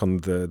on to work on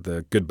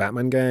the good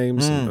Batman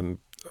games, and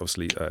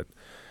obviously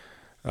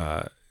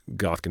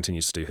Garth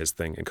continues to do his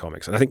thing in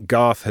comics. And I think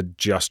Garth had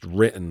just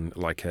written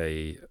like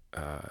I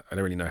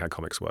don't really know how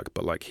comics work,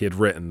 but like he had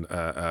written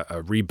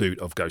a reboot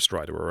of Ghost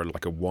Rider, or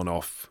like a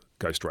one-off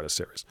Ghost Rider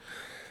series.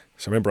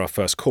 So I remember our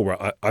first call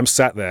where I'm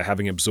sat there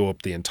having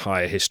absorbed the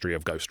entire history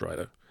of Ghost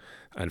Rider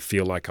and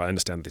feel like I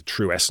understand the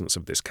true essence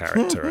of this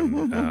character.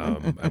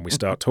 And we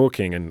start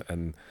talking,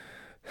 and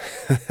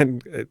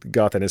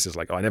Garth Ennis is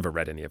like, I never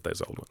read any of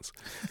those old ones.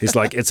 He's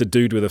like, it's a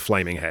dude with a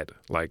flaming head.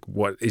 Like,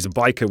 what? He's a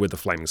biker with a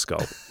flaming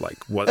skull.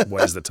 Like, what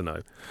is there to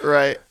know?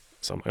 Right.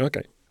 So I'm like,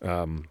 okay.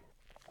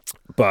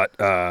 But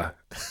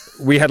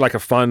we had like a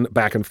fun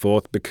back and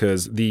forth,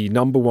 because the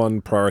number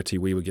one priority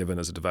we were given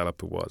as a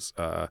developer was,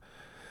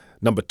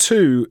 number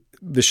two,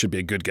 this should be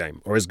a good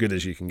game, or as good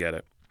as you can get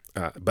it.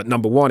 But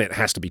number one, it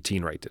has to be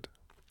teen rated.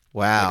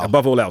 Wow. Like,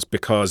 above all else,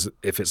 because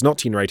if it's not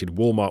teen rated,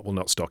 Walmart will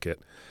not stock it.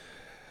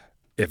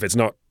 If it's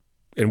not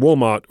in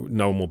Walmart,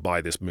 no one will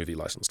buy this movie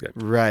licensed game.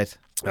 Right.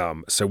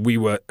 So we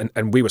were,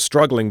 and we were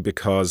struggling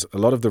because a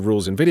lot of the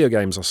rules in video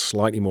games are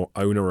slightly more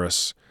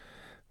onerous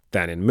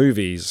than in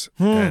movies.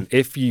 And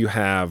if you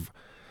have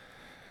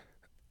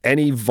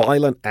any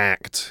violent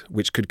act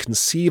which could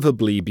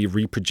conceivably be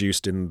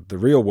reproduced in the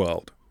real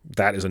world,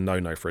 that is a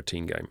no-no for a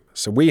teen game.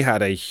 So we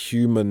had a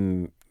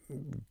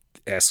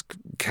human-esque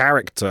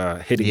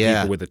character hitting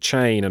people with a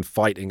chain and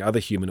fighting other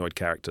humanoid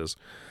characters.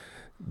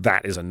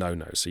 That is a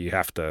no-no. So you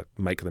have to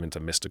make them into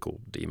mystical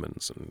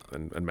demons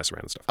and mess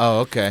around and stuff.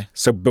 Oh, okay.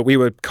 So, but we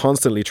were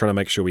constantly trying to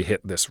make sure we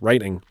hit this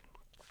rating,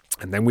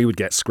 and then we would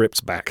get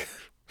scripts back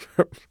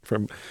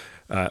from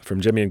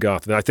Jimmy and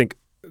Garth. And I think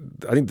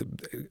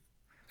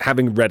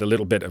having read a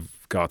little bit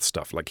of Garth's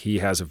stuff, like, he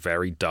has a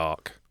very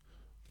dark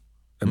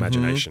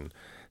imagination. Mm-hmm.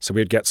 So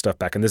we'd get stuff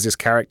back, and there's this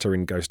character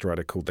in Ghost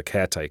Rider called the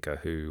Caretaker,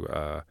 who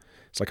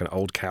is like an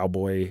old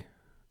cowboy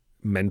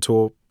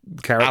mentor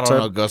character. I don't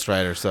know Ghost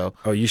Rider, so...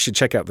 Oh, you should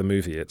check out the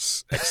movie.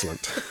 It's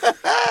excellent.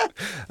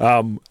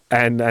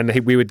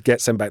 We would get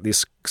sent back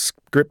these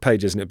script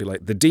pages, and it'd be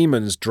like, the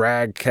demons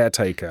drag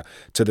Caretaker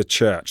to the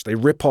church. They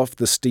rip off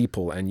the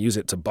steeple and use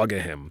it to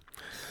bugger him.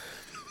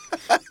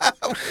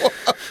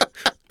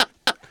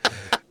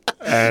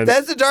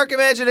 That's a dark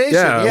imagination.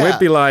 Yeah, we'd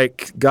be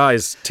like,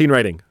 guys, teen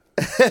rating.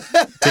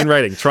 Teen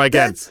rating, try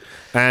again.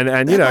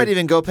 And you know, might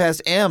even go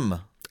past M.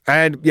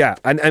 And yeah,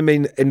 and I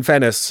mean, in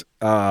fairness,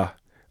 I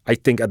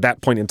think at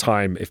that point in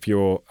time, if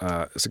you're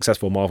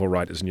successful Marvel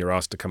writers and you're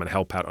asked to come and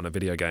help out on a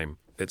video game,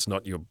 it's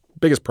not your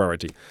biggest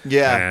priority.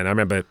 Yeah. And I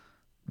remember,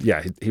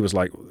 he was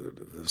like,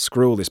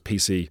 screw all this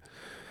PC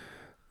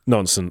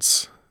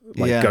nonsense.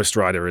 Like, Ghost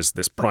Rider is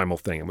this primal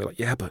thing. And we're like,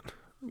 yeah, but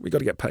we got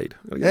to get paid.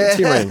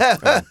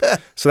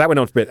 So that went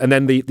on for a bit. And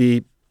then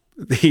the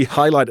the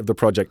highlight of the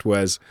project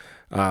was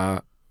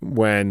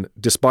when,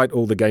 despite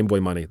all the Game Boy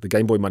money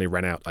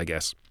ran out, I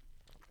guess,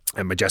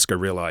 and Majesco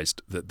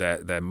realized that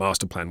their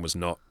master plan was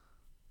not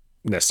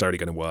necessarily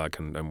going to work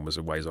and was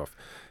a ways off.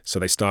 So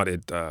they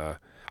started, I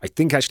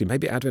think actually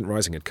maybe Advent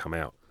Rising had come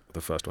out,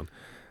 the first one,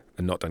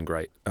 and not done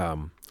great.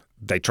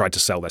 They tried to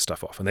sell their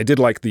stuff off. And they did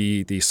like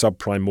the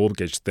subprime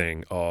mortgage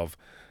thing of,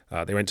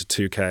 they went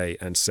to 2K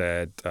and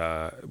said,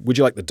 would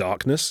you like the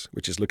Darkness,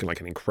 which is looking like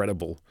an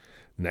incredible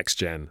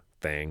next-gen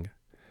thing.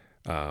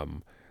 But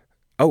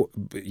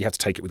you have to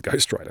take it with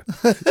Ghost Rider.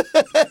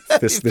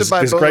 this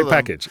great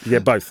package. Yeah,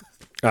 both.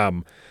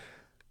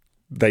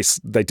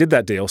 They did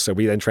that deal, so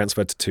we then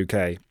transferred to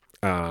 2K,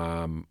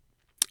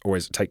 or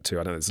is it Take-Two?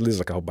 I don't know. There's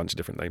like a whole bunch of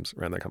different names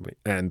around that company.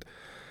 And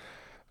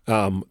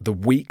the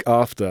week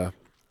after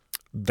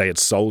they had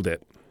sold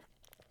it,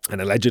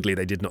 and allegedly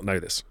they did not know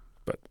this,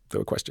 but there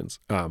were questions.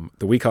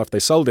 The week after they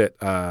sold it,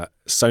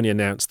 Sony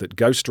announced that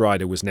Ghost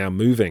Rider was now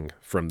moving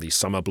from the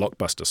summer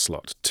blockbuster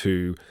slot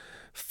to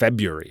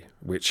February,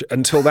 which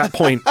until that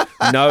point,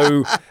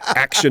 no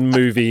action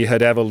movie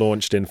had ever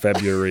launched in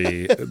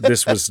February.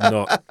 This was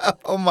not.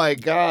 Oh my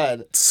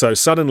God. So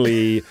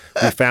suddenly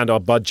we found our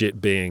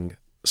budget being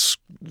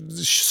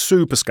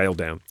super scaled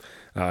down.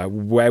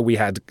 Where we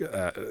had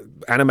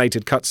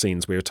animated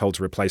cutscenes, we were told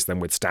to replace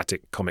them with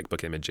static comic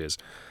book images.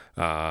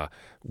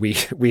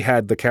 We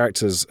had the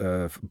characters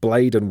of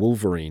Blade and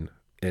Wolverine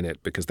in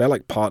it because they're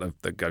like part of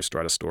the Ghost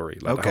Rider story.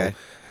 Like okay.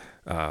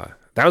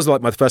 That was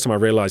like my first time I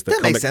realized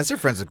that makes sense. They're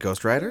friends with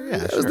Ghost Rider. Yeah,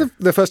 that was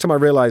the first time I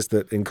realized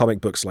that in comic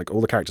books, like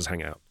all the characters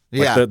hang out.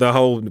 Like yeah. The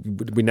whole,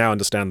 we now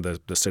understand the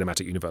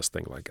cinematic universe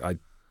thing. Like I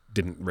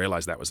didn't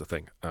realize that was a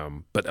thing.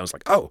 But I was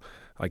like, oh,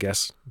 I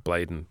guess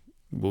Blade and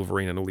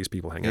Wolverine and all these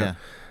people hang out.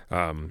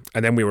 And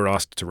then we were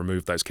asked to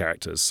remove those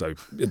characters. So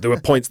there were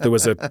points. There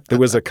was a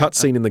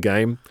cutscene in the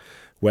game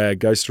where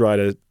Ghost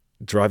Rider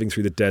driving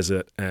through the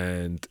desert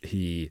and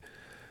he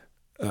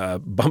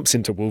bumps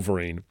into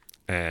Wolverine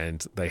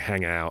and they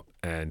hang out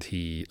and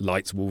he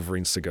lights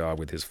Wolverine's cigar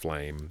with his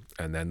flame,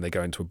 and then they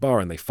go into a bar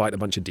and they fight a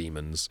bunch of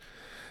demons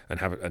and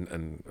have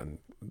and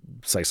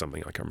say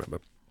something I can't remember.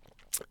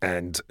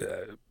 And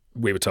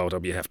we were told,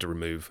 you have to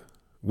remove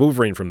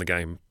Wolverine from the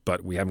game,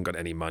 but we haven't got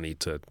any money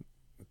to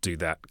do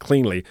that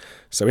cleanly.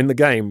 So in the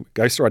game,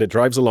 Ghost Rider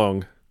drives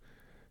along,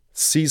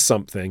 sees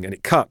something, and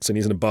it cuts, and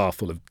he's in a bar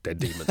full of dead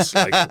demons.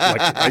 I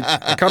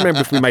can't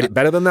remember if we made it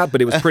better than that, but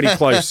it was pretty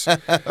close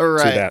to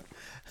that.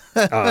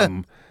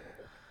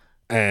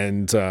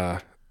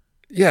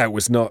 It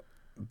was not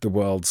the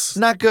world's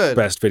not good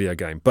best video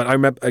game. But I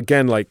remember,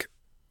 again, like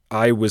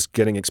I was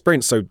getting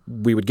experience. So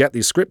we would get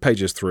these script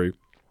pages through,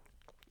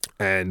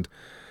 and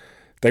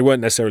they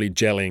weren't necessarily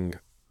gelling.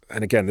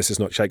 And again, this is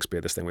not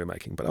Shakespeare, this thing we're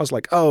making. But I was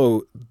like,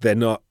 oh, they're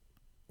not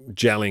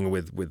gelling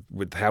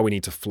with how we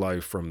need to flow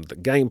from the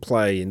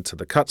gameplay into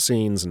the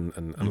cutscenes. And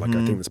like, I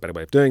think there's a better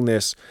way of doing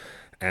this.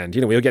 And,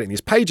 we were getting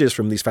these pages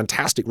from these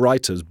fantastic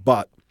writers.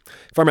 But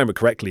if I remember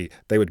correctly,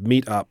 they would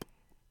meet up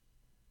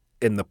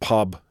in the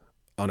pub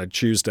on a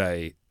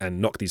Tuesday and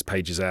knock these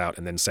pages out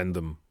and then send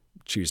them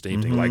Tuesday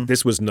evening. Like,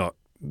 this was not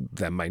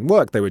their main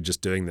work. They were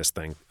just doing this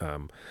thing.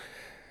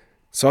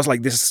 So I was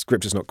like, this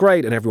script is not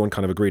great. And everyone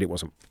kind of agreed it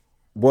wasn't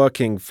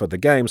working for the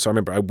game. So I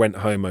remember I went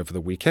home over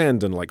the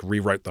weekend and like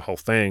rewrote the whole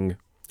thing,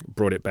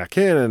 brought it back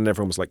in, and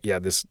everyone was like, yeah,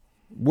 this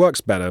works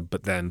better.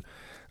 But then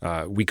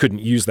we couldn't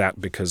use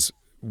that because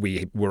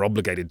we were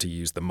obligated to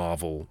use the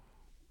Marvel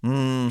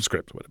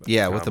script or whatever.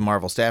 Yeah, with the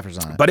Marvel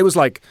staffers on it. But it was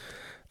like,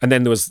 and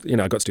then there was,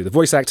 I got to do the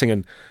voice acting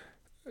and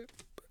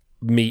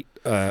meet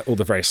all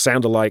the various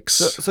sound-alikes.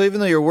 So even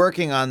though you're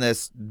working on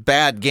this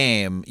bad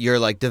game, you're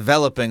like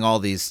developing all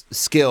these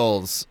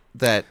skills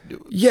that...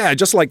 Yeah,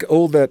 just like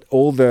all the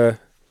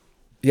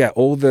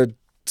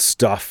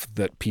stuff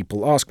that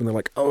people ask when they're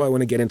like, oh, I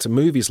want to get into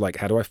movies. Like,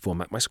 how do I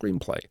format my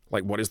screenplay?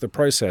 Like, what is the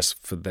process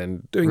for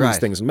then doing these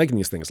things and making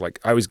these things? Like,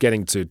 I was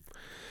getting to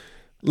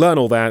learn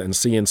all that and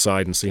see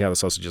inside and see how the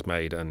sausage is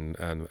made and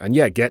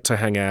get to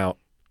hang out.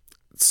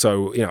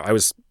 So, I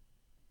was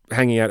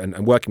hanging out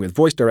and working with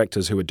voice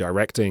directors who were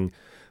directing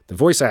the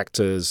voice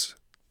actors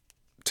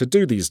to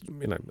do these,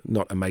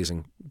 not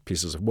amazing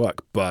pieces of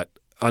work, but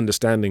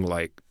understanding,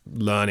 like,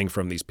 learning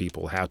from these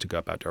people how to go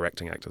about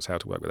directing actors, how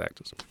to work with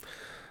actors.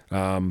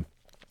 So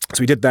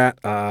we did that.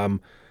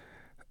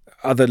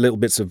 Other little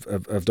bits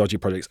of dodgy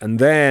projects. And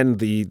then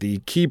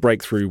the key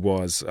breakthrough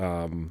was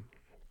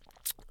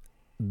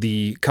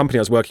the company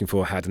I was working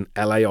for had an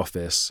LA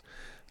office.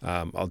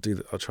 I'll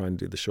try and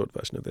do the short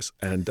version of this.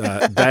 And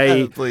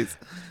they Please.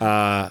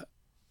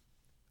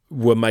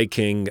 Were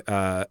making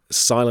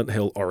Silent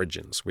Hill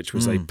Origins, which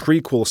was a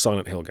prequel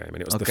Silent Hill game.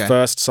 And it was the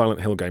first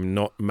Silent Hill game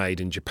not made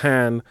in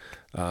Japan.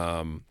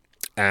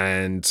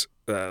 And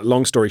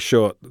long story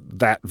short,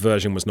 that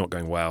version was not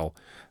going well.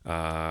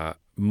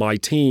 My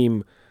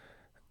team,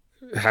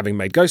 having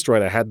made Ghost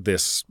Rider, had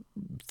this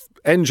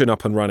engine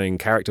up and running,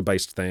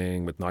 character-based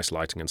thing with nice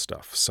lighting and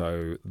stuff.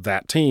 So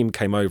that team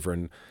came over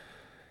and...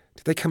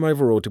 Did they come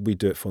over or did we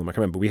do it for them? I can't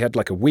remember. We had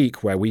like a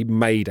week where we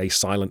made a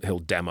Silent Hill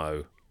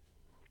demo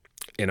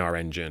in our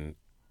engine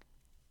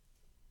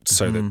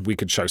so that we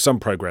could show some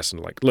progress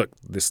and like, look,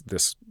 this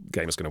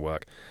game is going to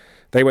work.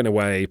 They went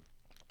away,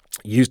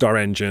 used our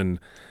engine,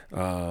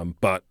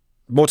 but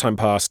more time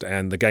passed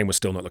and the game was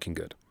still not looking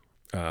good.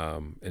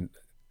 And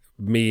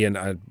me and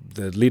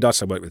the lead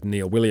artist I worked with,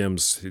 Neil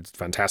Williams, who's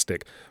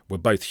fantastic, were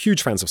both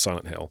huge fans of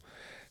Silent Hill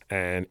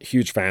and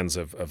huge fans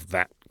of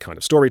that kind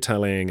of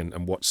storytelling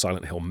and what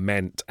Silent Hill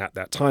meant at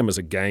that time as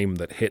a game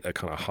that hit a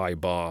kind of high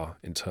bar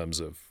in terms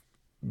of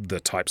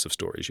the types of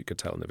stories you could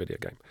tell in the video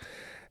game.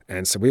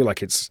 And so we were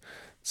like, it's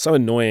so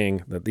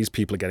annoying that these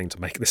people are getting to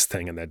make this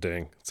thing and they're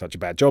doing such a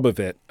bad job of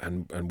it,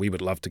 and we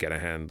would love to get our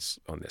hands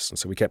on this. And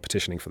so we kept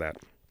petitioning for that.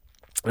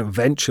 And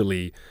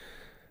eventually,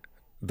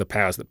 the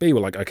powers that be were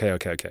like,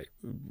 okay.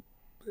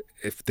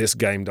 If this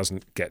game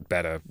doesn't get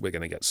better, we're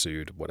going to get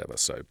sued, whatever.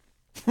 So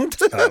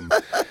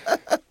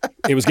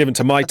it was given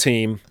to my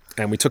team,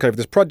 and we took over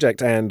this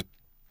project, and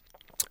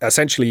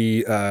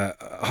essentially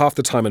half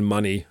the time and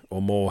money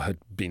or more had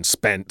been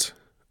spent,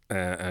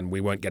 and we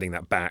weren't getting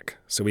that back.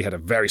 So we had a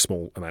very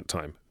small amount of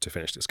time to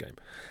finish this game.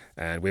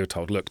 And we were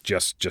told, look,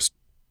 just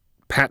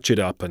patch it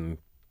up and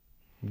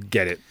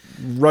get it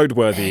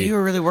roadworthy. Yeah, you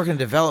were really working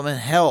development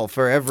hell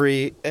for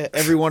every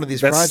one of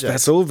these projects.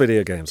 That's all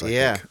video games,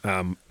 I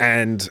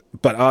think.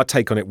 But our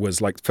take on it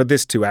was like, for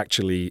this to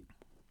actually,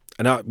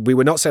 and we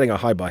were not setting a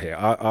high bar here.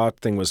 Our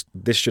thing was,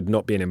 this should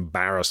not be an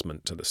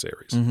embarrassment to the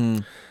series.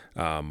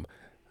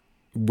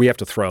 We have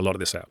to throw a lot of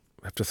this out.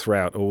 We have to throw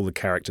out all the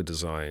character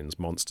designs,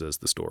 monsters,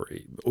 the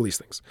story, all these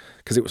things,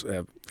 because it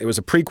was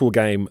a prequel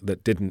game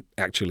that didn't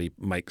actually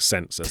make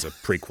sense as a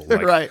prequel.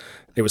 Like, right.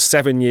 It was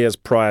 7 years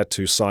prior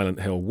to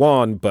Silent Hill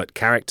 1, but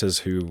characters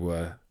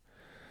who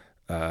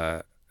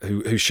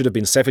should have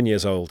been 7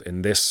 years old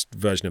in this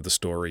version of the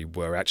story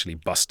were actually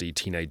busty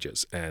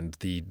teenagers. And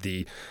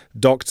the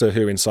Doctor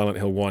who in Silent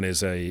Hill 1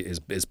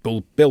 is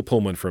Bill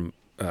Pullman from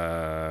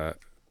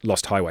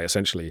Lost Highway,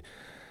 essentially.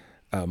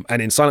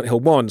 And in Silent Hill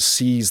 1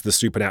 sees the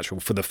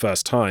supernatural for the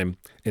first time.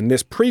 In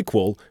this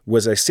prequel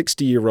was a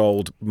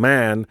 60-year-old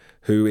man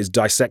who is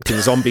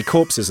dissecting zombie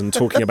corpses and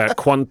talking about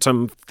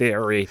quantum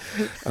theory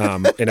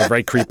in a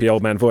very creepy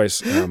old man voice.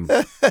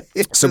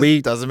 So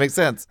doesn't make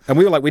sense. And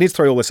we were like, we need to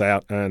throw all this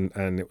out. And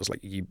it was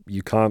like,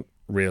 you can't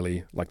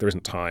really, like, there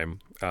isn't time.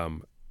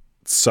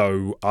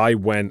 So I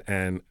went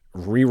and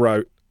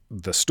rewrote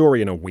the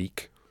story in a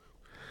week.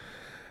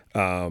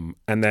 And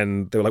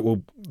then they were like,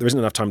 well, there isn't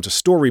enough time to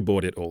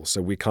storyboard it all,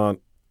 so we can't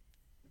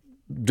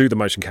do the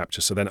motion capture.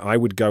 So then I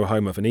would go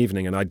home of an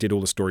evening and I did all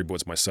the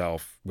storyboards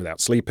myself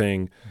without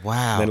sleeping.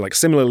 Wow. And then, like,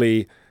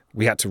 similarly,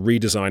 we had to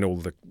redesign all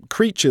the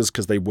creatures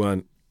because they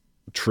weren't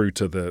true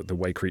to the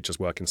way creatures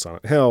work in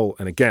Silent Hill.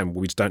 And again,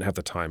 we just don't have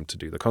the time to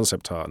do the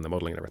concept art and the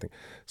modeling and everything.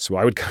 So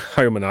I would go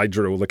home and I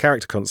drew all the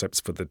character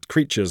concepts for the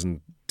creatures and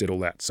did all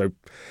that. So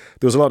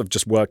there was a lot of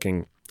just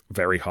working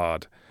very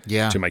hard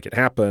to make it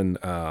happen.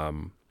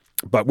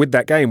 But with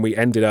that game, we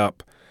ended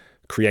up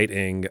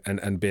creating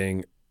and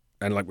being,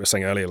 and like we were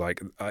saying earlier, like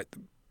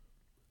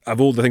of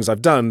all the things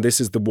I've done,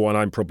 this is the one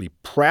I'm probably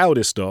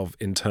proudest of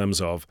in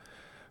terms of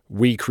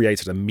we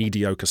created a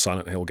mediocre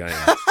Silent Hill game.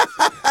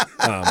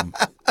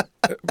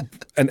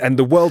 And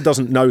the world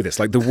doesn't know this.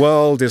 Like, the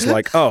world is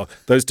like, oh,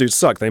 those dudes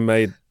suck. They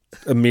made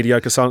a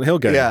mediocre Silent Hill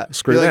game. Yeah.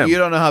 Screw You're them. like, you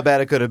don't know how bad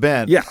it could have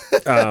been. Yeah.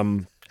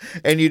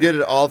 And you did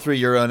it all through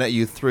your own.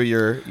 You threw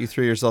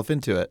yourself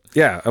into it.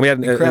 Yeah, and we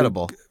had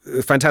incredible,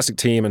 a fantastic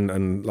team,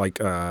 and like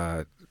we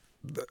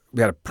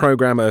had a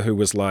programmer who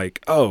was like,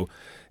 "Oh,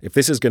 if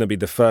this is going to be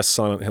the first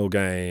Silent Hill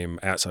game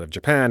outside of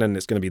Japan, and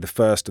it's going to be the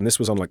first," and this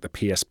was on like the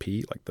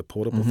PSP, like the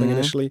portable thing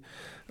initially.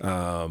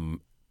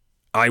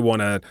 I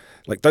want to,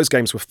 like, those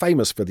games were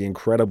famous for the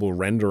incredible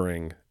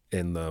rendering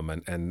in them,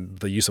 and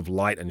the use of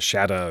light and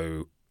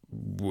shadow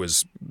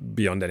was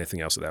beyond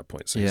anything else at that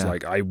point. So it's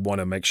like, I want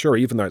to make sure,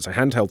 even though it's a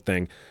handheld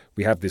thing,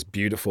 we have this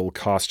beautiful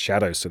cast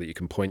shadow so that you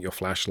can point your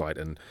flashlight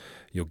and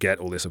you'll get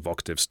all this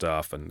evocative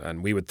stuff.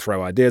 And we would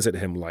throw ideas at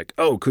him like,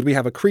 oh, could we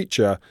have a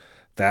creature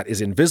that is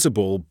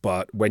invisible,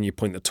 but when you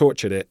point the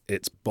torch at it,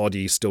 its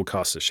body still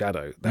casts a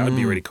shadow? That would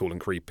be really cool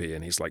and creepy.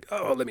 And he's like,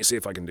 oh, let me see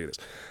if I can do this.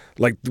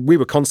 Like, we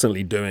were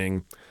constantly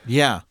doing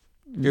you're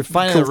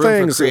finding cool the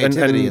room things. for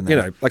creativity in there.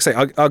 You know, like I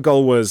say, our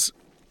goal was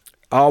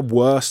our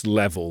worst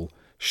level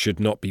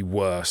should not be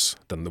worse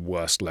than the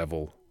worst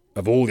level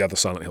of all the other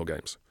Silent Hill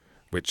games,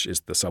 which is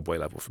the subway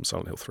level from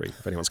Silent Hill 3,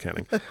 if anyone's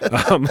counting.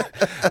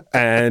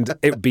 And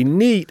it would be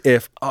neat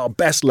if our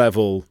best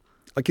level,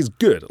 like, is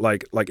good.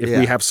 Like if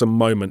we have some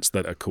moments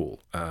that are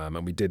cool.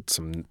 And we did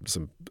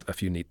a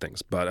few neat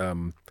things. But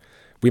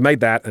we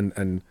made that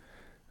and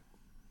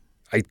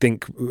I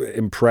think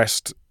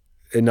impressed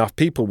enough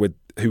people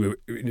who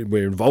were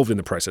involved in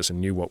the process and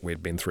knew what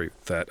we'd been through,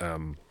 that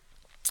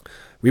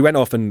we went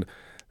off and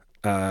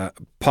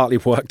partly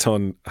worked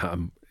on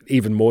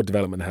even more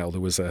development hell.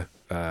 There was a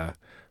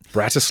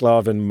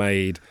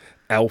Bratislavan-made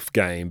Elf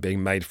game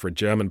being made for a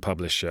German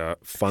publisher,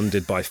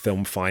 funded by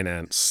Film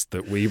Finance,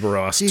 that we were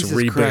asked to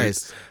reboot.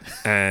 Christ.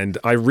 And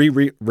I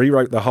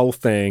rewrote the whole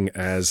thing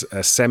as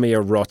a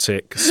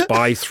semi-erotic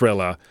spy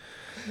thriller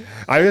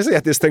I basically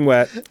had this thing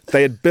where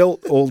they had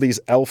built all these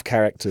elf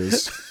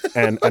characters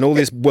and all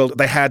these world.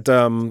 They had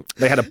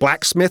a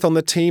blacksmith on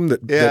the team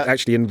that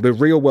actually in the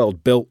real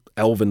world built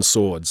elven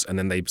swords, and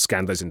then they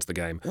scanned those into the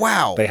game.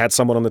 Wow. They had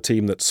someone on the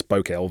team that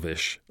spoke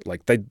Elvish,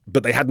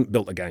 but they hadn't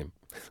built a game.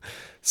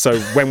 So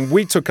when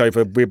we took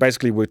over, we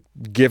basically were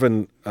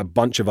given a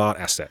bunch of art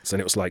assets,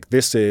 and it was like,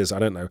 this is, I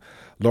don't know,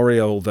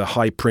 L'Oreal, the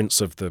high prince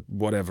of the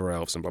whatever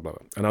elves, and blah, blah,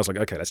 blah. And I was like,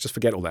 okay, let's just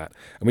forget all that.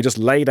 And we just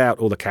laid out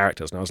all the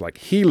characters, and I was like,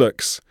 he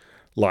looks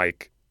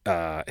like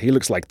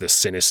the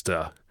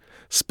sinister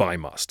spy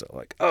master.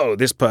 Like, oh,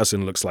 this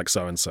person looks like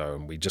so-and-so,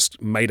 and we just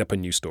made up a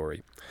new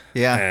story.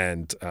 Yeah.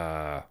 And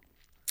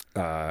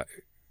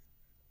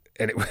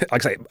it, like I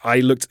say,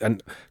 I looked,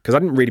 and because I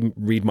didn't really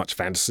read much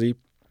fantasy,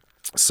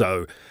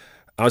 so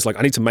I was like,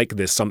 I need to make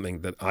this something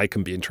that I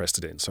can be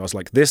interested in. So I was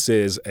like, this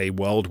is a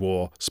World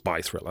War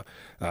spy thriller.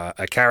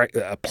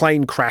 A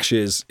plane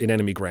crashes in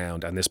enemy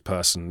ground, and this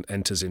person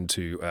enters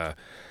into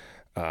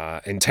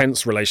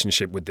intense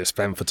relationship with this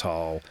femme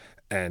fatale.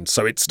 And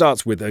so it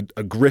starts with a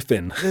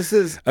griffin.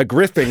 A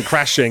griffin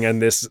crashing, and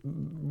this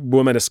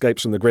woman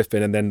escapes from the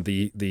griffin, and then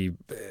the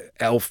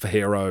elf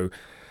hero.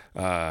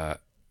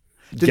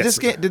 Did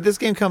this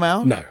game come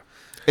out? No,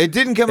 it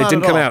didn't come out. It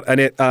didn't come out,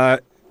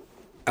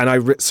 and I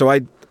wrote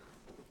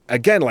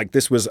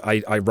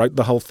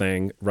the whole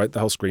thing, wrote the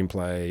whole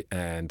screenplay,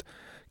 and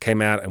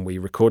came out, and we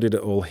recorded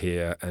it all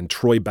here. And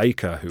Troy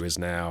Baker, who is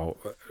now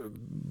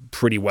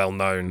pretty well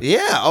known,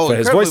 for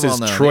his voices,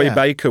 Troy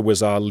Baker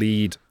was our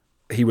lead.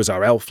 He was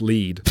our elf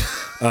lead.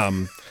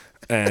 And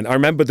I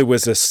remember there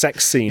was a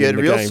sex scene. You had in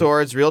the real game.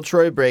 swords, real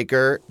Troy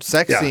Baker,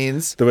 sex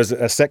scenes. There was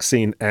a sex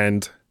scene,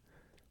 and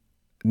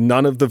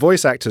none of the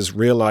voice actors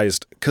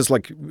realized, because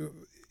like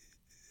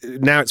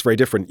now it's very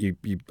different. You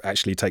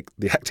actually take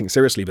the acting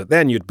seriously, but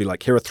then you'd be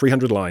like, here are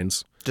 300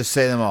 lines. Just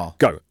say them all.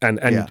 Go. And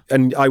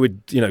I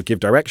would, give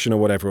direction or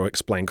whatever, or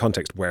explain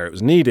context where it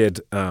was needed.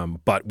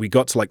 But we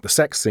got to like the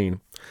sex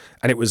scene,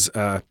 and it was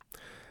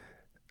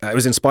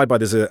inspired by,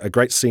 there's a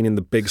great scene in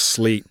The Big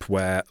Sleep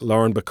where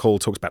Lauren Bacall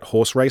talks about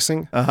horse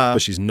racing, but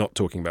she's not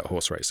talking about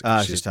horse racing.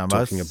 She's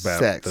talking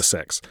about the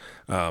sex.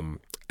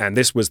 And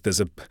this was,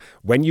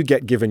 when you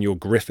get given your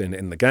griffin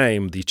in the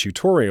game, the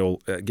tutorial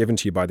given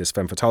to you by this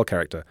femme fatale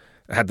character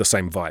had the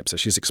same vibe. So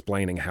she's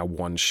explaining how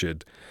one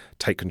should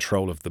take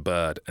control of the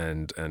bird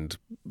and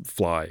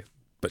fly,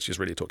 but she's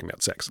really talking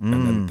about sex.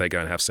 And then they go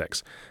and have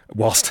sex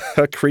whilst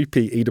her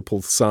creepy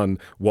Oedipal son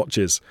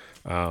watches.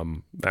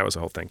 That was the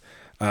whole thing.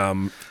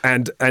 And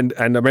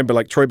I remember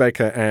like Troy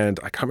Baker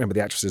and I can't remember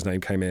the actress's name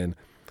came in,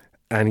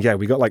 and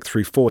we got like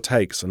through 4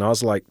 takes, and I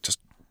was like, just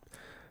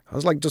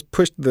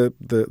push the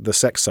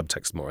sex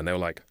subtext more, and they were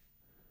like,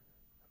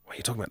 what are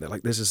you talking about? They're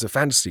like, this is a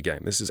fantasy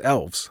game. This is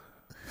elves.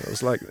 I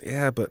was like,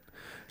 yeah, but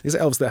these are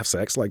elves that have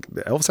sex. Like,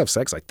 the elves have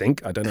sex, I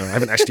think. I don't know. I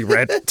haven't actually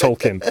read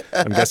Tolkien.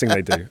 I'm guessing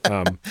they do.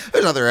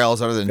 There's other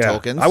elves other than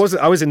Tolkien's.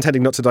 I was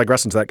intending not to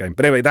digress into that game.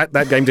 But anyway,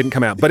 that game didn't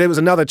come out. But it was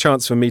another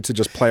chance for me to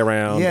just play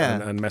around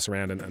and mess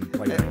around and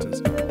play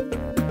characters.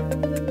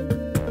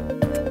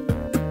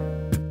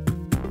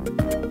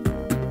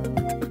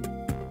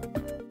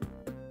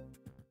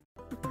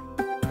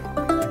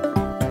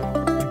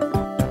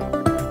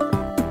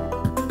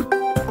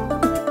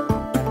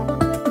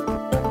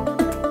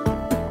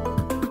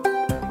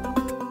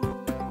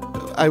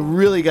 I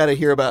really got to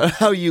hear about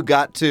how you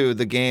got to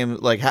the game.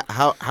 Like,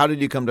 how did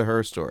you come to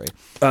her story?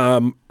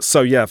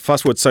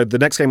 Fast forward. So the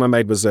next game I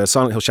made was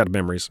Silent Hill Shattered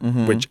Memories,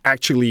 which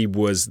actually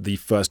was the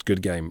first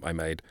good game I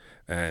made.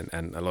 And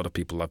a lot of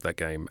people loved that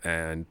game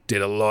and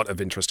did a lot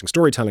of interesting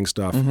storytelling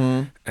stuff.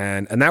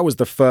 And that was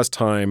the first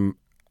time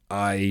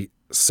I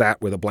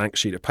sat with a blank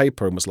sheet of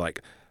paper and was like,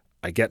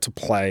 I get to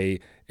play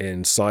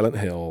in Silent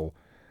Hill,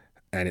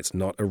 and it's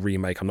not a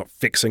remake. I'm not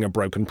fixing a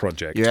broken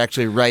project. You're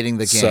actually writing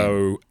the game.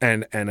 So,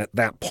 and at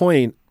that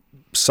point,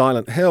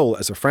 Silent Hill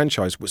as a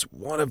franchise was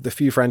one of the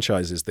few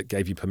franchises that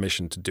gave you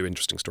permission to do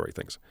interesting story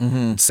things.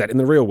 It's set in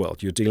the real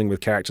world. You're dealing with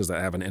characters that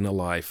have an inner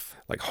life.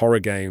 Like horror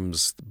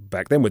games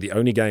back then were the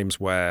only games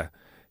where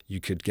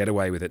you could get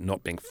away with it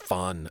not being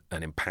fun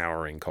and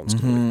empowering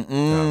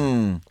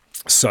constantly.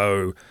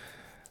 So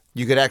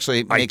you could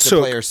actually make the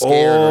player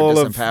scared or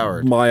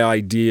disempowered. Of my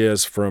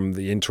ideas from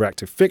the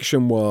interactive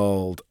fiction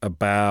world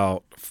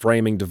about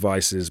framing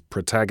devices,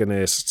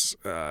 protagonists,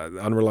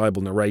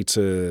 unreliable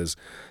narrators,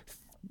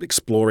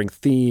 exploring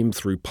theme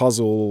through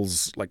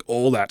puzzles, like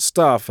all that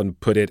stuff, and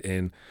put it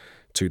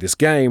into this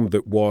game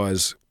that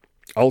was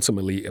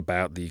ultimately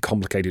about the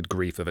complicated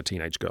grief of a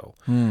teenage girl.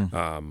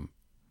 And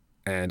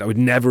I would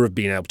never have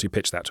been able to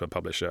pitch that to a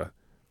publisher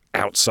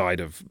outside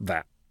of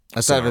that.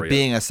 Aside of it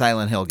being a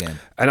Silent Hill game.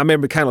 And I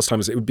remember countless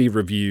times it would be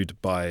reviewed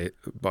by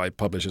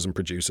publishers and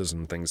producers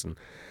and things, and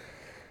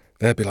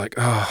they'd be like,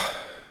 "Oh,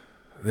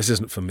 this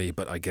isn't for me,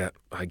 but I get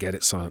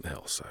it's Silent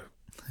Hill." So,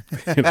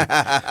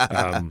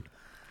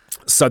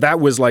 so that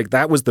was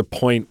the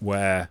point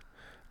where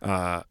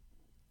I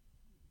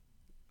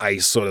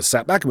sort of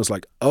sat back and was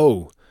like,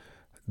 "Oh,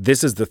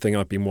 this is the thing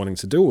I've been wanting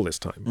to do all this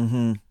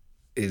time."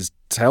 is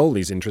tell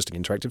these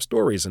interesting interactive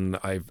stories. And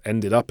I've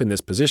ended up in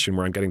this position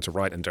where I'm getting to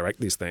write and direct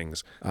these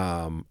things.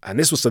 And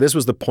this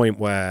was the point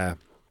where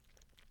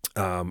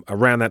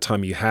around that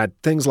time you had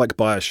things like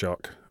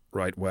BioShock,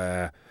 right,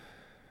 where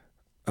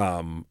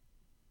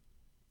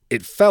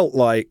it felt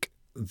like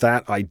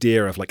that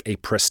idea of like a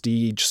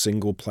prestige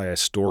single player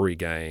story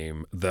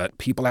game that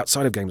people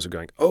outside of games are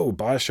going, oh,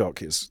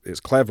 BioShock is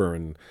clever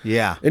and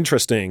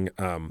interesting.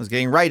 I was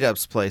getting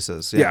write-ups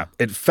places. Yeah.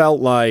 It felt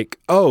like,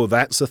 oh,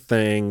 that's a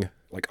thing.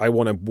 Like, I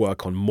want to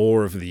work on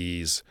more of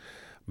these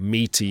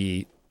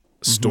meaty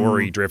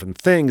story-driven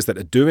things that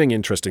are doing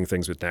interesting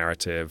things with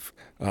narrative.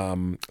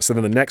 So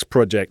then the next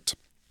project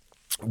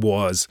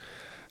was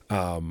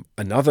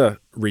another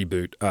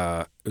reboot.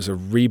 It was a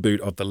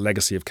reboot of the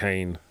Legacy of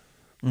Kain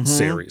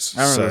series.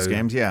 I remember those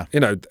games, yeah. You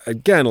know,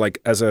 again, like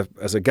as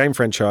a game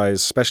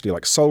franchise, especially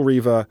like Soul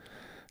Reaver,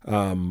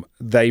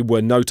 they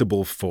were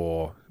notable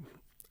for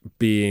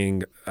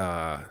being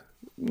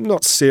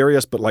not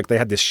serious, but like they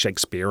had this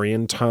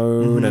Shakespearean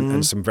tone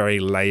and some very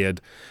layered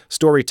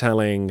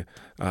storytelling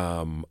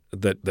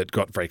that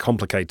got very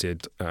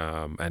complicated,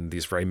 and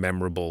these very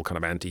memorable kind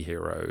of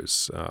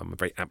anti-heroes,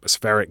 very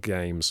atmospheric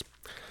games.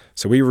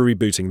 So we were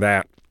rebooting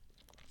that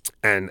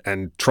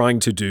and trying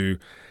to do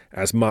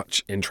as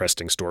much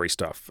interesting story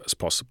stuff as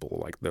possible.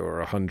 Like there were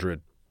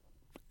 100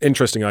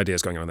 interesting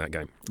ideas going on in that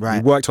game.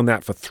 Right. We worked on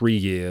that for 3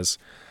 years,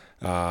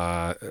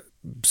 had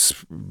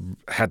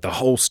the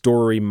whole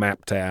story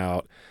mapped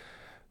out,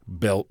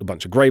 built a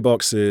bunch of gray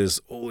boxes,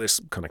 all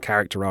this kind of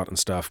character art and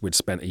stuff. We'd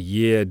spent a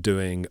year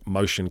doing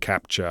motion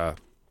capture,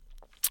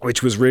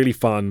 which was really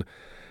fun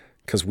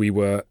because we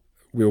were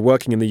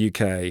working in the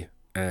UK.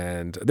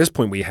 And at this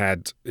point we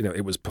had,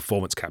 it was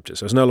performance capture.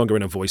 So it was no longer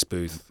in a voice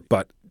booth.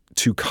 But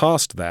to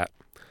cast that,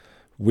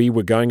 we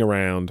were going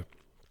around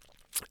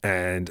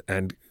and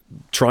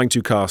trying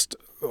to cast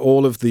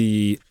all of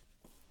the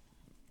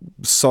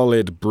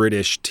solid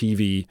British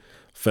TV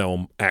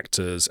film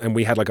actors. And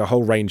we had like a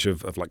whole range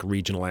of like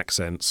regional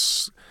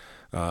accents.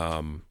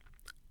 And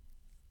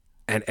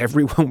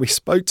everyone we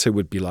spoke to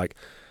would be like,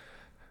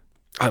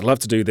 I'd love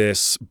to do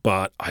this,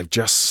 but I've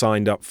just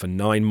signed up for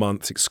 9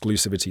 months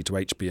exclusivity to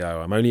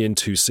HBO. I'm only in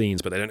 2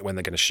 scenes, but they don't know when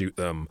they're going to shoot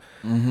them.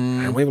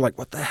 And we were like,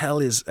 what the hell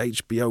is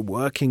HBO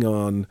working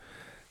on?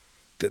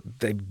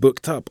 They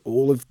booked up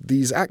all of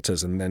these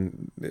actors, and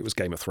then it was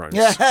Game of Thrones.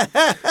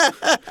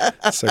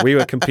 So we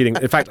were competing.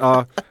 In fact,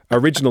 our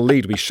original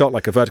lead, we shot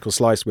like a vertical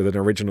slice with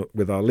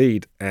our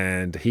lead,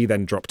 and he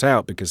then dropped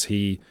out because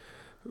he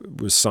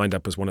was signed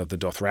up as one of the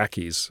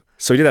Dothrakis.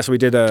 So we did that. So we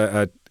did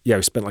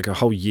we spent like a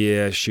whole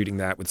year shooting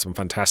that with some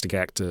fantastic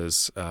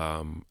actors.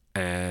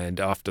 And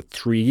after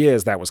 3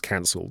 years, that was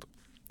canceled.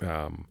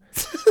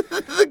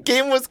 The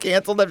game was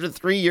canceled after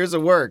 3 years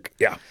of work.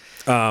 Yeah.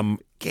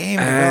 Game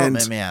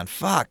development, man.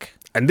 Fuck.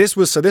 And this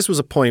was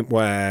a point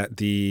where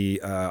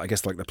I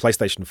guess like the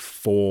PlayStation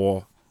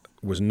 4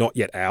 was not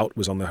yet out,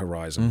 was on the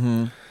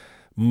horizon.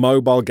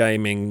 Mobile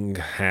gaming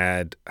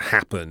had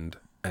happened,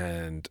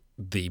 and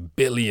the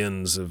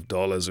billions of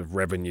dollars of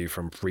revenue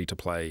from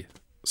free-to-play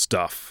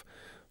stuff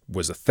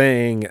was a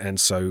thing. And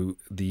so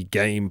the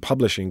game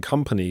publishing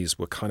companies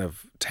were kind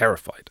of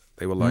terrified.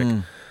 They were like,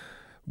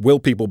 will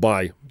people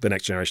buy the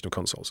next generation of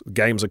consoles?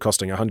 Games are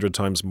costing 100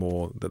 times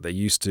more than they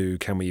used to.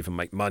 Can we even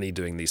make money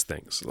doing these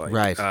things?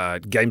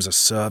 Like, games as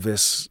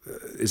service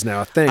is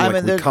now a thing. I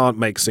mean, we can't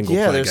make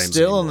single-player games they're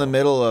still anymore. in the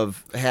middle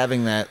of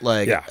having that,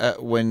 like,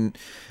 when...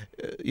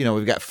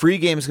 we've got free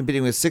games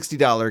competing with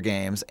 $60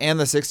 games, and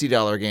the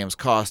 $60 games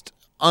cost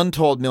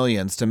untold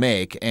millions to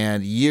make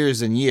and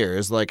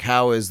years. Like,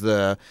 how is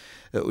the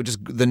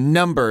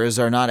numbers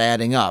are not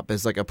adding up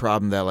is like a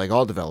problem that like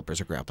all developers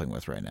are grappling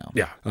with right now.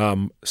 Yeah.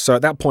 So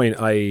at that point,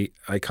 I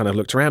kind of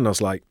looked around and I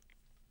was like,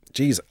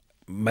 geez,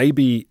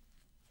 maybe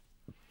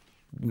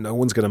no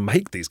one's going to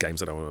make these games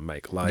that I want to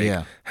make.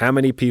 Like, how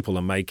many people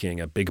are making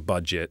a big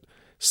budget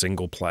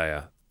single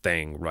player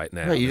thing right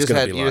now? Right, you just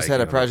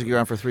had a project you're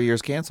on for 3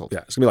 years canceled. Yeah,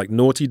 it's gonna be like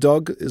Naughty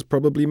Dog is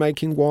probably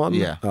making one.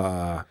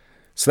 Yeah.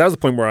 So that was the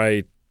point where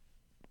I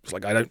was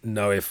like, I don't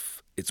know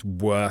if it's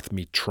worth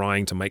me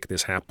trying to make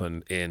this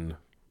happen in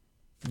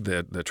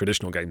the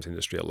traditional games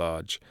industry at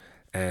large.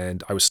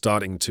 And I was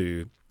starting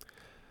to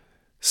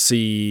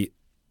see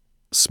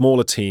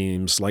smaller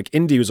teams, like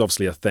indie was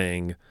obviously a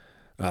thing,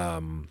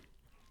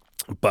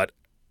 but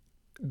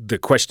the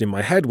question in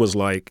my head was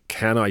like,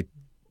 can I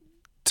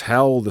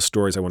tell the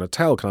stories I want to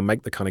tell? Can I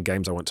make the kind of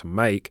games I want to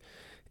make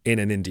in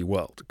an indie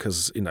world?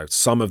 Because,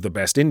 some of the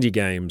best indie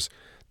games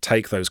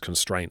take those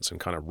constraints and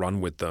kind of run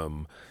with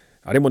them.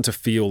 I didn't want to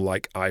feel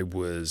like I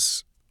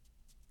was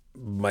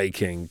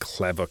making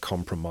clever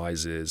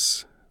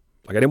compromises.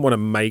 Like, I didn't want to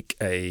make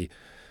a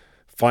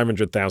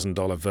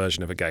 $500,000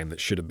 version of a game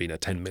that should have been a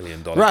 $10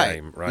 million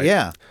game, right?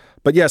 Yeah.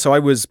 But yeah, so I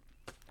was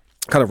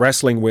kind of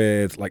wrestling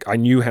with, like, I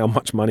knew how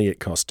much money it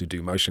cost to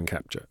do motion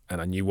capture,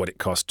 and I knew what it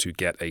cost to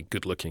get a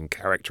good-looking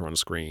character on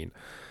screen.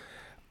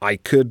 I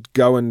could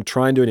go and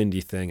try and do an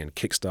indie thing and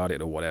kickstart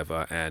it or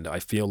whatever, and I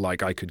feel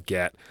like I could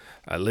get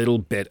a little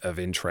bit of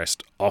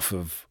interest off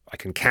of, I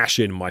can cash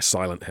in my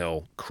Silent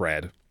Hill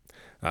cred.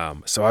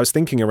 So I was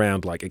thinking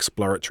around like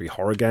exploratory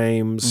horror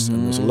games,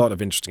 and there's a lot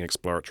of interesting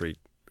exploratory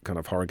kind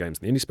of horror games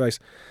in the indie space.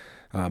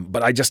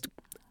 But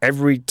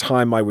every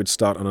time I would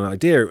start on an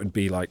idea, it would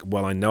be like,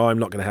 well, I know I'm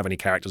not going to have any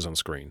characters on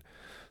screen.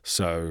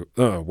 So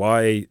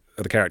why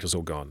are the characters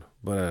all gone?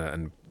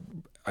 And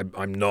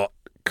I'm not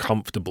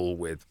comfortable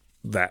with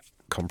that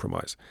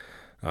compromise.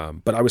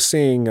 But I was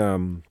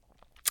seeing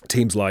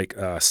teams like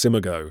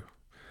Simago,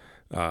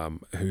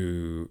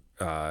 who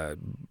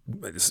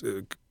this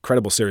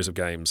incredible series of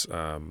games,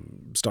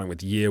 starting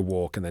with Year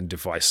Walk and then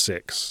Device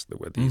 6,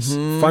 that were these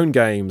phone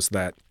games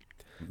that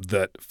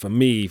for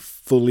me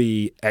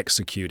fully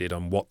executed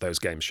on what those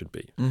games should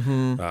be.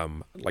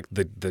 Like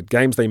the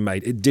games they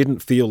made, it didn't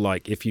feel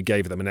like if you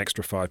gave them an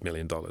extra $5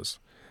 million,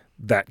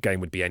 that game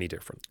would be any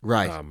different.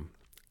 Right.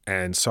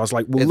 And so I was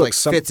like, well, it look,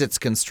 fits its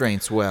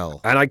constraints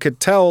well. And I could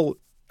tell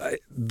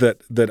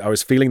that I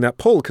was feeling that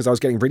pull because I was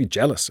getting really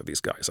jealous of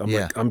these guys.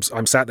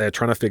 I'm sat there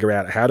trying to figure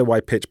out, how do I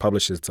pitch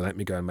publishers to let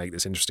me go and make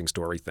this interesting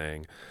story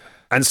thing?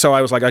 And so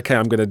I was like, okay,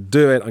 I'm going to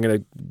do it. I'm going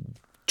to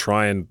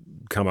try and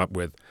come up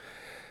with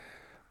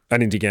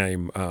an indie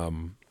game.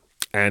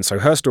 And so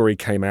Her Story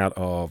came out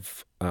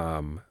of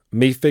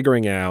me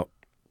figuring out,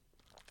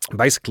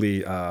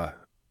 basically,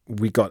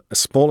 we got a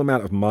small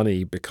amount of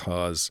money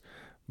because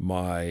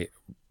my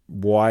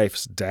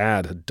wife's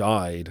dad had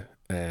died,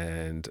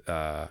 and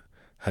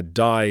had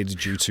died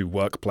due to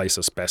workplace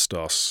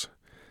asbestos.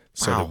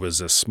 So there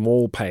was a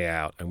small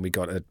payout, and we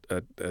got a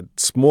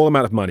small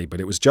amount of money,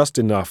 but it was just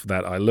enough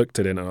that I looked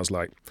at it and I was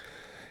like,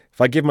 if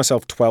I give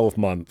myself 12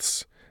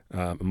 months,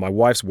 and my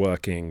wife's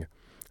working,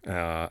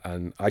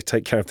 and I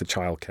take care of the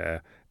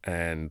childcare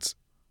and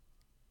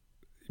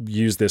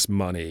use this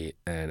money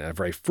and are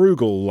very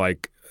frugal,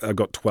 like I've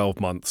got 12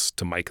 months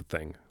to make a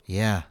thing.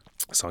 Yeah.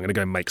 So I'm going to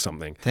go make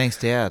something. Thanks,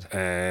 Dad.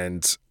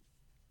 And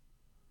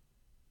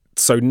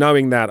so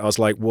knowing that, I was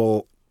like,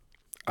 well,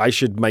 I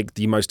should make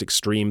the most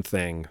extreme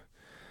thing.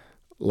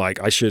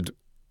 Like I should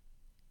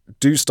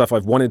do stuff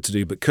I've wanted to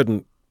do but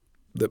couldn't,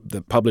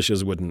 the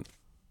publishers wouldn't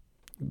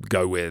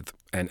go with,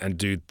 and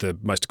do the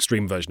most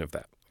extreme version of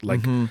that.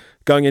 Like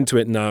going into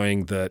it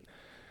knowing that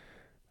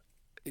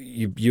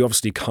you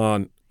obviously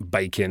can't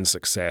bake in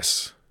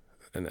success,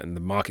 and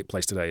the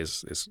marketplace today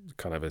is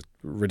kind of a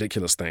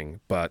ridiculous thing,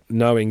 but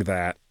knowing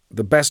that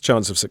the best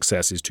chance of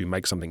success is to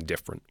make something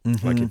different.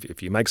 Like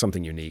if you make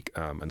something unique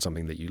and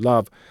something that you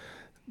love,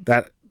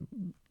 that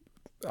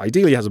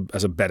ideally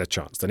has a better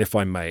chance than if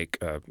I make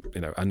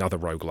another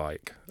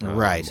roguelike,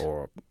 right,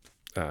 or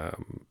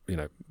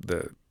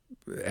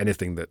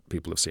anything that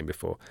people have seen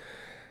before.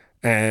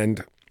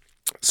 And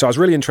so I was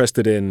really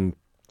interested in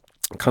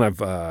kind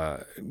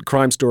of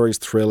crime stories,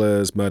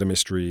 thrillers, murder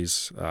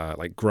mysteries.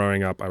 Like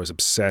growing up, I was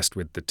obsessed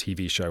with the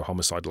TV show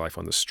Homicide: Life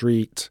on the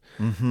Street.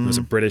 There was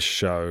a British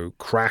show,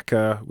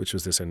 Cracker, which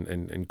was this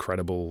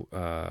incredible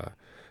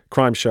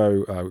crime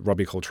show.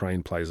 Robbie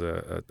Coltrane plays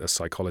a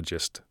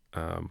psychologist.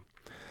 I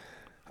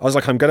was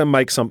like, I'm going to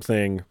make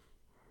something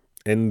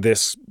in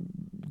this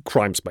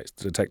crime space,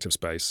 the detective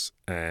space.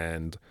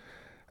 And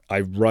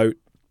I wrote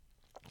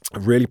a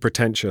really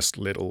pretentious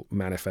little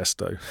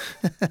manifesto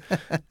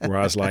where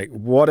I was like,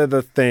 what are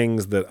the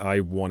things that I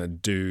want to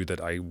do that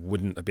I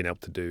wouldn't have been able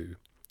to do?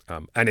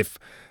 And if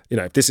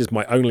this is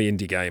my only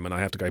indie game and I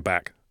have to go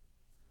back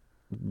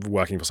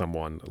working for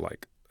someone,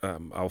 like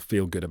I'll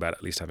feel good about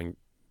at least having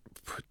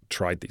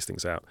tried these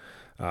things out.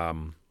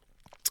 And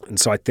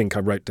so I think I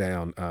wrote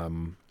down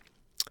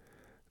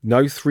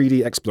no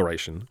 3D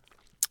exploration.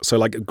 So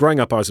like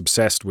growing up, I was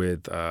obsessed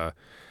with the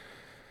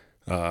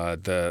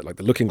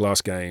Looking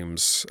Glass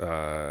games,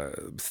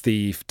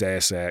 Thief,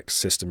 Deus Ex,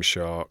 System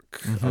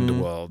Shock,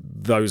 Underworld.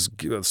 Those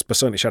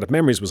certainly Shattered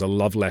Memories was a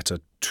love letter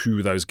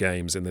to those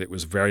games, in that it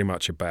was very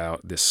much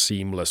about this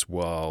seamless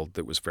world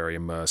that was very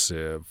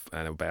immersive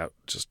and about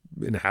just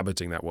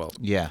inhabiting that world.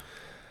 Yeah,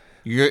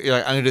 you're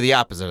like, I'm going to do the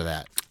opposite of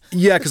that.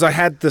 Yeah, because I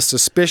had the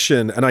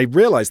suspicion, and I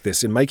realized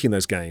this in making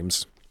those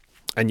games,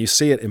 and you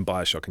see it in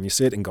BioShock and you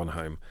see it in Gone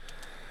Home.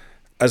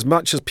 As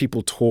much as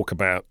people talk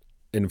about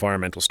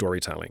environmental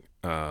storytelling,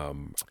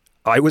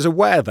 I was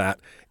aware that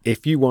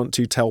if you want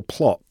to tell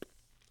plot,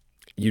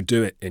 you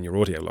do it in your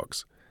audio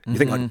logs. You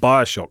think like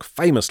BioShock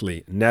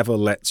famously never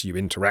lets you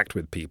interact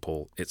with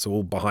people. It's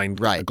all behind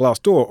a glass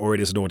door, or it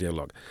is an audio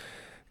log.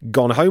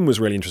 Gone Home was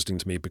really interesting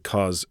to me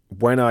because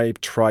when I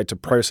tried to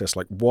process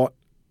like what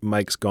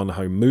makes Gone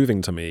Home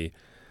moving to me,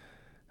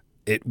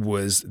 it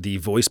was the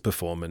voice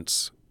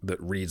performance that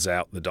reads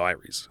out the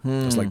diaries.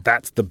 It's like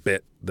that's the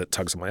bit that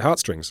tugs at my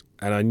heartstrings.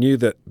 And I knew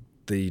that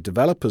the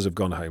developers of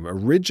Gone Home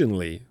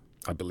originally,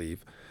 I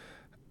believe,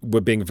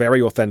 were being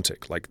very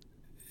authentic. Like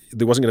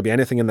there wasn't going to be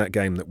anything in that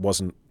game that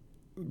wasn't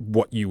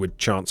what you would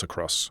chance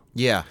across.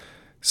 Yeah.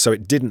 So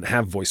it didn't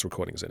have voice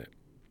recordings in it.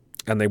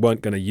 And they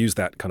weren't going to use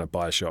that kind of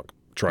BioShock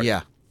trope.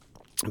 Yeah.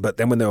 But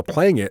then when they were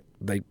playing it,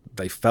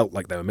 they felt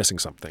like they were missing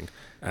something.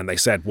 And they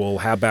said, well,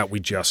 how about we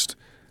just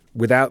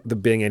without there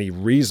being any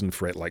reason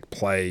for it, like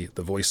play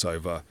the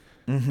voiceover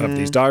of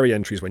these diary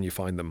entries when you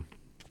find them,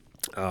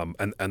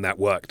 and that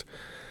worked.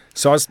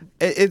 So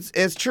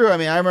it's true. I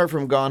mean, I remember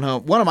from Gone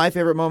Home, one of my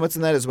favorite moments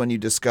in that is when you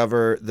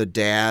discover the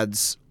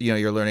dad's,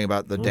 you're learning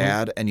about the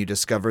dad, and you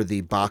discover the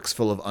box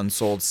full of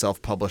unsold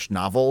self-published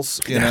novels,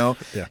 you know?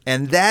 Yeah.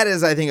 And that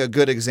is, I think, a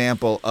good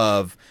example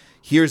of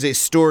here's a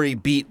story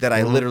beat that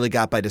I literally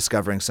got by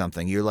discovering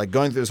something. You're like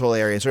going through this whole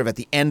area, and sort of at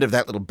the end of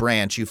that little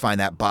branch, you find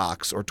that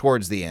box, or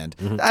towards the end.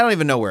 I don't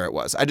even know where it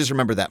was. I just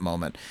remember that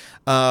moment.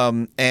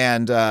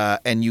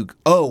 And you,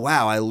 oh,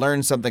 wow, I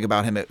learned something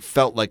about him. It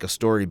felt like a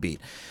story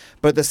beat.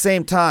 But at the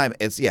same time,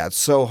 it's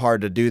so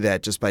hard to do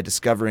that just by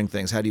discovering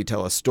things. How do you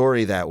tell a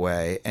story that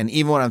way? And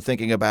even when I'm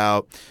thinking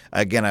about,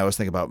 again, I always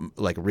think about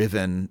like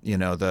Riven,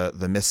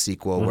 the Myth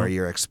sequel where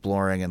you're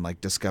exploring and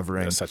like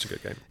discovering. That's such a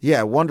good game.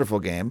 Yeah,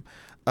 wonderful game.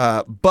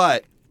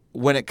 But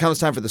when it comes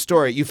time for the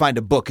story, you find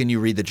a book and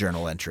you read the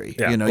journal entry.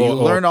 Yeah. You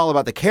learn all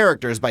about the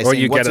characters by or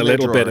seeing you what's get a in their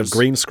little bit of drawers.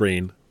 green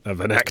screen of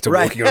an actor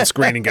walking on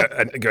screen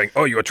and going,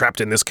 oh, you are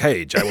trapped in this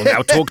cage. I will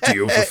now talk to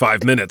you for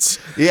 5 minutes.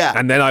 Yeah.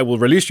 And then I will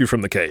release you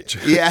from the cage.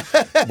 Yeah.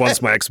 Once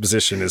my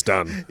exposition is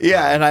done.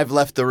 Yeah, and I've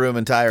left the room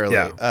entirely.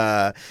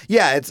 Yeah.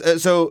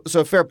 It's so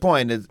fair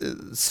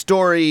point.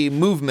 Story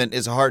movement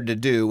is hard to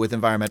do with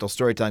environmental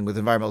storytelling. With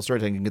environmental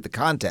storytelling, you can get the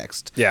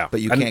context. Yeah. But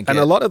you can't get... And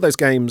a lot of those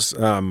games,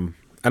 and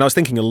I was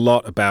thinking a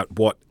lot about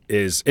what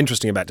is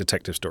interesting about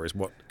detective stories.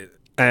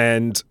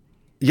 And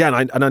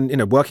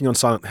working on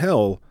Silent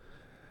Hill,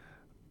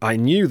 I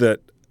knew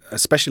that,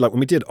 especially like when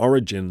we did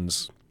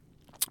Origins,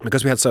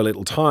 because we had so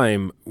little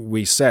time,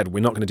 we said we're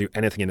not going to do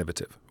anything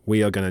innovative.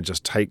 We are going to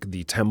just take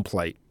the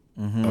template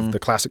of the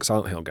classic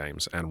Silent Hill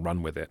games and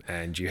run with it.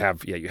 And you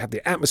have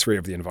the atmosphere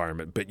of the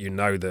environment, but you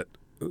know that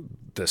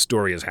the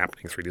story is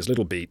happening through these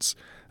little beats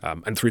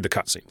and through the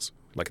cutscenes.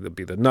 Like there'll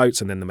be the notes,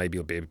 and then maybe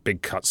there'll be a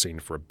big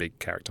cutscene for a big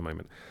character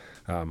moment.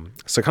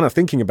 So kind of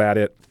thinking about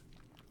it,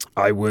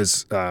 I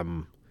wanted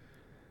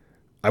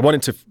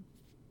to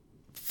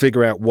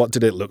figure out what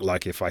did it look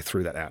like if I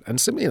threw that out. And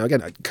simply,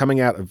 again, coming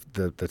out of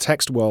the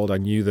text world, I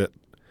knew that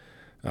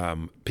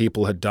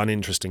people had done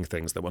interesting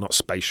things that were not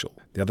spatial.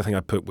 The other thing I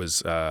put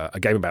was a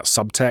game about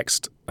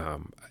subtext,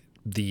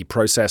 the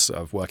process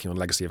of working on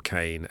Legacy of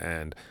Kain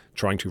and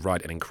trying to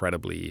write an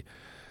incredibly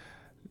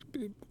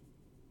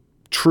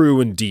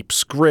true and deep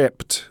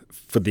script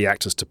for the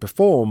actors to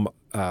perform.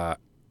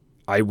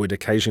 I would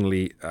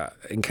occasionally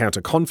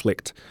encounter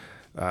conflict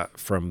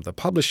from the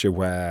publisher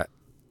where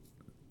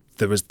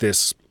there was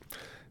this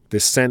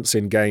sense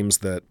in games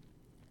that,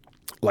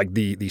 like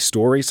the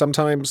story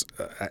sometimes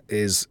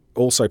is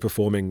also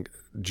performing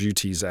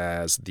duties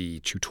as the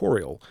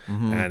tutorial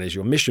and as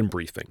your mission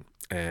briefing.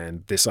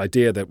 And this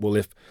idea that, well,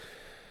 if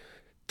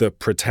the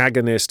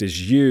protagonist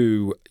is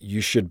you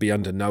should be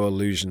under no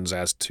illusions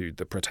as to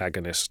the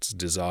protagonist's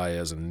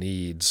desires and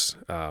needs.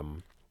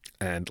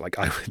 And like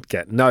I would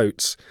get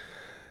notes.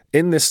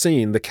 In this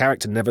scene, the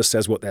character never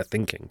says what they're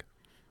thinking.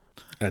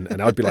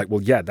 And I'd be like,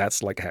 well, yeah,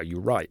 that's like how you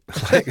write.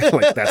 like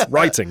that's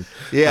writing.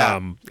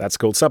 Yeah. That's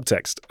called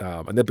subtext.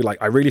 And they'd be like,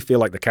 I really feel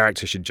like the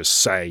character should just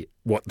say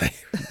what they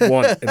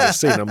want in the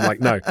scene. I'm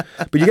like, no.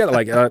 But you get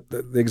like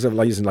the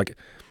example I use like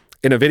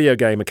in a video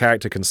game, a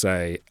character can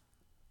say,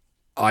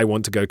 I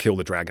want to go kill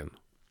the dragon.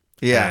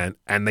 Yeah.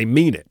 And they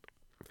mean it.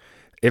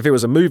 If it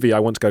was a movie, I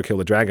want to go kill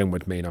the dragon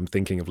would mean I'm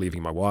thinking of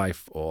leaving my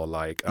wife, or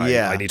like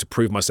I need to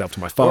prove myself to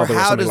my father. Or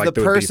how something does like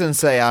the person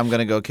say, I'm going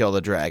to go kill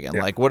the dragon?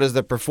 Yeah. Like, what is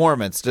the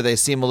performance? Do they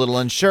seem a little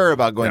unsure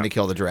about going to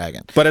kill the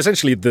dragon? But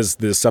essentially, there's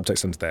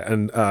subtext into there.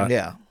 And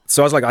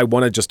so I was like, I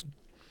want to just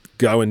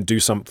go and do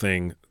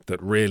something that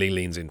really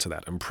leans into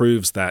that and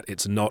proves that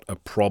it's not a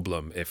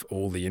problem if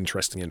all the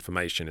interesting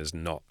information is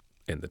not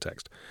in the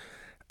text.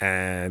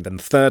 And then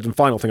the third and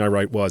final thing I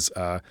wrote was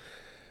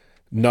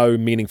no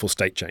meaningful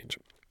state change.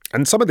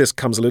 And some of this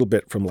comes a little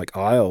bit from like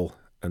Isle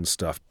and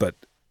stuff, but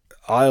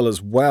Isle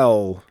as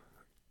well,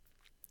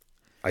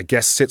 I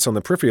guess, sits on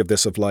the periphery of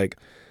this, of like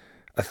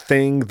a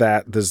thing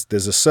that there's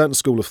a certain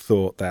school of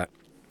thought that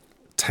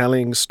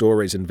telling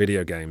stories in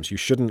video games, you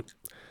shouldn't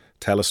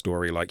tell a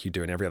story like you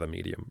do in every other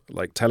medium.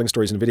 Like telling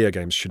stories in video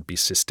games should be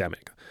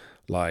systemic.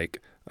 Like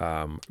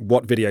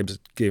what video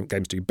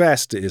games do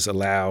best is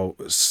allow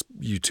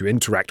you to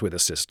interact with a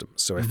system.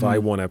 So if I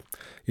want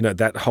to,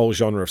 that whole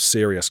genre of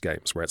serious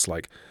games where it's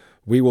like,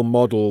 we will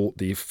model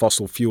the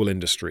fossil fuel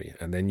industry,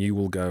 and then you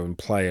will go and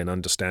play and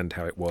understand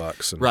how it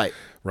works. And, right.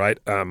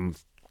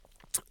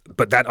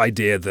 But that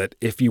idea that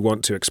if you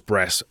want to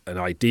express an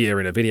idea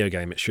in a video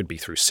game, it should be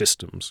through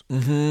systems,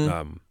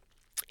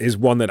 is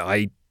one that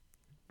I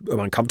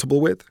am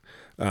uncomfortable with.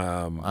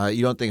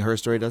 You don't think Her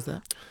Story does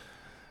that?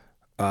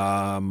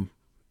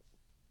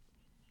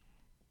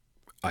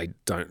 I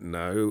don't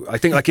know. I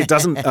think like it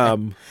doesn't. I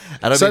don't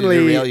mean to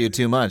derail you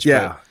too much.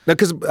 Yeah,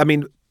 because I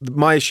mean,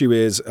 my issue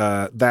is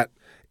that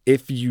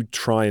if you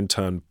try and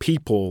turn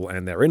people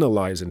and their inner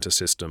lives into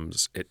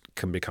systems, it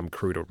can become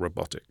crude or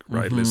robotic,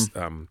 right?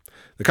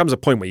 There comes a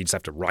point where you just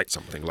have to write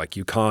something. Like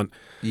you can't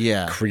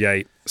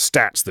create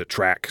stats that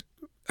track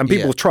And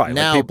people try.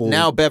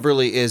 Now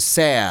Beverly is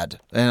sad,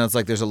 and it's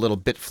like there's a little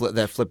bit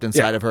that flipped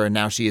inside of her, and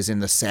now she is in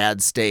the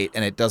sad state,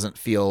 and it doesn't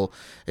feel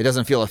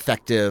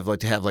effective. Like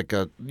to have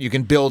you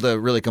can build a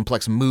really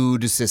complex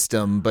mood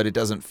system, but it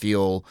doesn't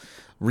feel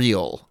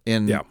real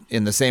in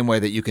the same way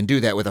that you can do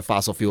that with a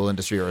fossil fuel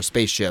industry or a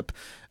spaceship.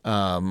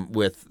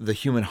 With the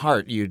human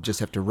heart, you just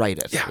have to write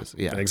it.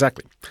 Yeah,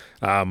 exactly.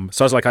 So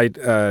I was like,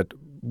 I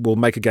will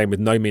make a game with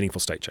no meaningful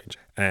state change,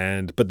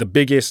 but the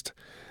biggest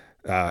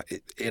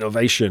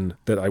innovation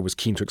that I was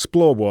keen to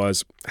explore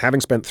was,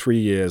 having spent 3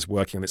 years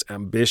working on this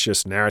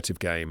ambitious narrative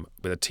game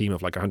with a team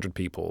of like 100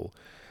 people.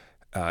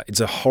 It's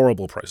a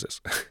horrible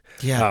process.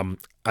 Yeah.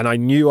 And I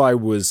knew I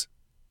was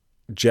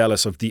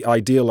jealous of the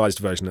idealized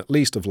version, at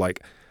least, of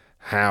like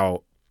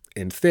how,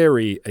 in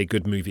theory, a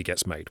good movie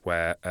gets made,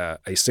 where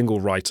a single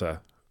writer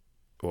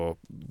or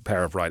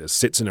pair of writers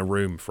sits in a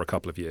room for a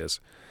couple of years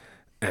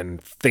and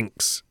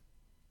thinks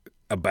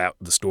about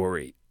the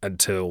story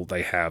until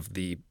they have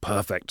the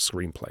perfect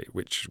screenplay,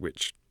 which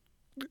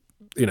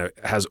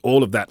has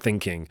all of that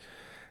thinking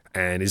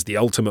and is the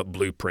ultimate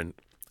blueprint.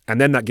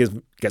 And then that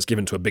gets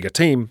given to a bigger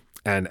team,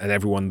 and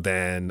everyone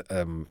then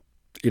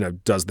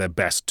does their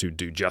best to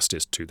do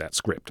justice to that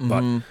script.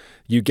 Mm-hmm. But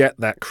you get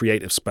that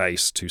creative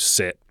space to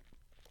sit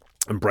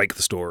and break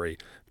the story,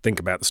 think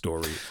about the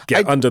story,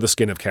 get under the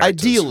skin of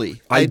characters.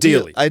 Ideally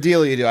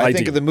you do. I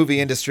think of the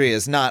movie industry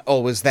as not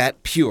always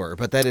that pure,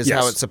 but that is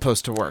how it's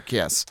supposed to work,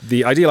 yes.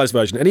 The idealized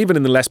version, and even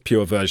in the less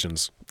pure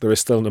versions, there is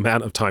still an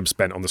amount of time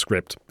spent on the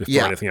script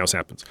before anything else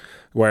happens.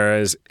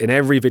 Whereas in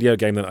every video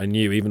game that I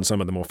knew, even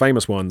some of the more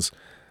famous ones,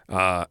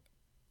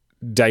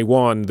 day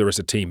one, there is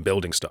a team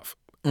building stuff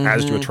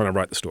as you were trying to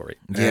write the story.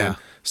 Yeah.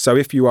 So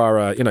if you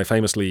are,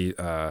 famously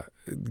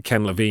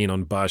Ken Levine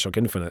on BioShock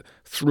Infinite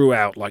threw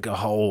out like a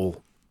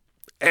whole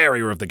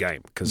area of the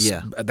game, because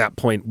at that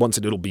point, once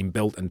it had all been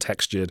built and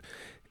textured,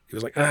 it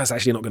was like, it's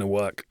actually not going to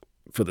work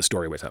for the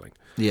story we're telling.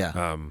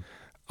 Yeah.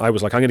 I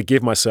was like, I'm going to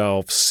give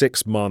myself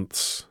 6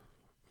 months,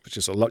 which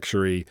is a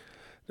luxury.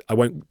 I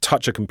won't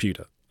touch a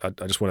computer. I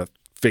just want to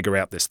figure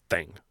out this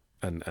thing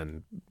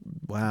and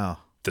wow.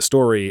 the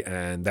story,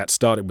 and that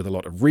started with a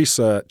lot of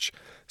research.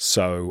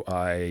 So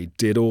I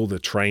did all the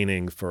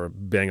training for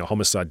being a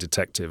homicide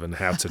detective and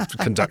how to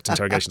conduct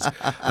interrogations.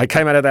 I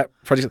came out of that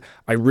project,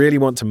 I really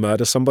want to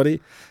murder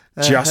somebody,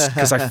 just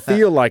because I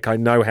feel like I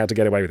know how to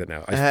get away with it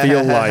now. I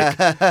feel like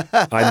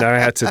I know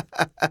how to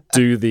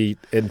do the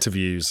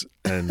interviews.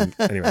 And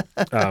anyway,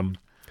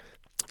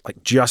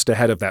 like just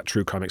ahead of that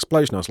true crime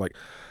explosion, I was like,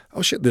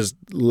 oh shit, there's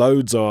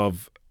loads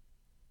of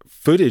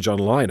footage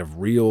online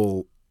of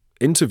real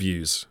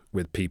interviews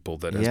with people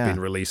that has been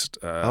released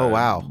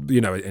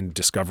in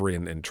Discovery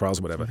and in trials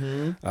and whatever.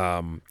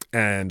 Mm-hmm.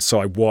 And so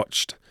I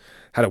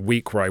had a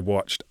week where I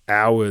watched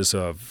hours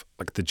of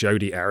like the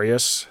Jodi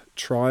Arias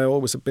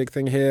trial was a big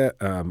thing here.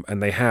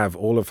 And they have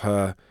all of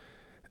her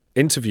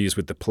interviews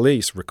with the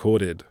police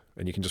recorded,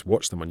 and you can just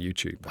watch them on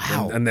YouTube.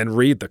 Wow. And then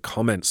read the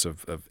comments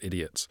of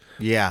idiots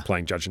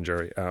playing judge and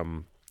jury.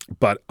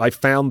 But I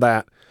found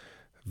that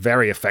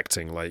very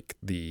affecting, like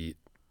the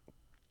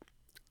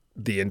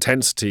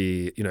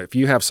intensity. If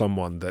you have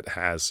someone that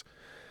has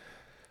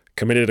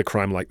committed a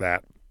crime like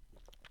that,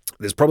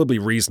 there's probably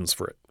reasons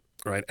for it,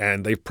 right?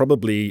 And they've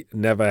probably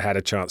never had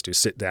a chance to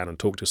sit down and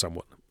talk to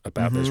someone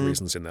about those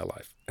reasons in their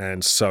life.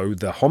 And so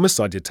the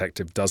homicide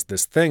detective does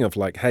this thing of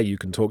like, hey, you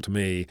can talk to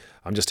me.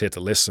 I'm just here to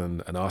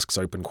listen, and asks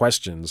open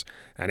questions.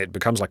 And it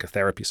becomes like a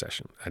therapy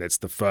session. And it's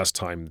the first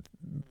time,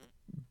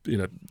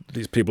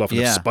 these people often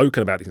have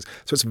spoken about these things.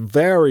 So it's a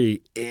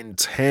very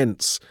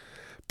intense,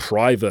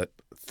 private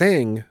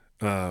thing,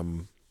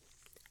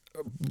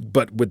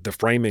 but with the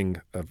framing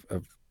of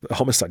a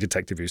homicide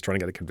detective who's trying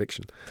to get a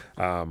conviction.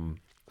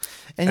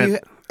 And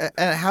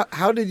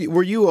how did you?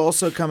 Were you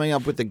also coming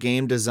up with the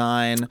game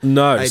design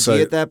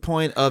idea at that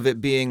point of it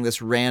being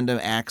this random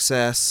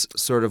access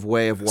sort of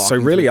way of walking? So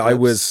really,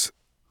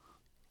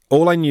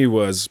 all I knew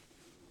was,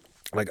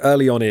 like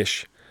early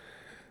on-ish,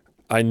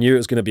 I knew it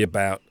was going to be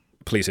about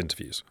police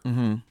interviews.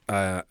 Mm-hmm.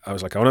 I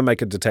was like, I want to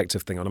make a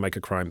detective thing. I want to make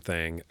a crime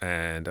thing.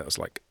 And I was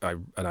like, I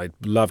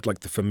loved,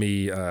 like, for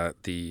me,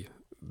 the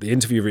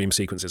interview room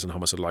sequences in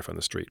Homicide: Life on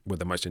the Street were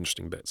the most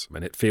interesting bits.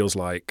 And it feels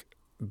like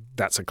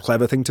that's a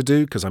clever thing to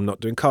do, because I'm not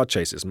doing car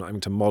chases. I'm not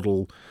having to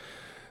model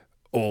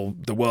all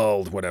the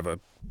world, whatever.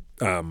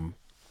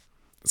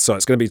 So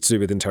it's going to be to do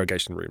with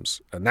interrogation rooms.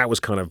 And that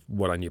was kind of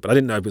what I knew. But I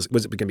didn't know, was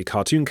it going to be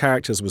cartoon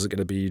characters? Was it going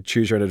to be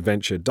choose your own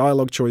adventure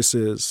dialogue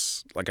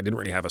choices? Like, I didn't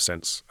really have a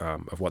sense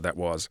of what that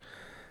was.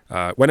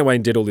 Went away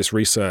and did all this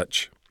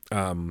research,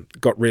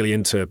 got really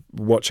into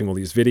watching all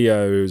these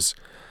videos,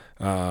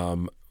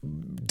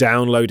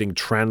 downloading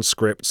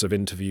transcripts of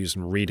interviews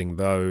and reading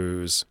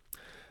those.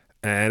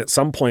 And at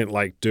some point,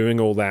 like, doing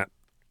all that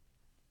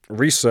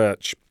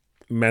research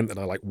meant that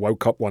I, like,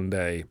 woke up one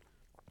day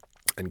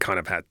and kind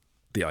of had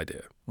the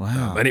idea.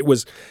 Wow. And it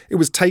was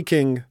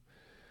taking,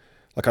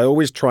 like, I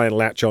always try and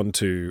latch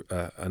onto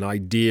an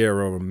idea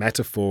or a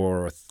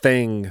metaphor or a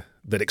thing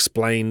that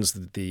explains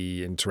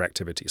the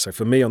interactivity. So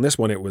for me on this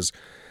one, it was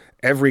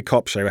every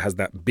cop show has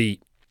that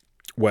beat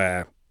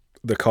where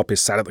the cop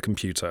is sat at the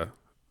computer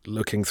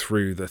looking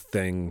through the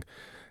thing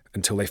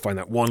until they find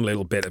that one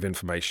little bit of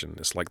information.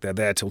 It's like they're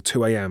there till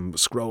 2 a.m.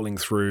 scrolling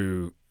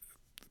through,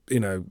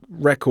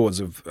 records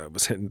of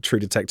was it in True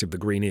Detective, The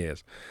Green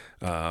Ears,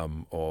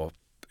 or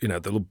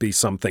there'll be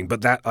something.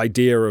 But that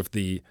idea of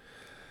the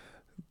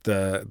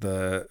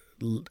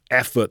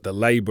effort, the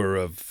labor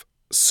of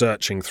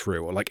searching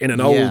through, or like in an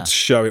old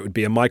show, it would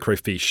be a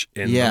microfiche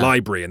in the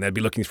library, and they'd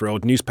be looking through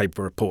old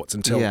newspaper reports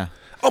until,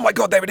 oh my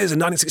God, there it is in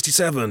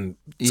 1967.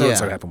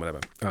 So happened,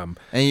 whatever.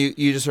 And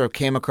you just sort of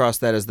came across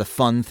that as the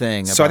fun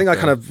thing. So I think I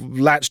kind of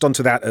latched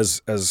onto that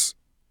as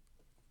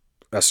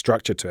a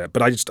structure to it.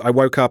 But I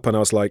woke up and I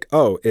was like,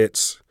 oh,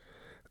 it's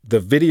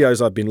the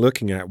videos I've been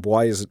looking at.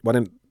 Why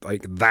don't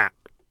like that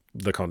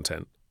the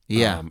content?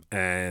 Yeah.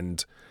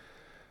 And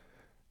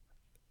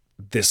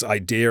this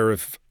idea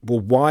of,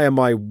 well, why am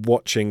I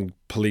watching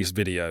police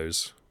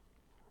videos?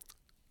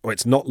 Or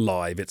it's not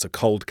live, it's a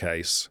cold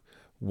case.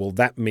 Well,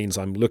 that means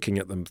I'm looking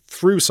at them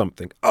through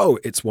something. Oh,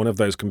 it's one of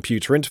those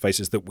computer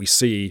interfaces that we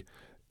see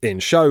in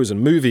shows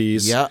and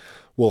movies. Yeah.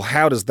 Well,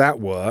 how does that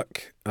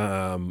work?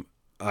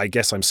 I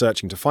guess I'm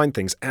searching to find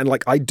things. And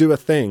like I do a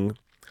thing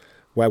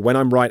where when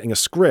I'm writing a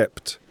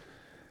script,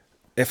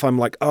 if I'm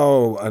like,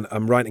 oh, and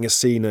I'm writing a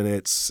scene and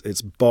it's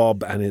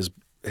Bob and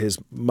his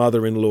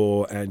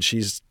mother-in-law and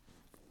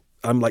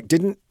I'm like,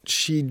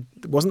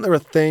 wasn't there a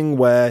thing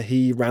where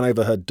he ran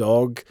over her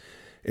dog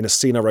in a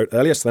scene I wrote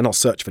earlier? So then I'll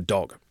search for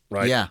dog,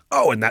 right? Yeah.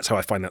 Oh, and that's how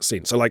I find that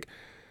scene. So like,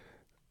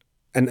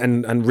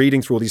 and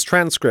reading through all these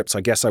transcripts,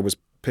 I guess I was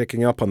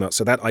picking up on that.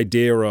 So that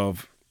idea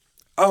of,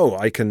 oh,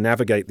 I can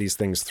navigate these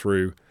things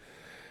through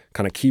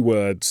kind of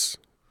keywords.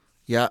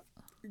 Yeah.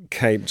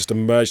 Just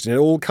emerged and it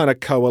all kind of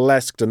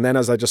coalesced. And then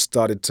as I just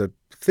started to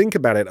think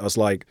about it, I was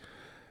like,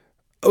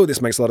 oh,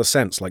 this makes a lot of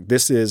sense. Like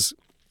this is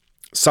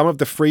some of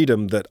the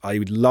freedom that I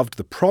loved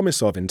the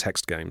promise of in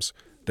text games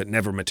that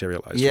never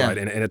materialized, right?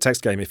 In a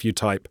text game, if you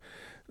type,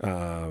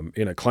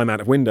 climb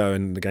out of window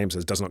and the game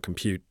says does not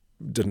compute,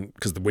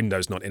 because the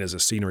window's not in as a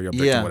scenery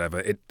object or whatever,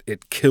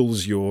 it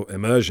kills your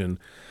immersion.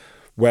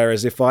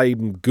 Whereas if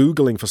I'm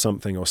Googling for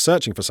something or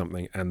searching for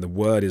something and the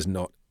word is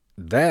not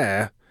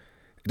there,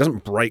 it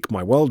doesn't break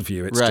my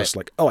worldview. It's just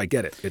like, oh, I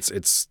get it.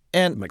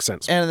 It makes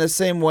sense. And in the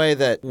same way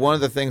that one of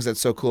the things that's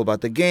so cool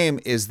about the game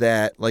is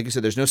that, like you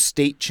said, there's no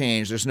state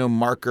change. There's no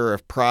marker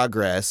of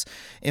progress.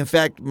 In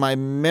fact, my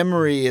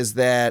memory is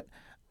that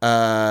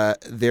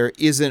there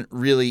isn't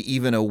really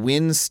even a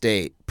win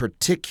state,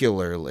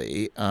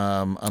 particularly,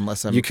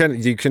 unless I'm... You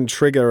can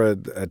trigger a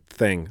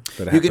thing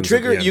that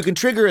happens. You can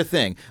trigger a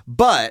thing,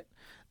 but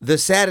the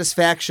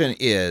satisfaction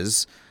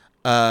is...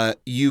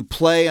 you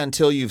play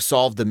until you've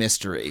solved the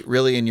mystery,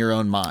 really in your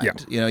own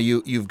mind. Yeah.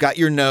 You've got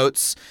your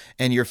notes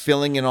and you're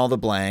filling in all the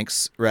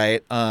blanks,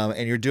 right?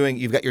 And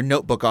you've got your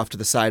notebook off to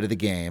the side of the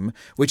game,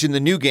 which in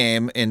the new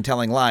game, in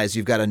Telling Lies,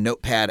 you've got a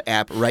notepad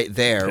app right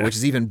there, which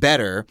is even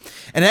better.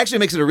 And it actually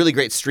makes it a really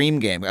great stream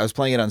game. I was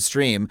playing it on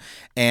stream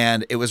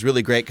and it was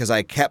really great because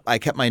I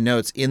kept my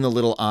notes in the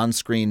little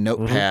on-screen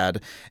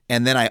notepad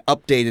and then I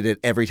updated it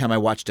every time I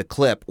watched a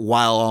clip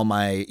while all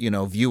my,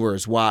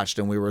 viewers watched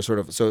and we were so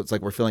it's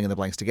like we're filling in the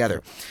blanks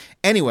together.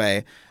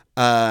 Anyway,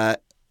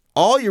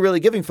 all you're really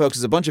giving folks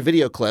is a bunch of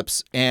video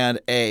clips and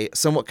a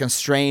somewhat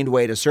constrained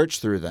way to search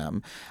through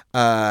them.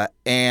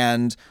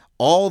 And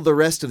all the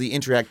rest of the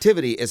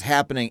interactivity is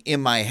happening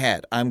in my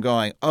head. I'm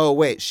going, oh,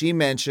 wait, she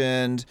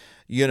mentioned,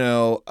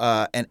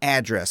 an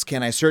address.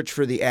 Can I search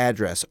for the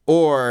address?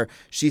 Or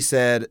she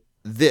said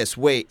this.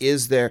 Wait,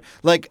 is there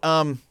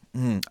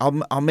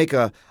I'll make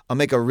a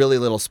really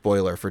little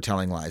spoiler for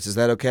Telling Lies. Is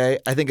that okay?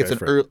 I think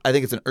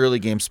it's an early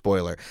game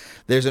spoiler.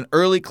 There's an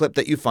early clip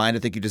that you find. I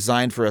think you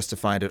designed for us to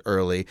find it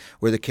early,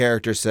 where the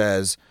character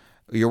says,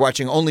 "You're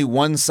watching only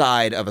one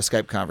side of a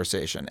Skype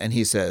conversation," and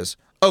he says,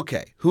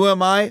 "Okay, who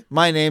am I?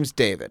 My name's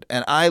David,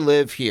 and I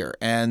live here,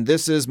 and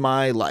this is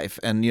my life.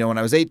 And, when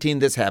I was 18,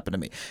 this happened to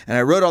me. And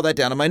I wrote all that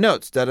down in my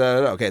notes.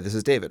 Okay, this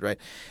is David, right?"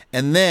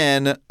 And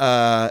then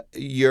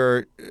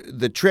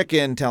the trick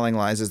in Telling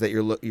Lies is that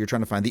you're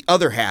trying to find the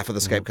other half of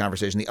the Skype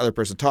conversation, the other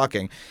person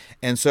talking.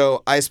 And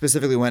so I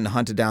specifically went and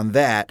hunted down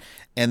that,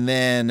 and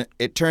then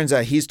it turns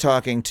out he's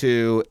talking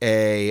to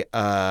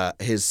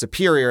his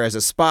superior as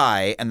a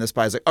spy, and the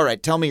spy's like, "All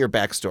right, tell me your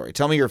backstory.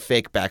 Tell me your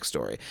fake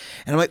backstory."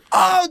 And I'm like,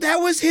 "Oh, that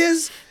was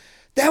his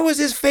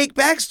fake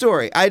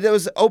backstory." That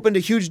was opened a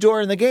huge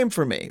door in the game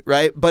for me,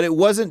 right? But it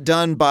wasn't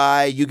done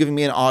by you giving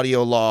me an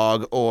audio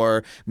log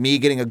or me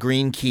getting a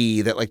green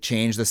key that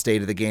changed the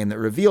state of the game that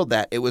revealed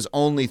that. It was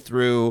only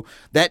through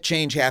that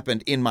change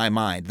happened in my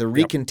mind. The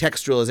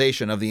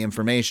recontextualization of the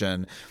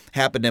information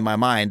happened in my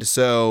mind.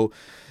 So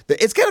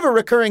it's kind of a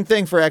recurring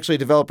thing for actually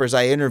developers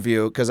I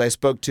interview, because I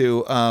spoke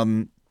to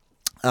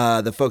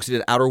the folks who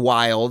did Outer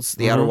Wilds,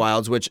 Outer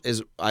Wilds, which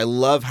is, I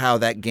love how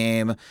that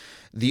game,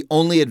 the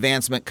only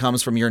advancement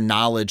comes from your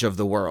knowledge of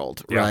the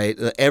world, right?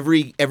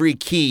 Every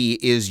key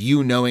is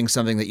you knowing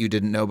something that you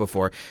didn't know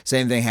before.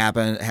 Same thing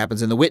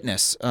happens in The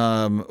Witness,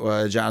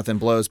 Jonathan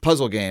Blow's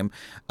puzzle game,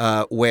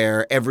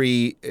 where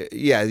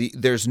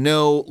there's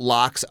no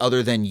locks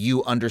other than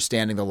you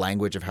understanding the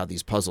language of how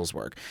these puzzles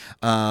work.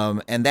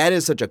 And that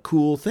is such a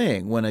cool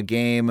thing when a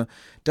game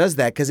does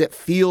that, because it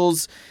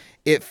feels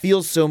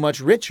so much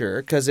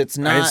richer, because it's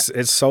not...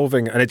 It's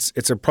solving, and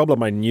it's a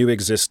problem I knew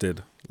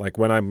existed. Like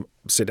when I'm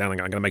sit down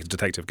and I'm going to make a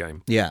detective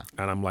game. Yeah.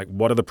 And I'm like,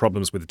 what are the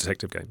problems with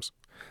detective games?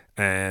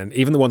 And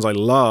even the ones I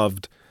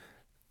loved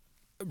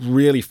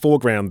really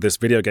foreground this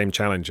video game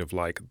challenge of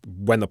like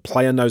when the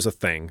player knows a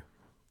thing,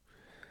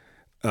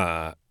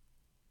 but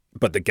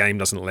the game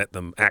doesn't let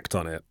them act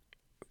on it,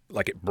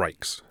 like it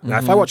breaks. Now,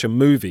 if I watch a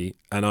movie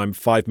and I'm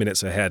 5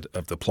 minutes ahead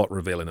of the plot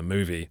reveal in a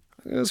movie,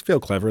 it does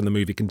feel clever and the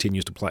movie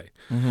continues to play.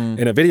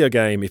 In a video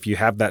game, if you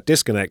have that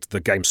disconnect,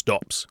 the game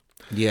stops.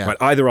 Yeah. Right?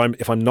 Either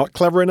if I'm not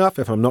clever enough,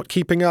 if I'm not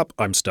keeping up,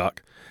 I'm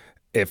stuck.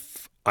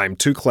 If I'm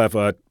too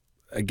clever,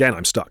 again,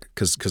 I'm stuck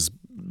because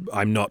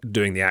I'm not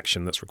doing the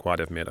action that's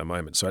required of me at a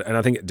moment. So, and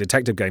I think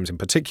detective games in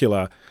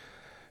particular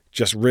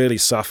just really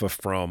suffer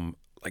from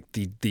like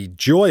the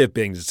joy of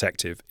being a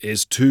detective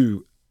is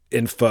to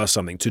infer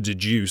something, to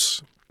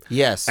deduce.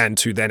 Yes. And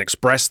to then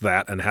express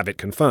that and have it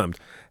confirmed.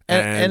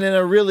 And in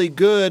a really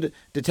good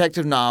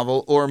detective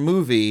novel or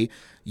movie,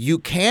 you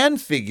can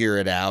figure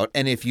it out.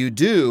 And if you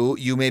do,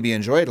 you maybe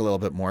enjoy it a little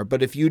bit more.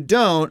 But if you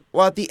don't,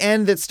 well, at the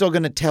end, it's still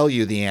going to tell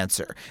you the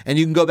answer. And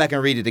you can go back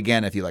and read it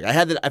again if you like.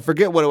 I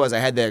forget what it was. I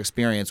had that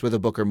experience with a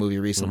book or movie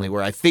recently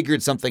where I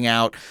figured something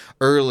out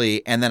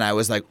early and then I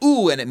was like,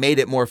 ooh, and it made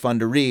it more fun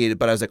to read.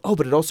 But I was like, oh,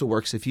 but it also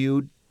works if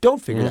you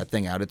don't figure that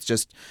thing out. It's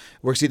just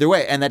works either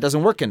way. And that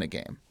doesn't work in a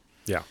game.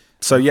 Yeah.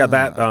 So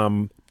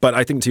but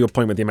I think to your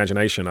point with the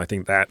imagination, I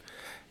think that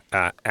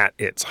at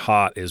its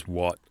heart is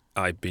what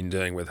I've been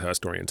doing with Her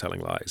Story and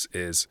Telling Lies,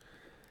 is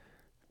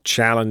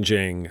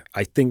challenging.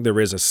 I think there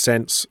is a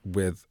sense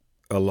with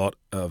a lot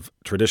of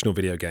traditional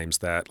video games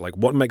that like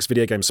what makes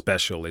video games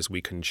special is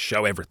we can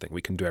show everything,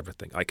 we can do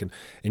everything.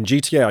 In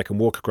GTA, I can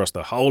walk across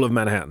the whole of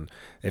Manhattan.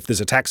 If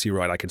there's a taxi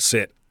ride, I can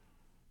sit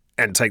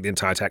and take the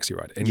entire taxi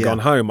ride. In Gone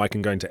Home, I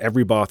can go into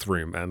every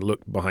bathroom and look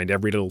behind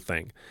every little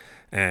thing.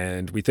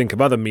 And we think of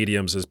other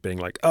mediums as being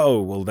like,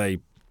 oh, well,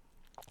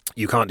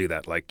 you can't do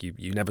that. Like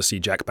you never see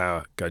Jack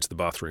Bauer go to the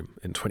bathroom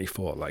in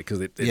 24, like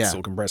because it's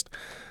all compressed.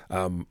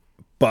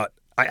 But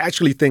I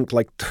actually think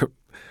like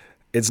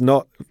it's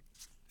not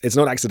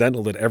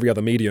accidental that every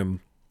other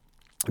medium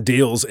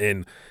deals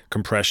in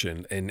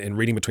compression, in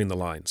reading between the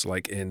lines.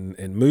 Like in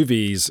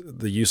movies,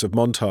 the use of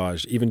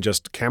montage, even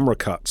just camera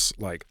cuts.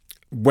 Like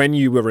when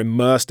you were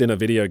immersed in a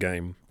video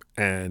game,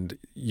 and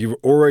you've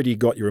already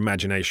got your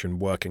imagination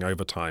working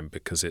overtime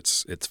because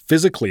it's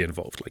physically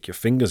involved, like your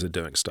fingers are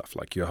doing stuff,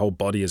 like your whole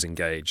body is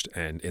engaged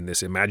and in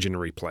this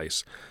imaginary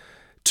place.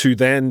 To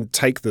then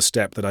take the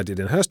step that I did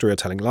in Her Story or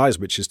Telling Lies,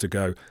 which is to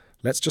go,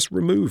 let's just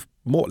remove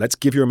more. Let's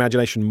give your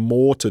imagination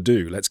more to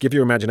do. Let's give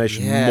your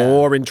imagination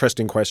more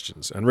interesting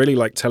questions. And really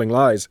like Telling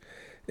Lies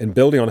in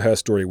building on Her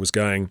Story was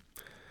going,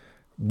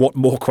 what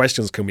more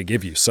questions can we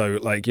give you? So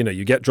like,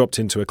 you get dropped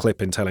into a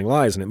clip in Telling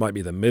Lies and it might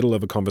be the middle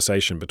of a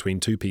conversation between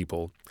two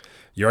people.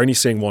 You're only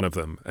seeing one of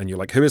them and you're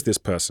like, who is this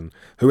person?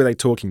 Who are they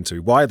talking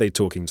to? Why are they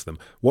talking to them?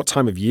 What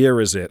time of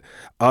year is it?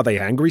 Are they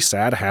angry,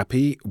 sad,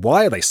 happy?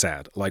 Why are they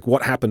sad? Like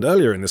what happened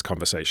earlier in this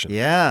conversation?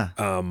 Yeah.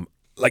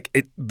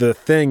 The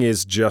thing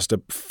is just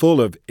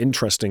full of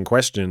interesting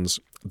questions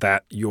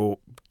that you're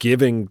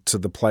giving to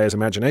the player's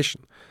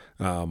imagination.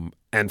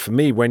 And for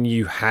me, when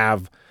you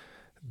have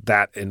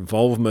that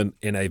involvement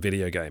in a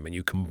video game and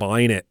you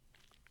combine it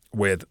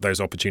with those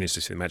opportunities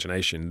to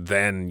imagination,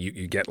 then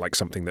you get like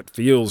something that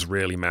feels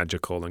really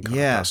magical and kind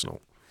of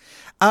personal.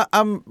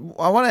 I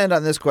want to end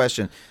on this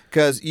question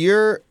because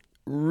you're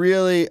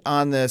really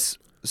on this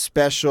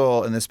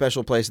special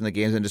place in the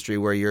games industry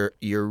where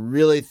you're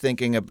really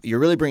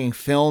bringing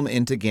film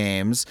into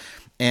games.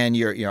 And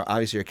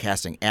obviously you're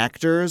casting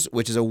actors,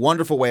 which is a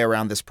wonderful way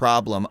around this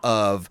problem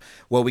of,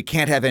 well, we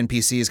can't have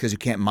NPCs because you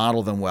can't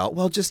model them well.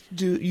 Well, just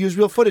use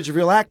real footage of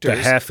real actors.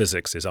 The hair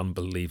physics is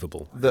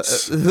unbelievable.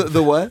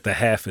 The what? The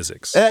hair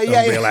physics of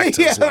real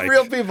actors.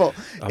 Real people.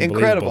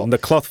 Incredible. And the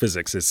cloth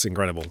physics is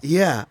incredible.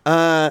 Yeah.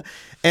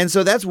 And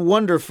so that's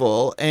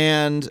wonderful.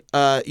 And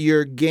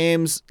your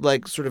games,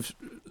 like, sort of,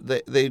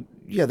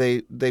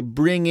 they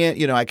bring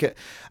in,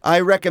 I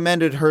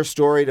recommended Her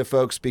Story to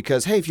folks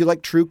because, hey, if you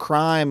like true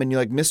crime and you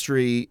like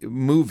mystery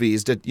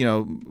movies,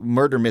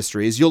 murder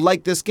mysteries, you'll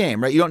like this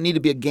game, right? You don't need to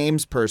be a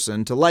games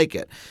person to like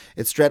it.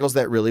 It straddles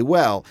that really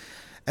well.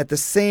 At the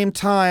same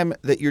time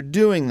that you're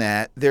doing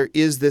that, there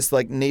is this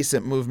like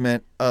nascent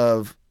movement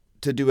to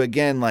do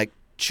again, like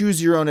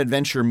choose your own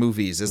adventure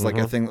movies is like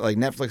a thing, like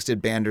Netflix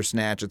did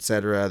Bandersnatch, et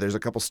cetera. There's a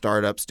couple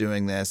startups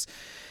doing this.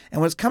 And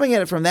when it's coming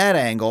at it from that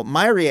angle,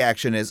 my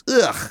reaction is,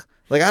 ugh.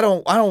 Like, I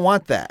don't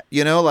want that,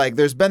 like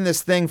there's been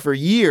this thing for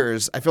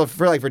years. I feel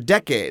like for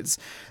decades,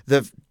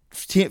 the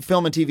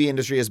film and TV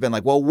industry has been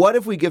like, well, what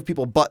if we give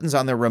people buttons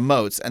on their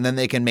remotes and then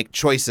they can make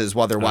choices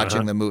while they're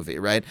watching the movie,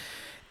 right?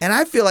 And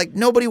I feel like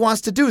nobody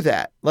wants to do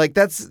that. Like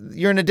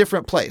you're in a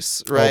different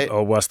place, right?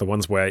 Or worse, the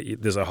ones where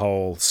there's a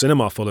whole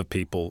cinema full of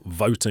people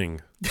voting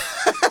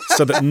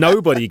so that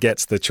nobody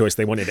gets the choice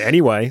they wanted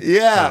anyway.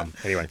 Yeah.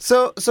 Anyway.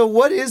 So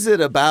what is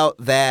it about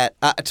that?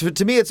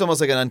 To me, it's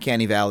almost like an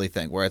uncanny valley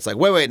thing where it's like,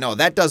 wait, no,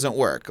 that doesn't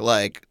work.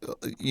 Like,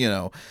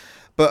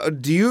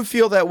 but do you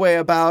feel that way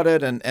about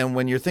it? And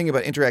when you're thinking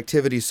about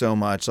interactivity so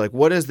much, like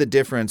what is the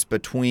difference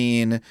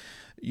between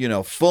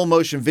full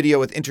motion video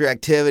with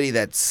interactivity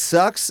that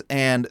sucks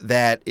and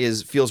that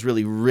feels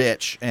really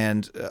rich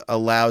and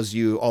allows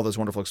you all those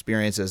wonderful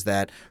experiences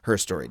that Her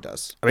Story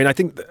does? I mean, I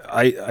think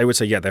I would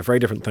say, yeah, they're very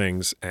different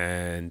things.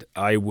 And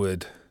I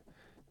would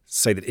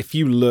say that if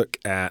you look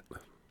at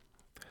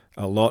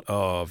a lot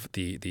of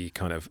the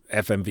kind of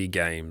FMV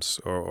games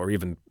or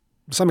even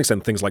to some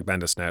extent things like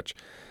Bandersnatch,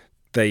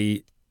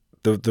 the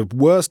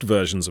worst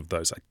versions of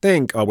those, I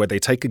think, are where they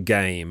take a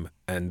game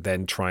and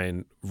then try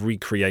and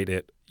recreate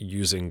it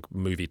using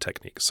movie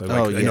techniques. So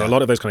a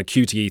lot of those kind of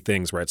QTE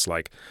things where it's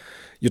like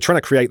you're trying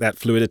to create that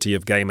fluidity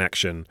of game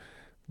action,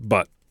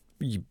 but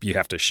you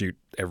have to shoot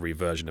every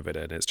version of it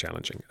and it's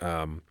challenging.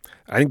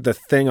 I think the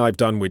thing I've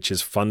done which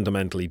is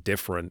fundamentally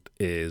different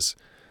is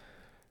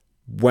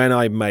when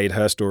I made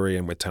Her Story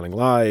and With Telling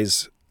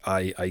Lies,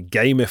 I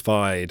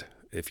gamified,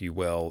 if you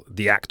will,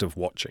 the act of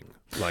watching.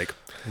 Like,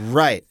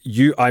 right.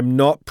 I'm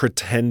not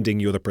pretending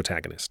you're the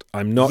protagonist.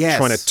 I'm not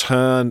trying to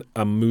turn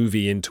a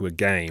movie into a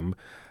game.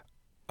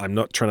 I'm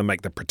not trying to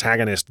make the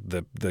protagonist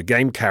the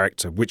game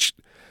character, which,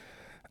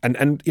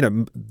 and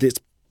it's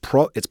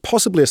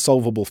possibly a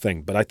solvable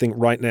thing, but I think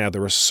right now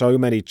there are so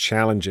many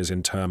challenges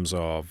in terms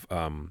of,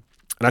 and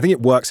I think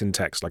it works in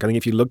text. Like I think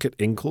if you look at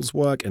Inkel's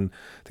work and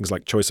things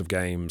like Choice of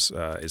Games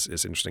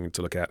is interesting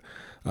to look at.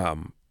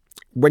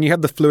 When you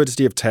have the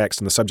fluidity of text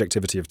and the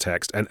subjectivity of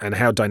text and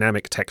how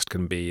dynamic text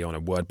can be on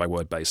a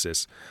word-by-word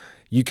basis,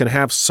 you can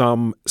have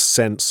some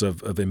sense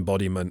of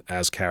embodiment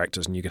as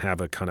characters and you can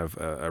have a kind of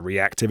a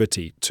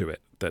reactivity to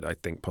it that I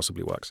think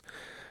possibly works.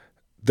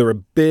 There are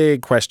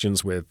big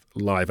questions with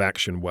live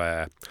action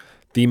where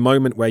the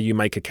moment where you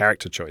make a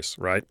character choice,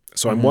 right?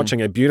 So I'm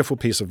watching a beautiful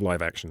piece of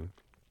live action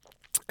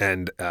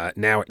and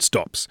now it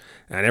stops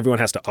and everyone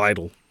has to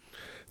idle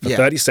for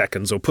 30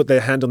 seconds or put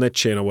their hand on their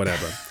chin or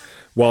whatever.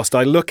 Whilst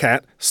I look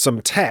at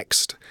some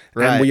text,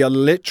 and we are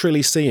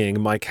literally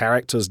seeing my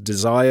character's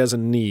desires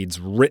and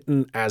needs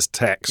written as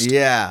text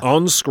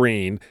on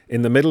screen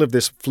in the middle of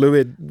this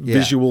fluid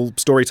visual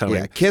storytelling.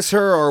 Yeah. Kiss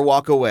her or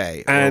walk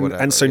away.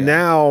 And so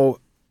now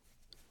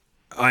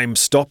I'm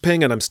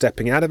stopping and I'm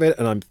stepping out of it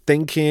and I'm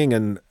thinking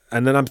and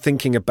then I'm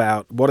thinking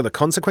about what are the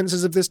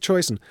consequences of this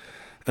choice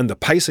and the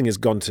pacing has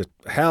gone to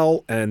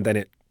hell and then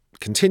it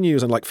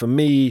continues. And like for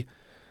me,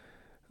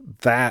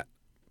 that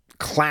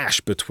clash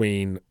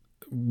between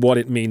what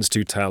it means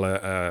to tell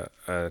a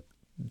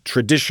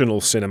traditional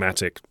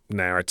cinematic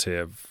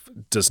narrative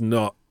does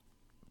not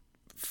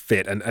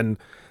fit. And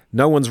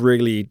no one's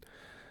really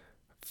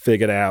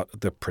figured out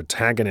the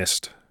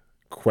protagonist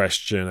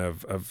question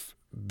of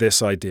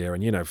this idea.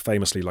 And,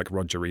 famously, like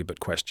Roger Ebert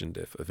questioned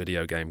if a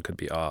video game could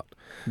be art.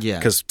 Yeah.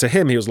 Because to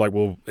him, he was like,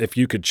 well, if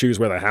you could choose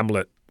whether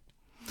Hamlet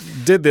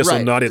did this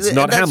or not, it's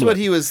not That's Hamlet. That's what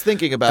he was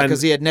thinking about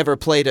because he had never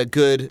played a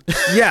good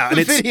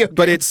video game.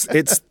 But it's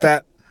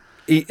that...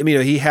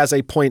 He has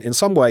a point in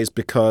some ways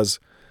because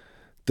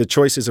the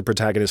choices a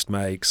protagonist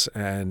makes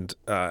and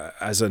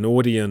as an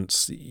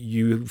audience,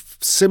 you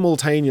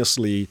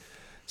simultaneously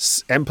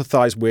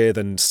empathize with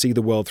and see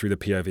the world through the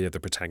POV of the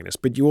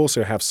protagonist, but you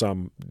also have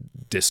some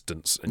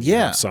distance and you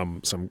have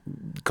some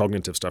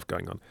cognitive stuff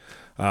going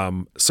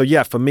on.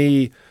 For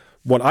me,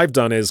 what I've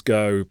done is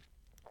go,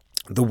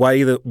 the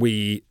way that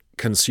we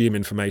consume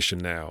information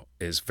now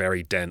is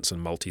very dense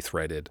and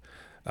multi-threaded,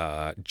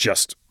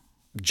 just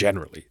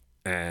generally.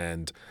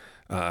 And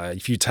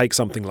if you take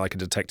something like a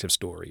detective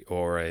story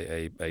or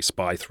a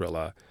spy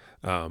thriller,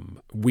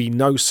 we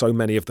know so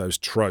many of those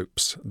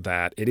tropes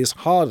that it is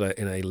harder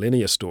in a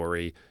linear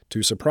story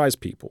to surprise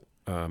people.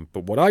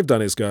 But what I've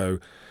done is go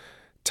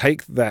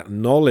take that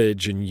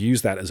knowledge and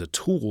use that as a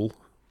tool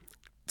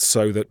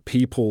so that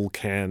people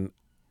can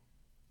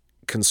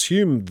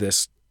consume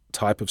this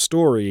type of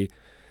story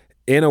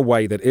in a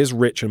way that is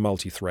rich and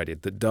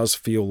multi-threaded, that does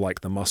feel like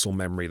the muscle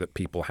memory that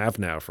people have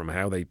now from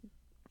how they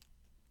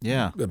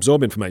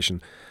absorb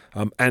information,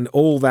 and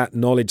all that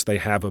knowledge they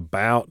have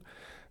about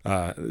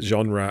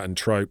genre and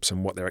tropes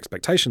and what their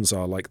expectations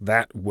are, like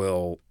that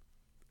will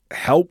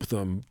help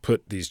them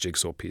put these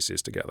jigsaw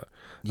pieces together.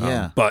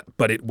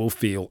 But it will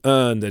feel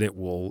earned and it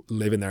will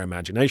live in their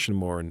imagination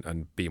more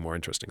and be more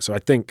interesting. So I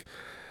think,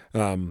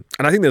 and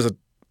I think there's a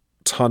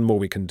ton more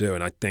we can do.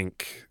 And I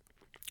think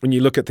when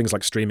you look at things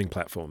like streaming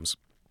platforms,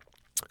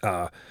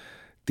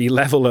 the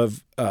level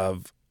of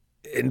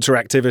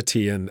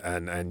interactivity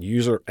and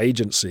user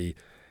agency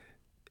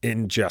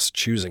in just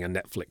choosing a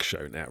Netflix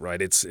show now,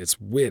 right? It's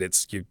weird.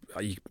 It's you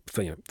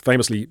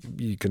famously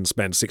you can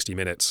spend 60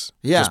 minutes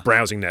just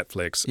browsing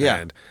Netflix,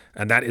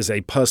 and that is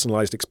a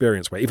personalized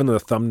experience where even the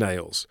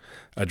thumbnails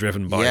are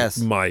driven by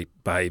my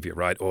behavior,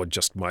 right? Or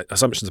just my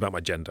assumptions about my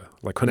gender.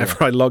 Like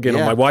whenever I log in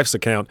on my wife's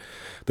account,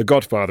 The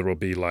Godfather will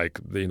be like,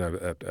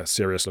 a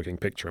serious looking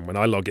picture. And when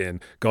I log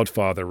in,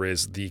 Godfather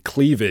is the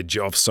cleavage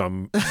of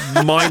some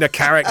minor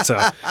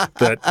character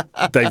that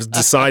they've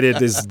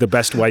decided is the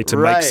best way to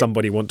make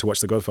somebody want to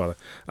watch The Godfather.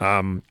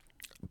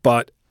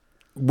 But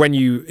when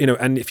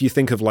and if you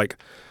think of like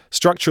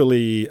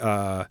structurally,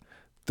 the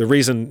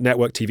reason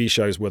network TV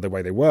shows were the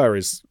way they were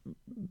is,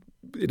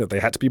 they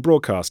had to be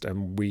broadcast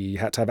and we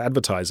had to have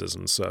advertisers.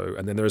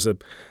 And then there's a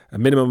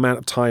minimum amount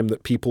of time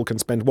that people can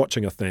spend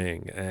watching a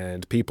thing,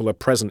 and people are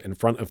present in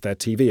front of their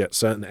TV at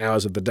certain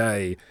hours of the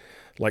day.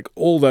 Like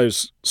all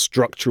those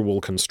structural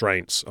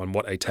constraints on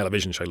what a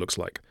television show looks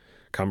like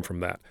come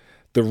from that.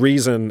 The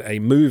reason a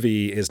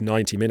movie is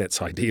 90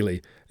 minutes,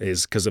 ideally,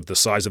 is because of the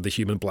size of the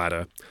human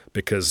bladder,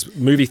 because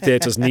movie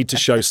theaters need to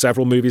show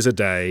several movies a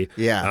day.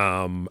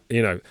 Yeah.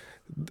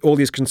 All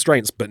these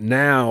constraints. But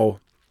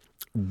now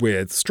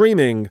with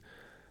streaming,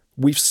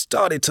 we've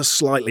started to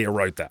slightly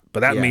erode that. But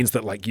that means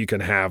that like you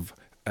can have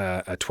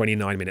a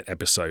 29-minute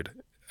episode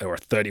or a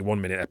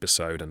 31-minute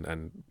episode,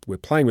 and we're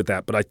playing with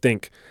that. But I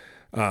think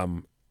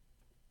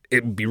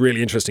it would be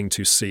really interesting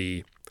to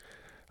see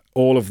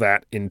all of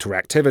that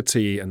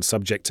interactivity and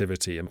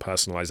subjectivity and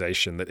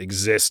personalization that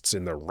exists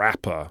in the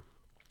wrapper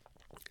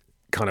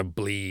kind of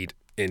bleed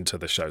into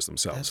the shows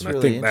themselves. That's and I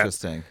really think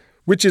interesting.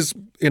 Which is,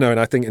 and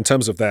I think in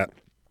terms of that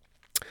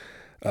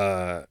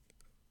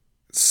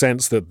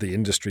sense that the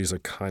industries are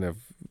kind of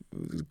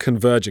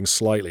converging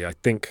slightly, I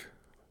think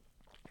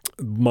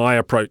my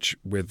approach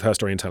with Her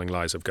Story and Telling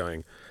Lies of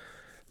going,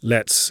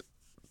 let's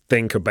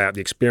think about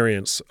the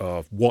experience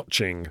of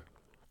watching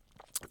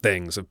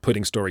things, of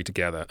putting story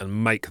together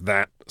and make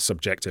that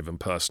subjective and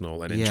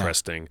personal and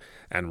interesting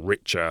and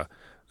richer.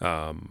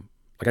 I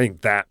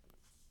think that,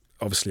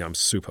 obviously I'm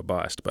super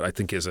biased, but I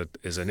think is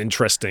an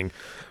interesting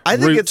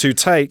route to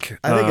take.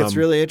 I think it's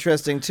really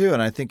interesting too,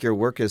 and I think your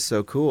work is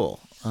so cool.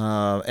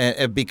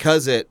 And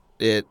because it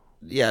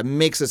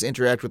makes us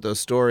interact with those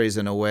stories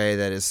in a way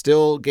that is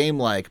still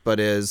game-like, but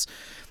is,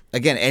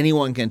 again,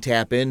 anyone can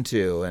tap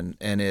into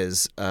and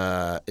is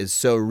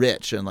so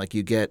rich, and like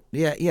you get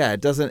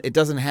it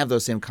doesn't have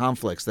those same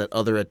conflicts that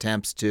other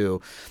attempts to.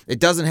 It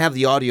doesn't have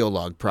the audio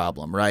log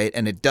problem, right?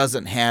 And it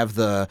doesn't have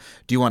the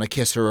do you want to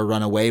kiss her or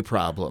run away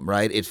problem,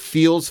 right? It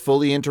feels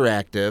fully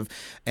interactive,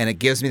 and it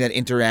gives me that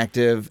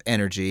interactive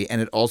energy,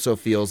 and it also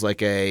feels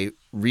like a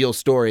real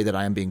story that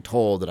I am being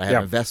told, that I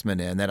have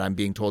investment in, that I'm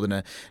being told in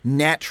a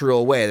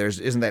natural way. There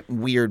isn't that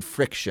weird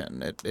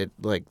friction.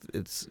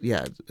 It's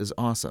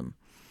awesome.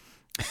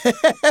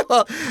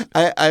 Well,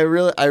 I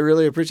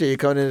really appreciate you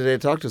coming in today to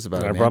talk to us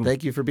about it, man. Problem.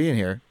 Thank you for being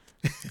here.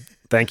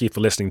 Thank you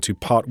for listening to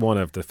part 1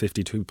 of the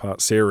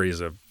 52-part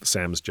series of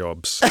Sam's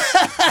jobs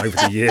over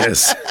the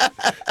years.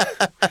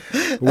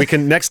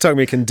 Next time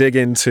we can dig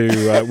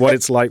into what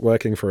it's like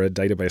working for a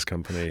database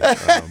company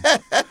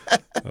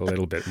a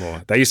little bit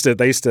more. They used to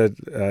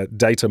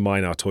data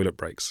mine our toilet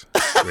breaks,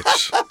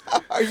 which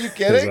are you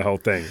kidding? Is the whole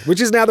thing,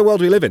 which is now the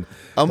world we live in.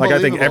 Like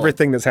I think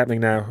everything that's happening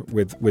now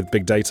with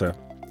big data.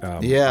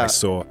 I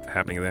saw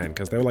happening then,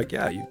 because they were like,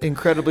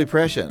 incredibly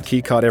prescient.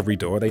 Key card every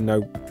door. They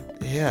know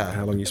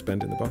how long you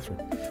spend in the bathroom.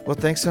 Well,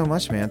 thanks so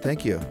much, man.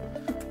 Thank you.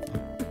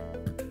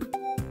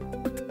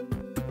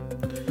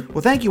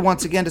 Well, thank you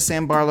once again to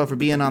Sam Barlow for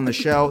being on the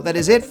show. That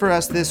is it for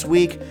us this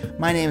week.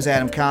 My name is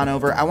Adam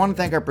Conover. I want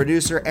to thank our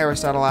producer,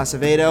 Aristotle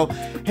Acevedo.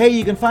 Hey,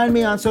 you can find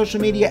me on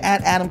social media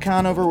at Adam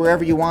Conover,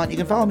 wherever you want. You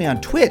can follow me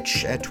on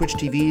Twitch at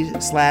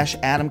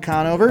twitch.tv/Adam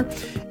Conover.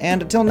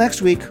 And until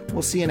next week,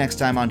 we'll see you next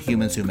time on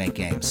Humans Who Make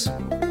Games.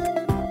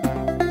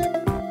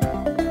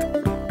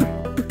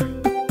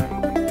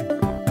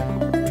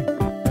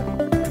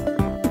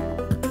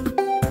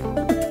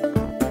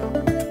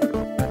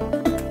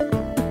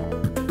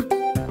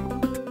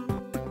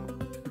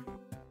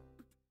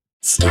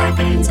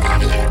 Starburns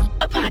Audio,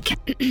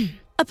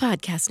 a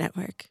podcast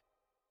network.